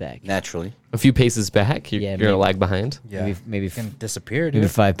paces back. Naturally. A few paces back, you're Yeah, gonna maybe. lag behind. Yeah, Maybe can disappear, maybe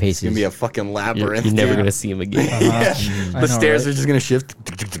dude. 5 paces. It's going to be a fucking labyrinth. You're never dude. gonna see him again. I The know, stairs right? are just going to shift.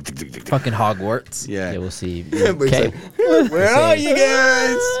 Fucking Hogwarts. Yeah. Yeah, we'll see. But it's Okay. like, where are you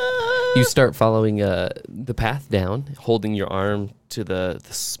guys? You start following the path down, holding your arm to the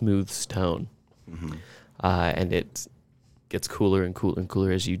smooth stone, and it gets cooler and cooler and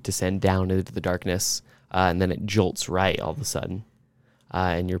cooler as you descend down into the darkness, and then it jolts right all of a sudden,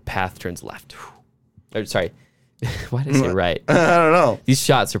 and your path turns left. Or, sorry, why did I say right? I don't know. These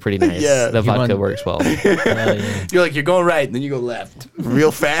shots are pretty nice. Yeah. The You vodka want- works well. Yeah. You're like, you're going right, and then you go left.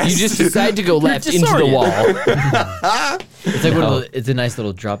 Real fast. You just decide to go left into the wall. It's like it's a nice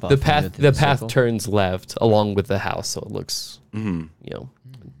little drop off. The path turns left along with the house, so it looks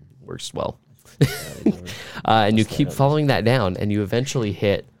works well. And you keep following that down, and you eventually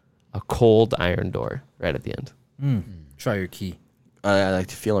hit a cold iron door right at the end. Try your key. I like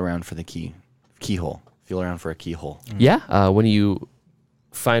to feel around for the keyhole. Feel around for a keyhole. Yeah, when you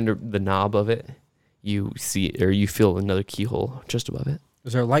find the knob of it, you see or you feel another keyhole just above it.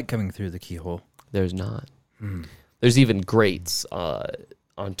 Is there a light coming through the keyhole? There's not. There's even grates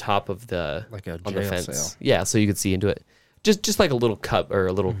on top of the Like a on the jail fence. cell. Yeah, so you can see into it. Just like a little cup or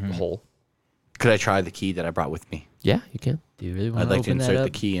a little hole. Could I try the key that I brought with me? Yeah, you can. Do you really want I'd like to open that insert up?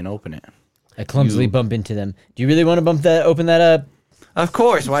 the key and open it. I clumsily bump into them. Do you really want to open that up? Of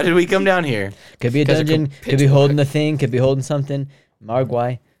course. Why did we come down here? Could be a Guys are dungeon. Could be holding the thing. Could be holding something.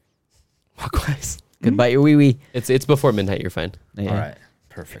 Margwai. Walkways. Could bite your wee wee. It's before midnight. You're fine. Yeah. All right.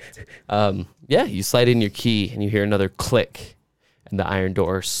 Perfect. Yeah, you slide in your key and you hear another click, and the iron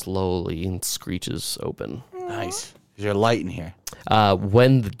door slowly and screeches open. Nice. Is there a light in here?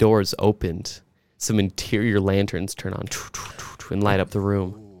 When the door is opened, some interior lanterns turn on and light up the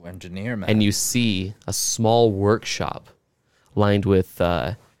room, Ooh, engineer, man. and you see a small workshop lined with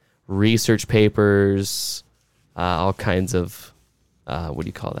research papers, all kinds of what do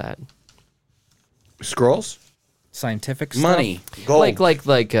you call that? Scrolls? Scientific stuff? Money. Gold.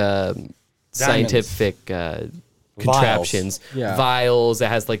 Like scientific contraptions, Yeah. vials. It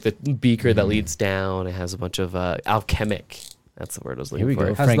has like the beaker that leads down. It has a bunch of alchemic. That's the word I was looking Here we for.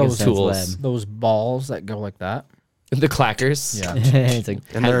 go. Has those Frankenstein's tools. lab. Those balls that go like that. The clackers. Yeah. It's like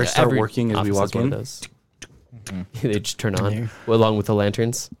and they start Every working as we office walk has one in. of those. They just turn on there. along with the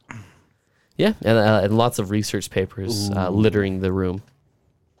lanterns. Yeah, and lots of research papers littering the room.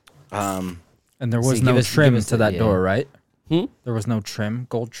 And there So was give no us- trim give us to the- that yeah. door, right? Hmm? There was no trim,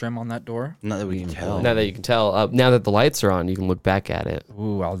 gold trim on that door. Not that we can tell. Now that you can tell, now that the lights are on, you can look back at it.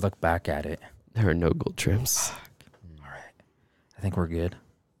 Ooh, I'll look back at it. There are no gold trims. I think we're good.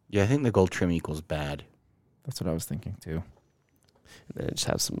 Yeah, I think the gold trim equals bad. That's what I was thinking too. And then just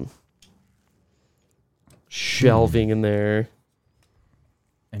have some shelving in there.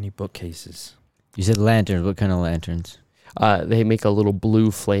 Any bookcases? you said lanterns. What kind of lanterns? They make a little blue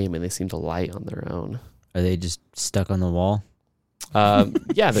flame and they seem to light on their own. Are they just stuck on the wall?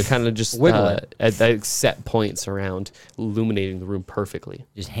 Yeah, they're kind of just Wiggle at set points around, illuminating the room perfectly.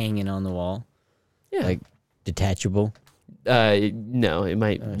 Just hanging on the wall? Yeah. Like detachable? No, it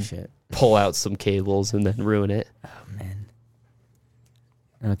might Oh, shit. pull out some cables and then ruin it. Oh, man.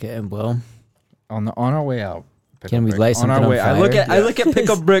 Okay, well, On our way out. Can we Brick, light something on our on way? fire? I look at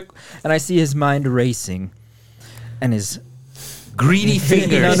Pickle Brick, and I see his mind racing, and his Greedy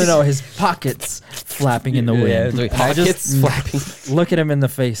fingers. no, his pockets flapping in the wind. like And I Pockets flapping. look at him in the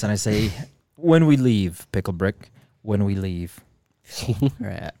face, and I say, "When we leave, Pickle Brick. When we leave."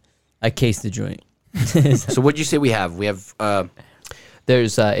 Right. I cased the joint. So what'd you say we have? We have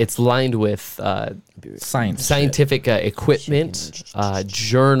There's it's lined with Science. scientific equipment,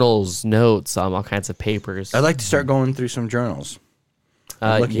 journals, notes, all kinds of papers. I'd like to start going through some journals.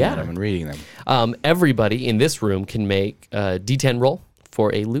 Looking at them Yeah. and reading them. Everybody in this room can make a D10 roll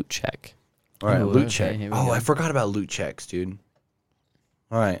for a loot check. All right, Ooh, loot okay, check. here we Oh, go. I forgot about loot checks, dude.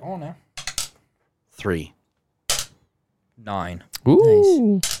 All right, Oh no. 3. 9.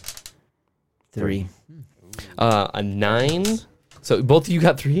 Ooh. 3. A 9. So both of you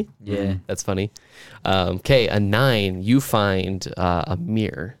got 3? Yeah. That's funny. Okay, a 9, you find a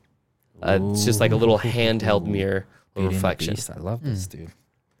mirror. It's just like a little handheld mirror, a reflection. I love this dude.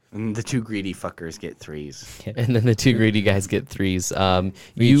 And the 2 greedy fuckers get 3s. And then the 2 greedy guys get 3s.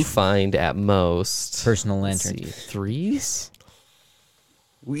 You find at most Personal let's lantern. see, 3s.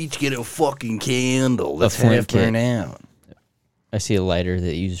 We each get a fucking candle. Let's flint half burn kit. out. I see a lighter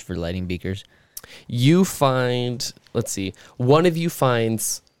that uses for lighting beakers. You find, let's see, one of you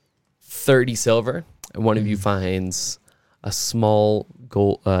finds 30 silver, and one of you finds a small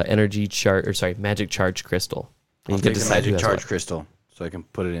gold energy magic charge crystal. And I'll you can take the decide who magic has charge what. crystal so I can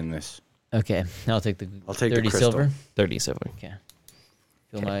put it in this. Okay, I'll take the I'll take the 30 crystal. silver. 30 silver. Okay.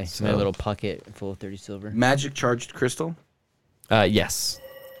 Fill Okay, my so- little pocket full of 30 silver. Magic charged crystal? Yes.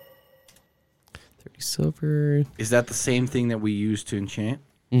 30 silver. Is that the same thing that we use to enchant?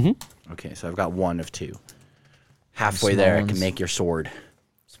 Mm-hmm. Okay, so I've got 1 of 2. Halfway Small there, I ones. can make your sword.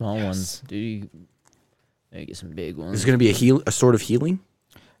 Small Yes. ones. Do you maybe get some big ones? Is it going to be a sword of healing?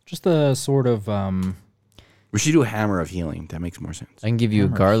 Just a sort of We should do a hammer of healing. That makes more sense. I can give you a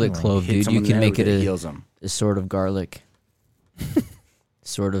Hammer garlic healing. clove, Hit dude. You someone can there make with it heals them. a sword of garlic.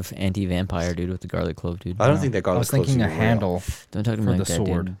 Sort of anti-vampire, dude, with the garlic clove, dude. I don't think that I garlic was clove's thinking a even real. handle Don't talk to me for like the that,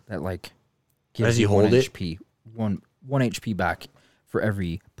 sword dude. that like Does gives he you hold 1 it? HP. One HP back for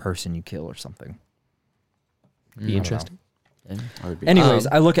every person you kill or something. Be interesting. That would be- Anyways,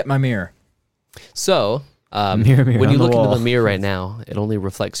 I look at my mirror. So, Mirror when on you the look into wall. the mirror right now, it only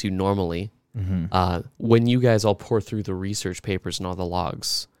reflects you normally. When you guys all pour through the research papers and all the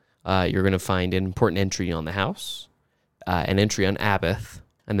logs, you're going to find an important entry on the house, an entry on Abath,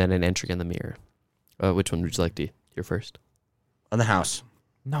 and then an entry on the mirror. Which one would you like to hear first? on the house.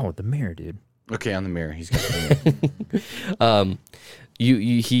 No, the mirror, dude. Okay, on the mirror. He's got the mirror.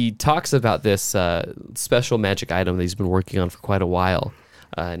 He talks about this special magic item that he's been working on for quite a while,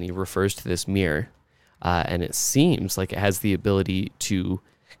 and he refers to this mirror, and it seems like it has the ability to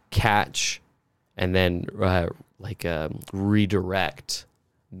catch and then redirect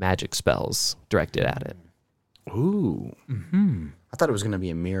magic spells directed at it. Ooh. I thought it was going to be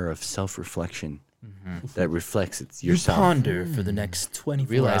a mirror of self-reflection that reflects it's yourself. Ponder for the next 24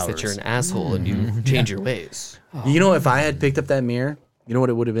 Realize hours. that you're an asshole and you change your ways. You know, if I had picked up that mirror, you know what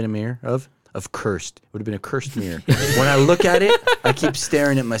it would have been a mirror of? Of cursed. It would have been a cursed mirror. When I look at it, I keep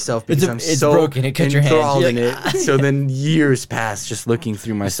staring at myself because I'm it's so broken. It cut your hands. enthralled in Yeah. it. So then years pass just looking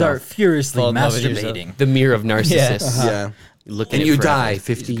through Start myself. furiously Fall in love with yourself. masturbating. The mirror of narcissists. Yeah. Looking And at you forever. die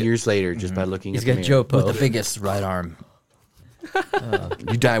 50 years later just by looking He's at the got mirror. Joe With Poe. the biggest right arm.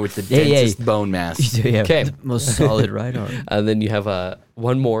 You die with the Yeah, yeah. densest bone mass. Yeah, Okay. the most solid right arm. And then you have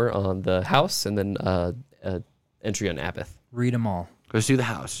one more on the house, and then entry on Abath. Read them all. Let's do the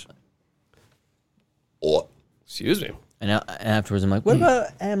house. Excuse me. And afterwards, I'm like, what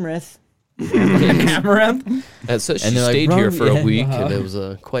about Amrith? Amaranth? So she And they're like, stayed here "Wrong- for a yeah, week, and it was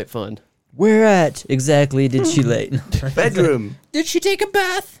quite fun. Where at exactly did she lay? Bedroom. Did she take a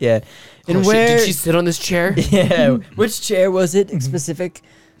bath? Yeah. And Oh, shit, where? did she sit on this chair? Yeah. Which chair was it in specific?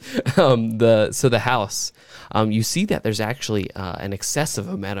 The house. You see that there's actually an excessive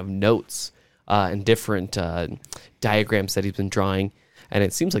amount of notes and different diagrams that he's been drawing, and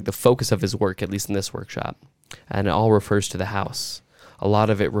it seems like the focus of his work, at least in this workshop, and it all refers to the house. A lot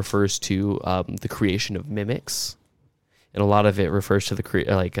of it refers to the creation of mimics, and a lot of it refers to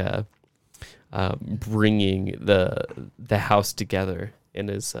the bringing the house together in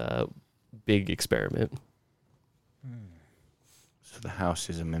his big experiment. So the house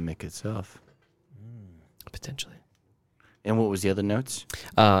is a mimic itself. Potentially. And what was the other notes?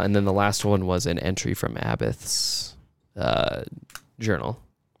 And then the last one was an entry from Abath's journal.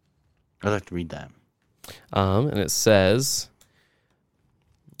 I'd like to read that. And it says,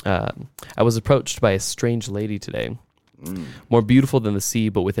 I was approached by a strange lady today. more beautiful than the sea,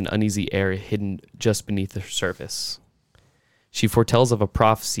 but with an uneasy air hidden just beneath the surface. She foretells of a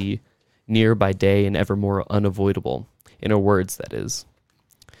prophecy near by day and ever more unavoidable, in her words, that is.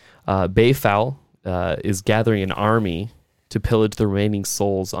 Bayfowl is gathering an army to pillage the remaining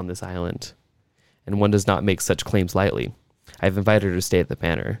souls on this island, and one does not make such claims lightly. I've invited her to stay at the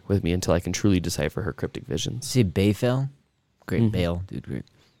manor with me until I can truly decipher her cryptic visions. See Bayfell? Great Bale, dude. Great.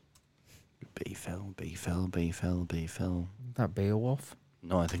 Bayfell. That Beowulf?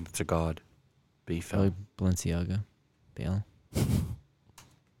 No, I think that's a god. Probably Bayfell. Balenciaga. Bale.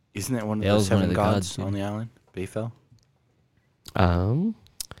 Isn't that one of Bale's the one seven of the gods gods, dude. on the island? Bayfell?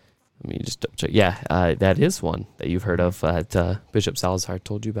 Let me just double check. Yeah, that is one that you've heard of that Bishop Salazar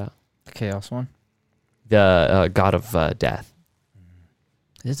told you about. The Chaos one? The god of death.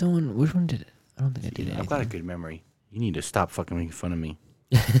 Is that the one? Which one did it? I don't think I did it. I've got a good memory. You need to stop fucking making fun of me.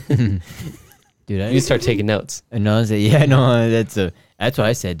 Dude, I You start taking notes. No, that's what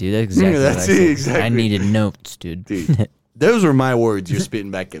I said, dude. That's exactly what I That's said. it, exactly. I needed notes, dude. Dude, those were my words you're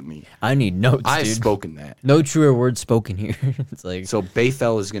spitting back at me. I need notes, I've dude. spoken that. No truer words spoken here. It's like So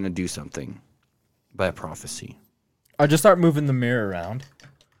Bayfell is going to do something by a prophecy. I just start moving the mirror around.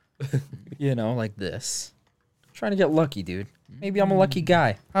 Like this. Trying to get lucky, dude. Maybe I'm a lucky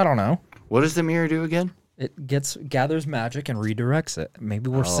guy. I don't know. What does the mirror do again? It gathers magic and redirects it. Maybe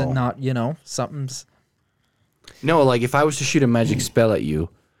we're not, something's... No, like if I was to shoot a magic spell at you,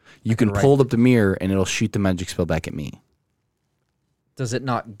 you can Right. pull up the mirror and it'll shoot the magic spell back at me. Does it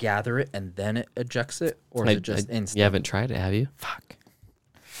not gather it and then it ejects it? Or is it just instant? You haven't tried it, have you? Fuck.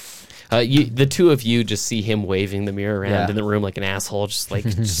 The two of you just see him waving the mirror around Yeah. in the room like an asshole, just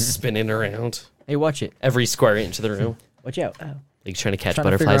just spinning around hey, watch it. every square inch of the room, Watch out. Oh. like trying to catch Trying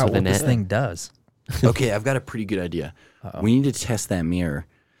to figure butterflies out with a what this net. thing does. Okay, I've got a pretty good idea. We need to test that mirror.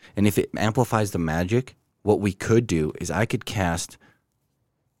 And if it amplifies the magic, what we could do is I could cast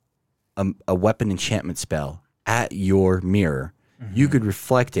a weapon enchantment spell at your mirror. You could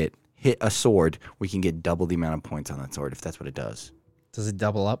reflect it, hit a sword. We can get double the amount of points on that sword if that's what it does. Does it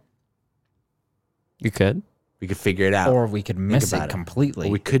double up? You could. We could figure it out. Or we could miss about it it. completely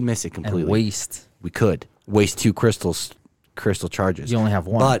Or we could miss it completely. and waste. We could waste 2 crystal charges. You only have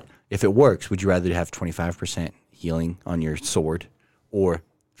one. But if it works, would you rather have 25% healing on your sword or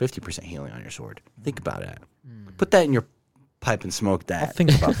 50% healing on your sword? Think about that. Put that in your pipe and smoke I'll that.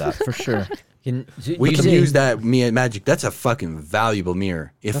 think about that for sure. We can use that magic. That's a fucking valuable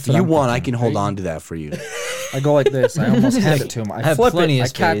mirror. If That's what you I'm want, I thinking. can hold on to that for you. I go like this. I almost hand it to him. I have flip plenty it. of I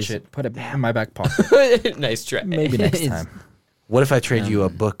catch space. it. Put it in my back pocket. Nice try. Maybe next It's- time. What if I trade you a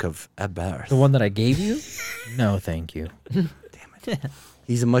book of Abarth? The one that I gave you? No, thank you.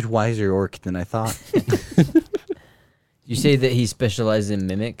 He's a much wiser orc than I thought. You say that he specializes in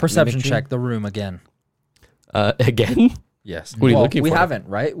mimic Perception mimicry? check the room again. Again? Yes. What are you looking we for? haven't,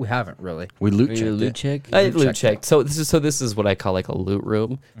 right? We haven't really. We loot Or checked your loot it. check? I Loot loot checked checked. So this is what I call like a loot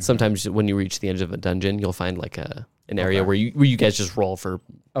room. Sometimes when you reach the edge of a dungeon, you'll find like an area where you guys just roll for.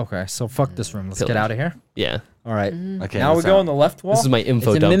 Okay, so fuck this room. Let's Pillage. get out of here. Yeah, All right. Okay, Now we let's go out. on the left wall. this is my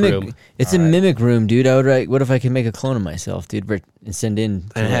info It's a dump mimic. room. It's a mimic room, dude. I would like. What if I could make a clone of myself, dude, and send in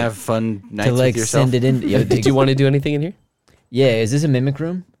And have fun nights to like with yourself. send it in? Yo, Did you want to do anything in here? Yeah, is this a mimic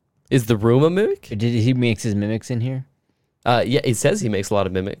room? Is the room a mimic? Or did he mix his mimics in here? Yeah, it says he makes a lot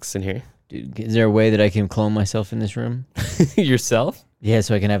of mimics in here. Dude, is there a way that I can clone myself in this room? Yourself? Yeah,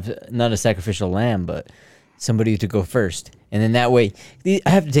 so I can have not a sacrificial lamb, but somebody to go first, and then that way I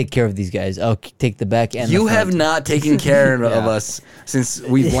have to take care of these guys. I'll take the back and You the have front. not taken care of us since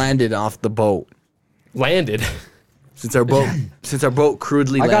we've landed off the boat. Landed. Since our boat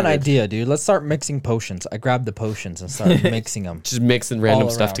crudely I landed. got an idea, dude. Let's start mixing potions. I grab the potions and start mixing them. Just mixing random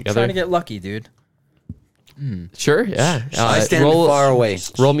all stuff around. together. Trying to get lucky, dude. Sure, yeah. I stand roll, far away.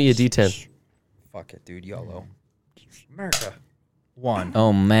 Roll me a d10. Fuck it, dude. YOLO. America. 1.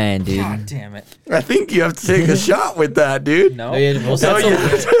 Oh man, dude. God damn it. I think you have to take a shot with that, dude. No. Oh, yeah, we'll No, set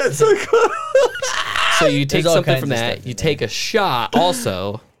you- some- it's okay. So you take all something kinds from of that, stuff you in take a shot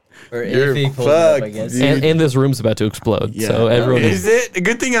also, or You're if he pulls it up, I fucked, guess. dude. and this room's about to explode. Yeah. So everyone Is it? A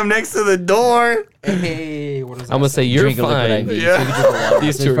good thing I'm next to the door. Hey, what is that? I'm gonna say you're Drink a liquid fine. IV. Yeah. So we can drink water.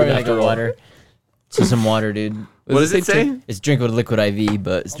 These So two it's are probably gonna like have a to water. So some water, dude. What does it say? It's drink with a liquid IV,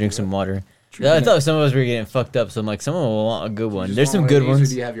 but it's drink some water. Yeah, I thought some of us were getting fucked up, so I'm like, someone will want a good one. There's some good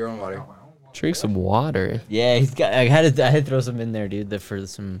ones. you have your own water? Drink some water. Yeah, he's got. I had to throw some in there, dude. For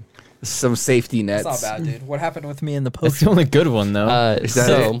some. Some safety nets. That's not bad, dude. What happened with me in the That's potion? the only good one though. Is that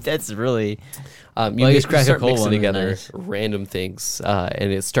So That's really. you, Well, I mix, guess you crack a start cold mixing one would be together nice. random things,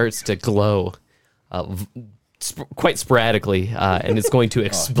 and it starts to glow, quite sporadically, and it's going to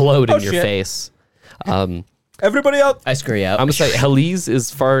explode in your shit. face. Everybody out. I scurry out. I'm gonna say Halise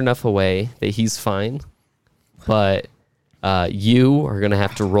is far enough away that he's fine, but you are gonna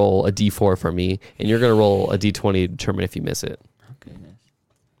have to roll a d4 for me, and you're gonna roll a d20 to determine if you miss it. Okay, nice.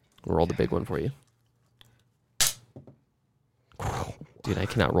 We'll roll the big one for you. Dude, I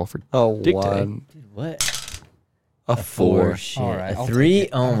cannot roll for Dick today. Dude, what? A 4. Shit. All right, a I'll 3?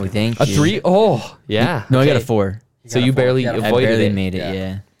 Oh, thank you. A 3? Oh, yeah. No, I got a Okay. 4. So you barely got a I avoided barely it. made it, Yeah. yeah.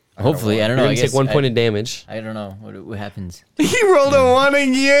 I got a Hopefully, I don't You're know. gonna take 1 point in damage. I don't know what happens. He rolled a 1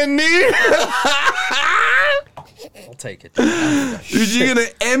 again, dude. I'll take it. Dude, you're gonna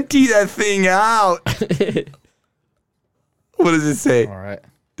empty that thing out. What does it say? All right.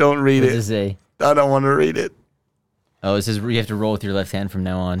 Don't read What does it. it say? I don't want to read it. Oh, it says you have to roll with your left hand from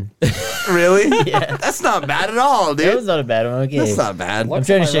now on. Really? Yeah. That's not bad at all, That was dude. not a bad one. Okay. That's not bad. I'm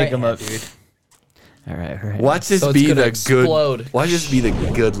trying to shake him up. All right. Watch this So it's be gonna the explode. good. Watch this be the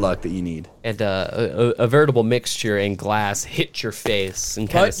good luck that you need. And a veritable mixture and glass hit your face and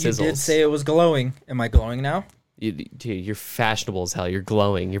kind of But you sizzles. did say it was glowing. Am I glowing now? Dude, you're fashionable as hell. You're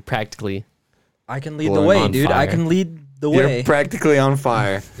glowing. You're practically... I can lead the Glowing way, on dude. I fire. can lead the You're way. practically on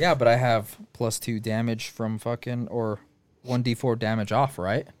fire. Yeah, but I have +2 damage from fucking, or 1d4 damage off,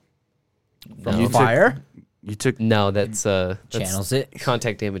 right? From No. fire? You took. No, that's Channels it.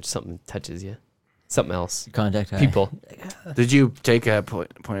 contact damage. Something touches you. Something else. Contact high. People. Did you take a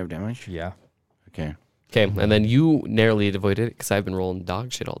point of damage? Yeah. Okay. Okay, and then you narrowly avoided it because I've been rolling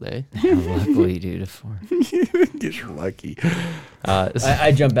dog shit all day. Luckily, dude, a 4. You're lucky.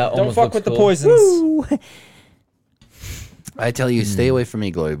 I jump out. Don't almost fuck looks with the cool. poisons. I tell you, stay away from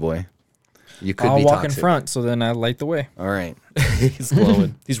me, glowy boy. You could I'll be walk toxic. in front, so then I light the way. All right. He's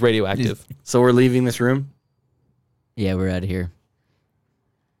glowing. He's radioactive. So we're leaving this room. Yeah, we're out of here.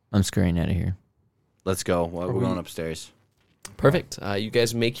 I'm scurrying out of here. Let's go. Well, we're going upstairs. Perfect. You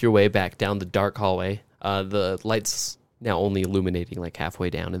guys make your way back down the dark hallway. The lights now only illuminating like halfway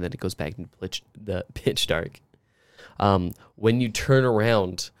down, and then it goes back into the pitch dark. When you turn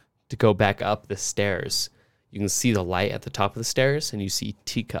around to go back up the stairs, you can see the light at the top of the stairs, and you see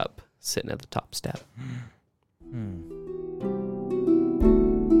Teacup sitting at the top step.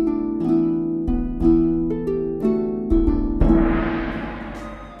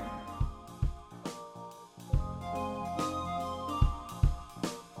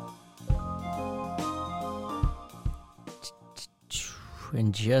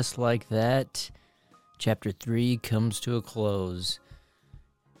 And just like that, chapter 3 comes to a close.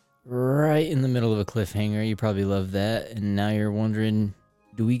 Right in the middle of a cliffhanger. You probably love that. And now you're wondering,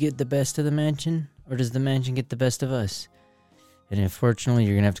 do we get the best of the mansion? Or does the mansion get the best of us? And unfortunately,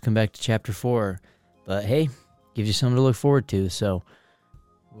 you're going to have to come back to chapter 4. But hey, gives you something to look forward to. So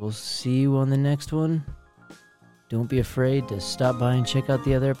we'll see you on the next one. Don't be afraid to stop by and check out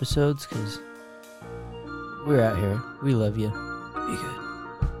the other episodes, because we're out here. We love you. Be good.